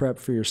School Prep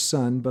for your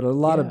son, but a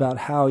lot about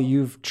how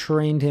you've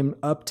trained him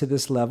up to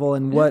this level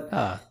and what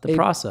the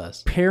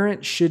process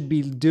parent should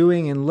be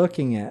doing and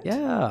looking at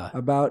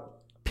about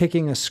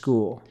picking a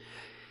school.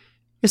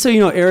 So,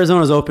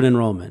 Arizona's open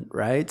enrollment,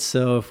 right?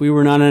 So if we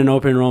were not in an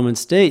open enrollment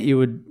state, we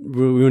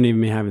wouldn't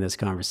even be having this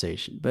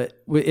conversation. But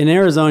in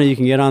Arizona, you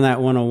can get on that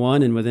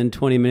 101 and within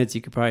 20 minutes,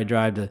 you could probably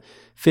drive to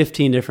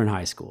 15 different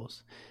high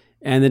schools.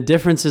 And the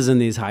differences in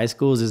these high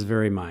schools is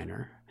very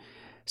minor.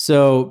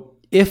 So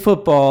if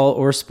football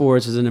or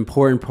sports is an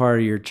important part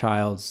of your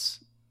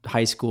child's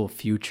high school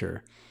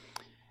future,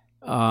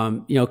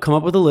 come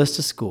up with a list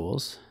of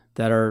schools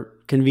that are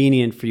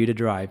convenient for you to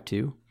drive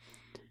to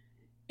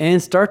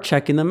and start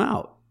checking them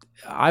out.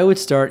 I would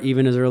start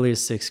even as early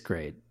as 6th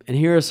grade. And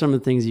here are some of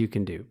the things you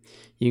can do.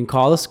 You can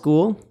call a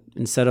school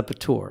and set up a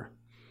tour.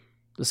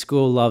 The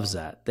school loves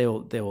that. They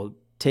will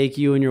take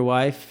you and your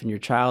wife and your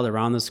child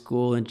around the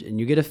school, and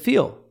you get a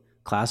feel.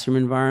 Classroom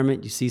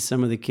environment, you see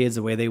some of the kids,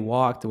 the way they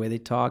walk, the way they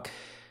talk.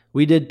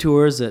 We did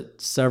tours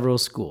at several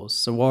schools.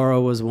 Saguaro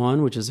was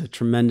one, which is a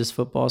tremendous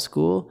football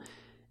school.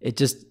 It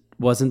just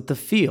wasn't the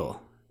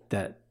feel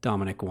that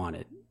Dominic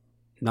wanted.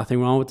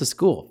 Nothing wrong with the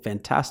school.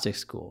 Fantastic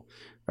school,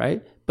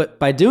 right? But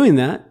by doing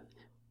that,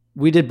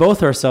 we did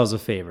both ourselves a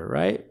favor,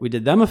 right? We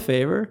did them a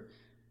favor,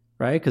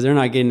 right? Because they're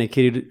not getting a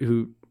kid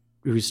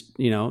who's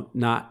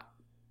not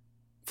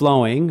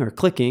flowing or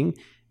clicking,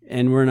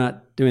 and we're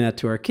not doing that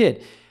to our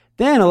kid.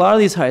 Then a lot of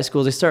these high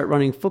schools, they start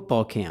running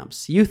football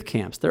camps, youth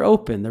camps. They're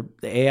open.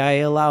 The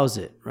AIA allows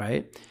it,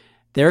 right?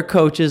 They're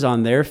coaches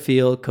on their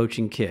field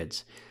coaching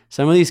kids.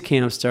 Some of these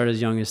camps start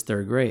as young as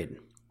 3rd grade.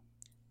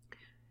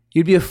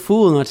 You'd be a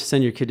fool not to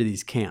send your kid to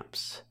these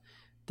camps.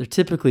 They're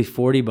typically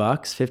 $40,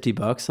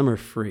 $50. Some are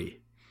free.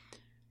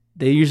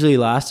 They usually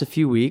last a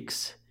few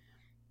weeks.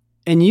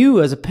 And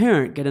you, as a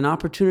parent, get an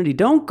opportunity.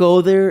 Don't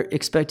go there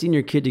expecting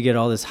your kid to get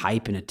all this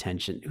hype and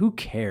attention. Who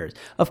cares?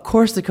 Of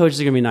course the coaches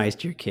are going to be nice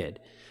to your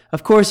kid.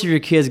 Of course, if your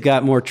kid's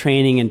got more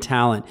training and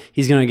talent,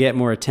 he's going to get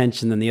more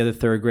attention than the other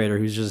 3rd grader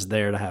who's just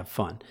there to have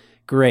fun.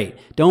 Great.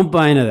 Don't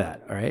buy into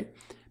that, all right?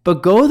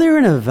 But go there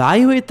and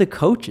evaluate the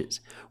coaches.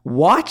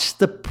 Watch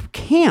the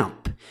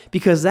camp,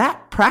 because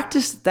that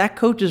practice that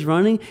coach is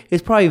running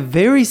is probably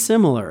very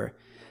similar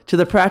to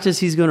the practice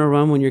he's going to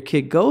run when your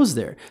kid goes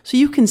there. So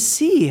you can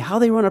see how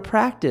they run a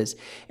practice.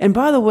 And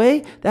by the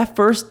way, that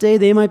first day,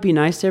 they might be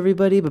nice to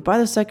everybody, but by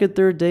the 2nd,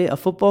 3rd day, a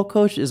football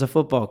coach is a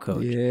football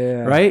coach.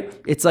 Yeah. Right?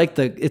 It's like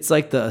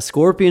the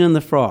scorpion and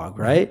the frog,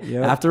 right?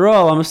 Yep. After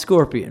all, I'm a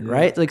scorpion,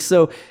 right? Like,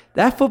 so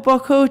that football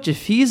coach,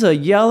 if he's a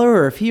yeller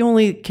or if he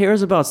only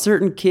cares about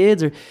certain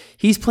kids or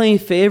he's playing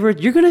favorite,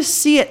 you're going to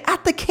see it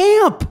at the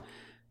camp.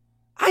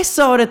 I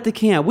saw it at the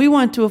camp. We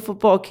went to a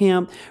football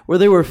camp where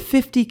there were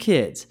 50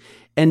 kids.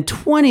 And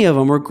 20 of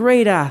them were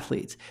great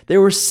athletes.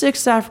 There were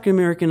 6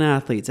 African-American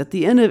athletes. At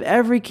the end of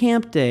every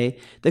camp day,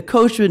 the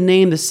coach would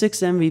name the 6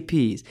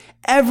 MVPs.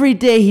 Every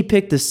day he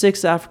picked the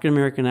 6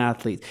 African-American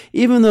athletes,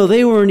 even though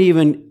they weren't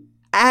even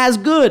as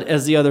good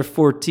as the other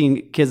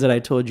 14 kids that I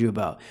told you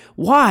about.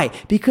 Why?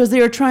 Because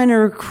they are trying to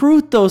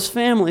recruit those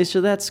families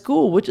to that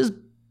school, which is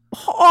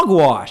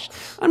hogwash.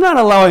 I'm not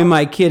allowing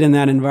my kid in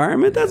that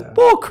environment. That's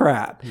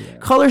bullcrap. Yeah.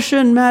 Color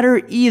shouldn't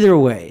matter either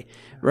way,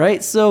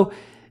 right? So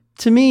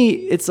to me,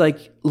 it's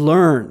like,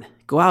 learn.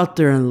 Go out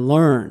there and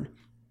learn.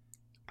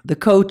 The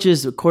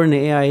coaches, according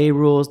to AIA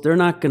rules, they're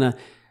not going to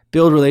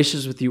build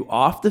relationships with you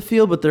off the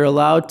field, but they're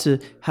allowed to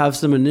have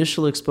some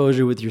initial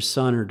exposure with your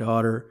son or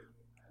daughter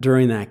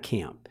during that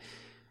camp.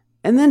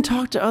 And then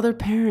talk to other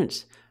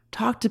parents.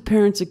 Talk to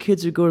parents of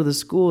kids who go to the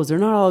schools. They're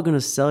not all going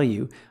to sell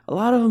you. A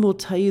lot of them will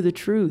tell you the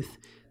truth.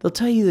 They'll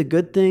tell you the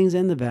good things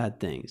and the bad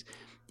things.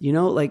 You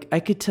know, like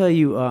I could tell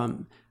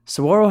you,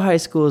 Saguaro High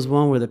School is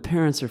one where the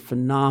parents are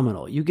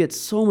phenomenal. You get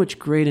so much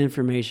great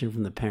information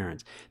from the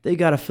parents. They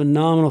got a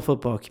phenomenal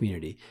football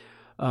community.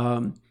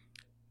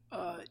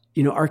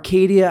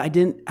 Arcadia, I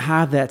didn't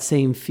have that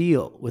same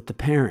feel with the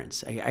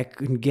parents. I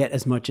couldn't get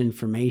as much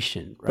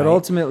information. Right? But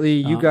ultimately,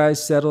 you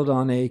guys settled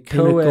on a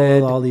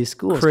co-ed all these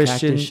schools,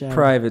 Christian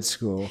private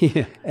school.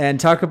 Yeah. And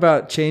talk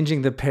about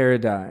changing the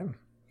paradigm.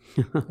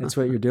 That's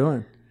what you're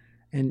doing.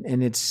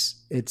 And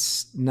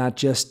it's not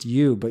just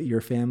you, but your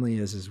family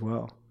is as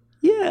well.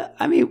 Yeah,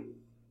 I mean,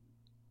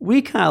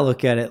 we kind of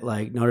look at it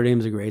like Notre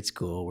Dame's a great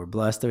school. We're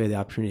blessed that we have the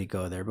opportunity to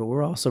go there, but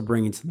we're also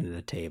bringing something to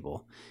the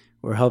table.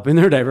 We're helping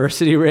their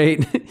diversity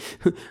rate.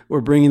 We're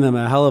bringing them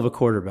a hell of a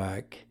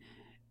quarterback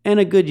and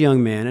a good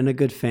young man and a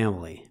good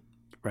family,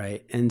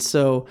 right? And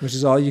so, which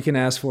is all you can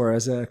ask for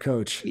as a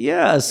coach.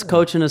 Yes,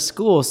 coaching a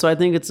school. So I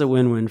think it's a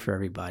win-win for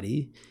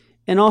everybody.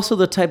 And also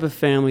the type of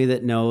family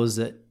that knows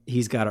that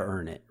he's got to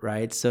earn it,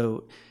 right?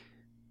 So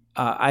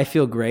I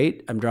feel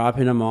great. I'm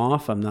dropping him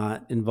off. I'm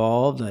not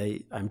involved.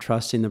 I'm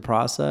trusting the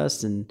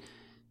process, and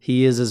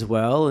he is as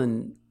well.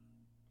 And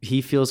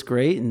he feels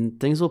great, and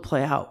things will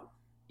play out.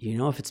 You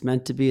know, if it's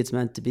meant to be, it's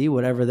meant to be,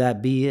 whatever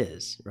that B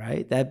is,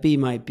 right? That B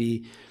might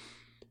be,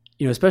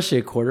 especially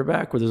a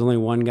quarterback where there's only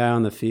one guy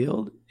on the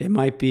field. It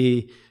might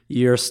be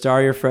you're a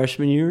star your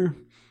freshman year.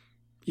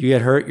 You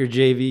get hurt your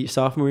JV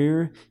sophomore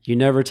year. You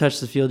never touch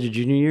the field your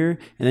junior year.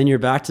 And then you're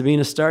back to being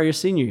a star your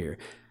senior year.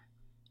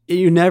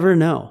 You never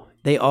know.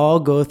 They all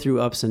go through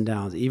ups and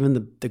downs,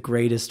 even the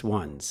greatest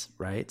ones,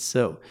 right?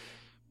 So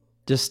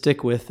just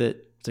stick with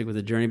it. Stick with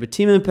the journey. But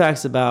Team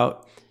Impact's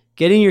about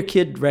getting your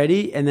kid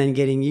ready and then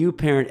getting you,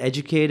 parent,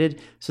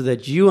 educated so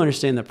that you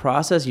understand the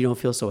process. You don't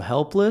feel so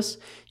helpless.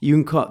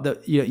 You can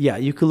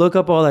you can look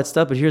up all that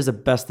stuff, but here's the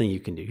best thing you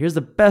can do. Here's the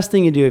best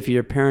thing you do if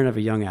you're a parent of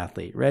a young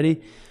athlete.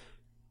 Ready?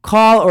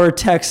 Call or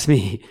text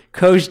me,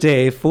 Coach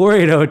Dave,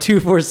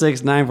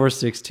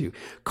 480-246-9462.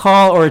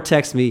 Call or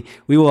text me.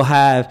 We will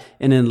have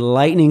an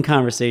enlightening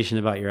conversation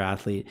about your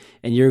athlete,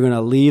 and you're going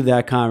to leave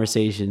that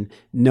conversation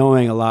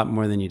knowing a lot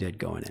more than you did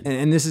going in.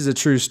 And this is a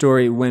true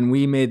story. When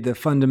we made the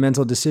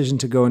fundamental decision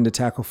to go into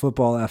tackle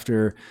football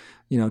after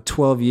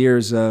 12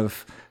 years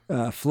of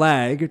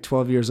flag,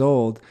 12 years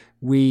old,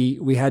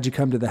 we had you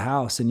come to the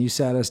house and you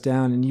sat us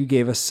down and you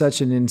gave us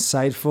such an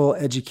insightful,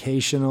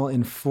 educational,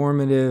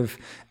 informative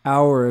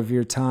hour of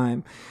your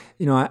time.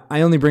 You know,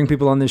 I only bring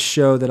people on this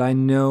show that I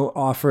know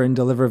offer and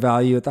deliver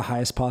value at the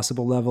highest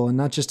possible level, and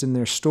not just in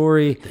their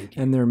story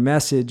and their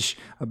message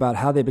about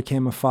how they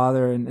became a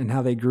father and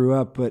how they grew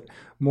up, but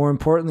more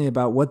importantly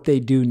about what they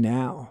do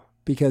now,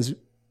 because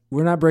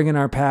we're not bringing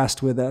our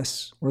past with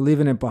us. We're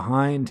leaving it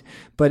behind.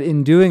 But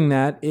in doing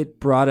that, it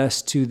brought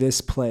us to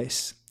this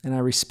place. And I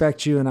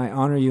respect you and I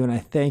honor you and I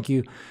thank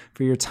you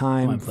for your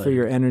time, for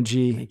your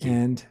energy,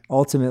 and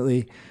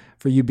ultimately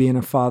for you being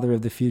a father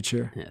of the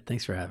future. Yeah,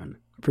 thanks for having me.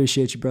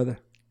 Appreciate you, brother.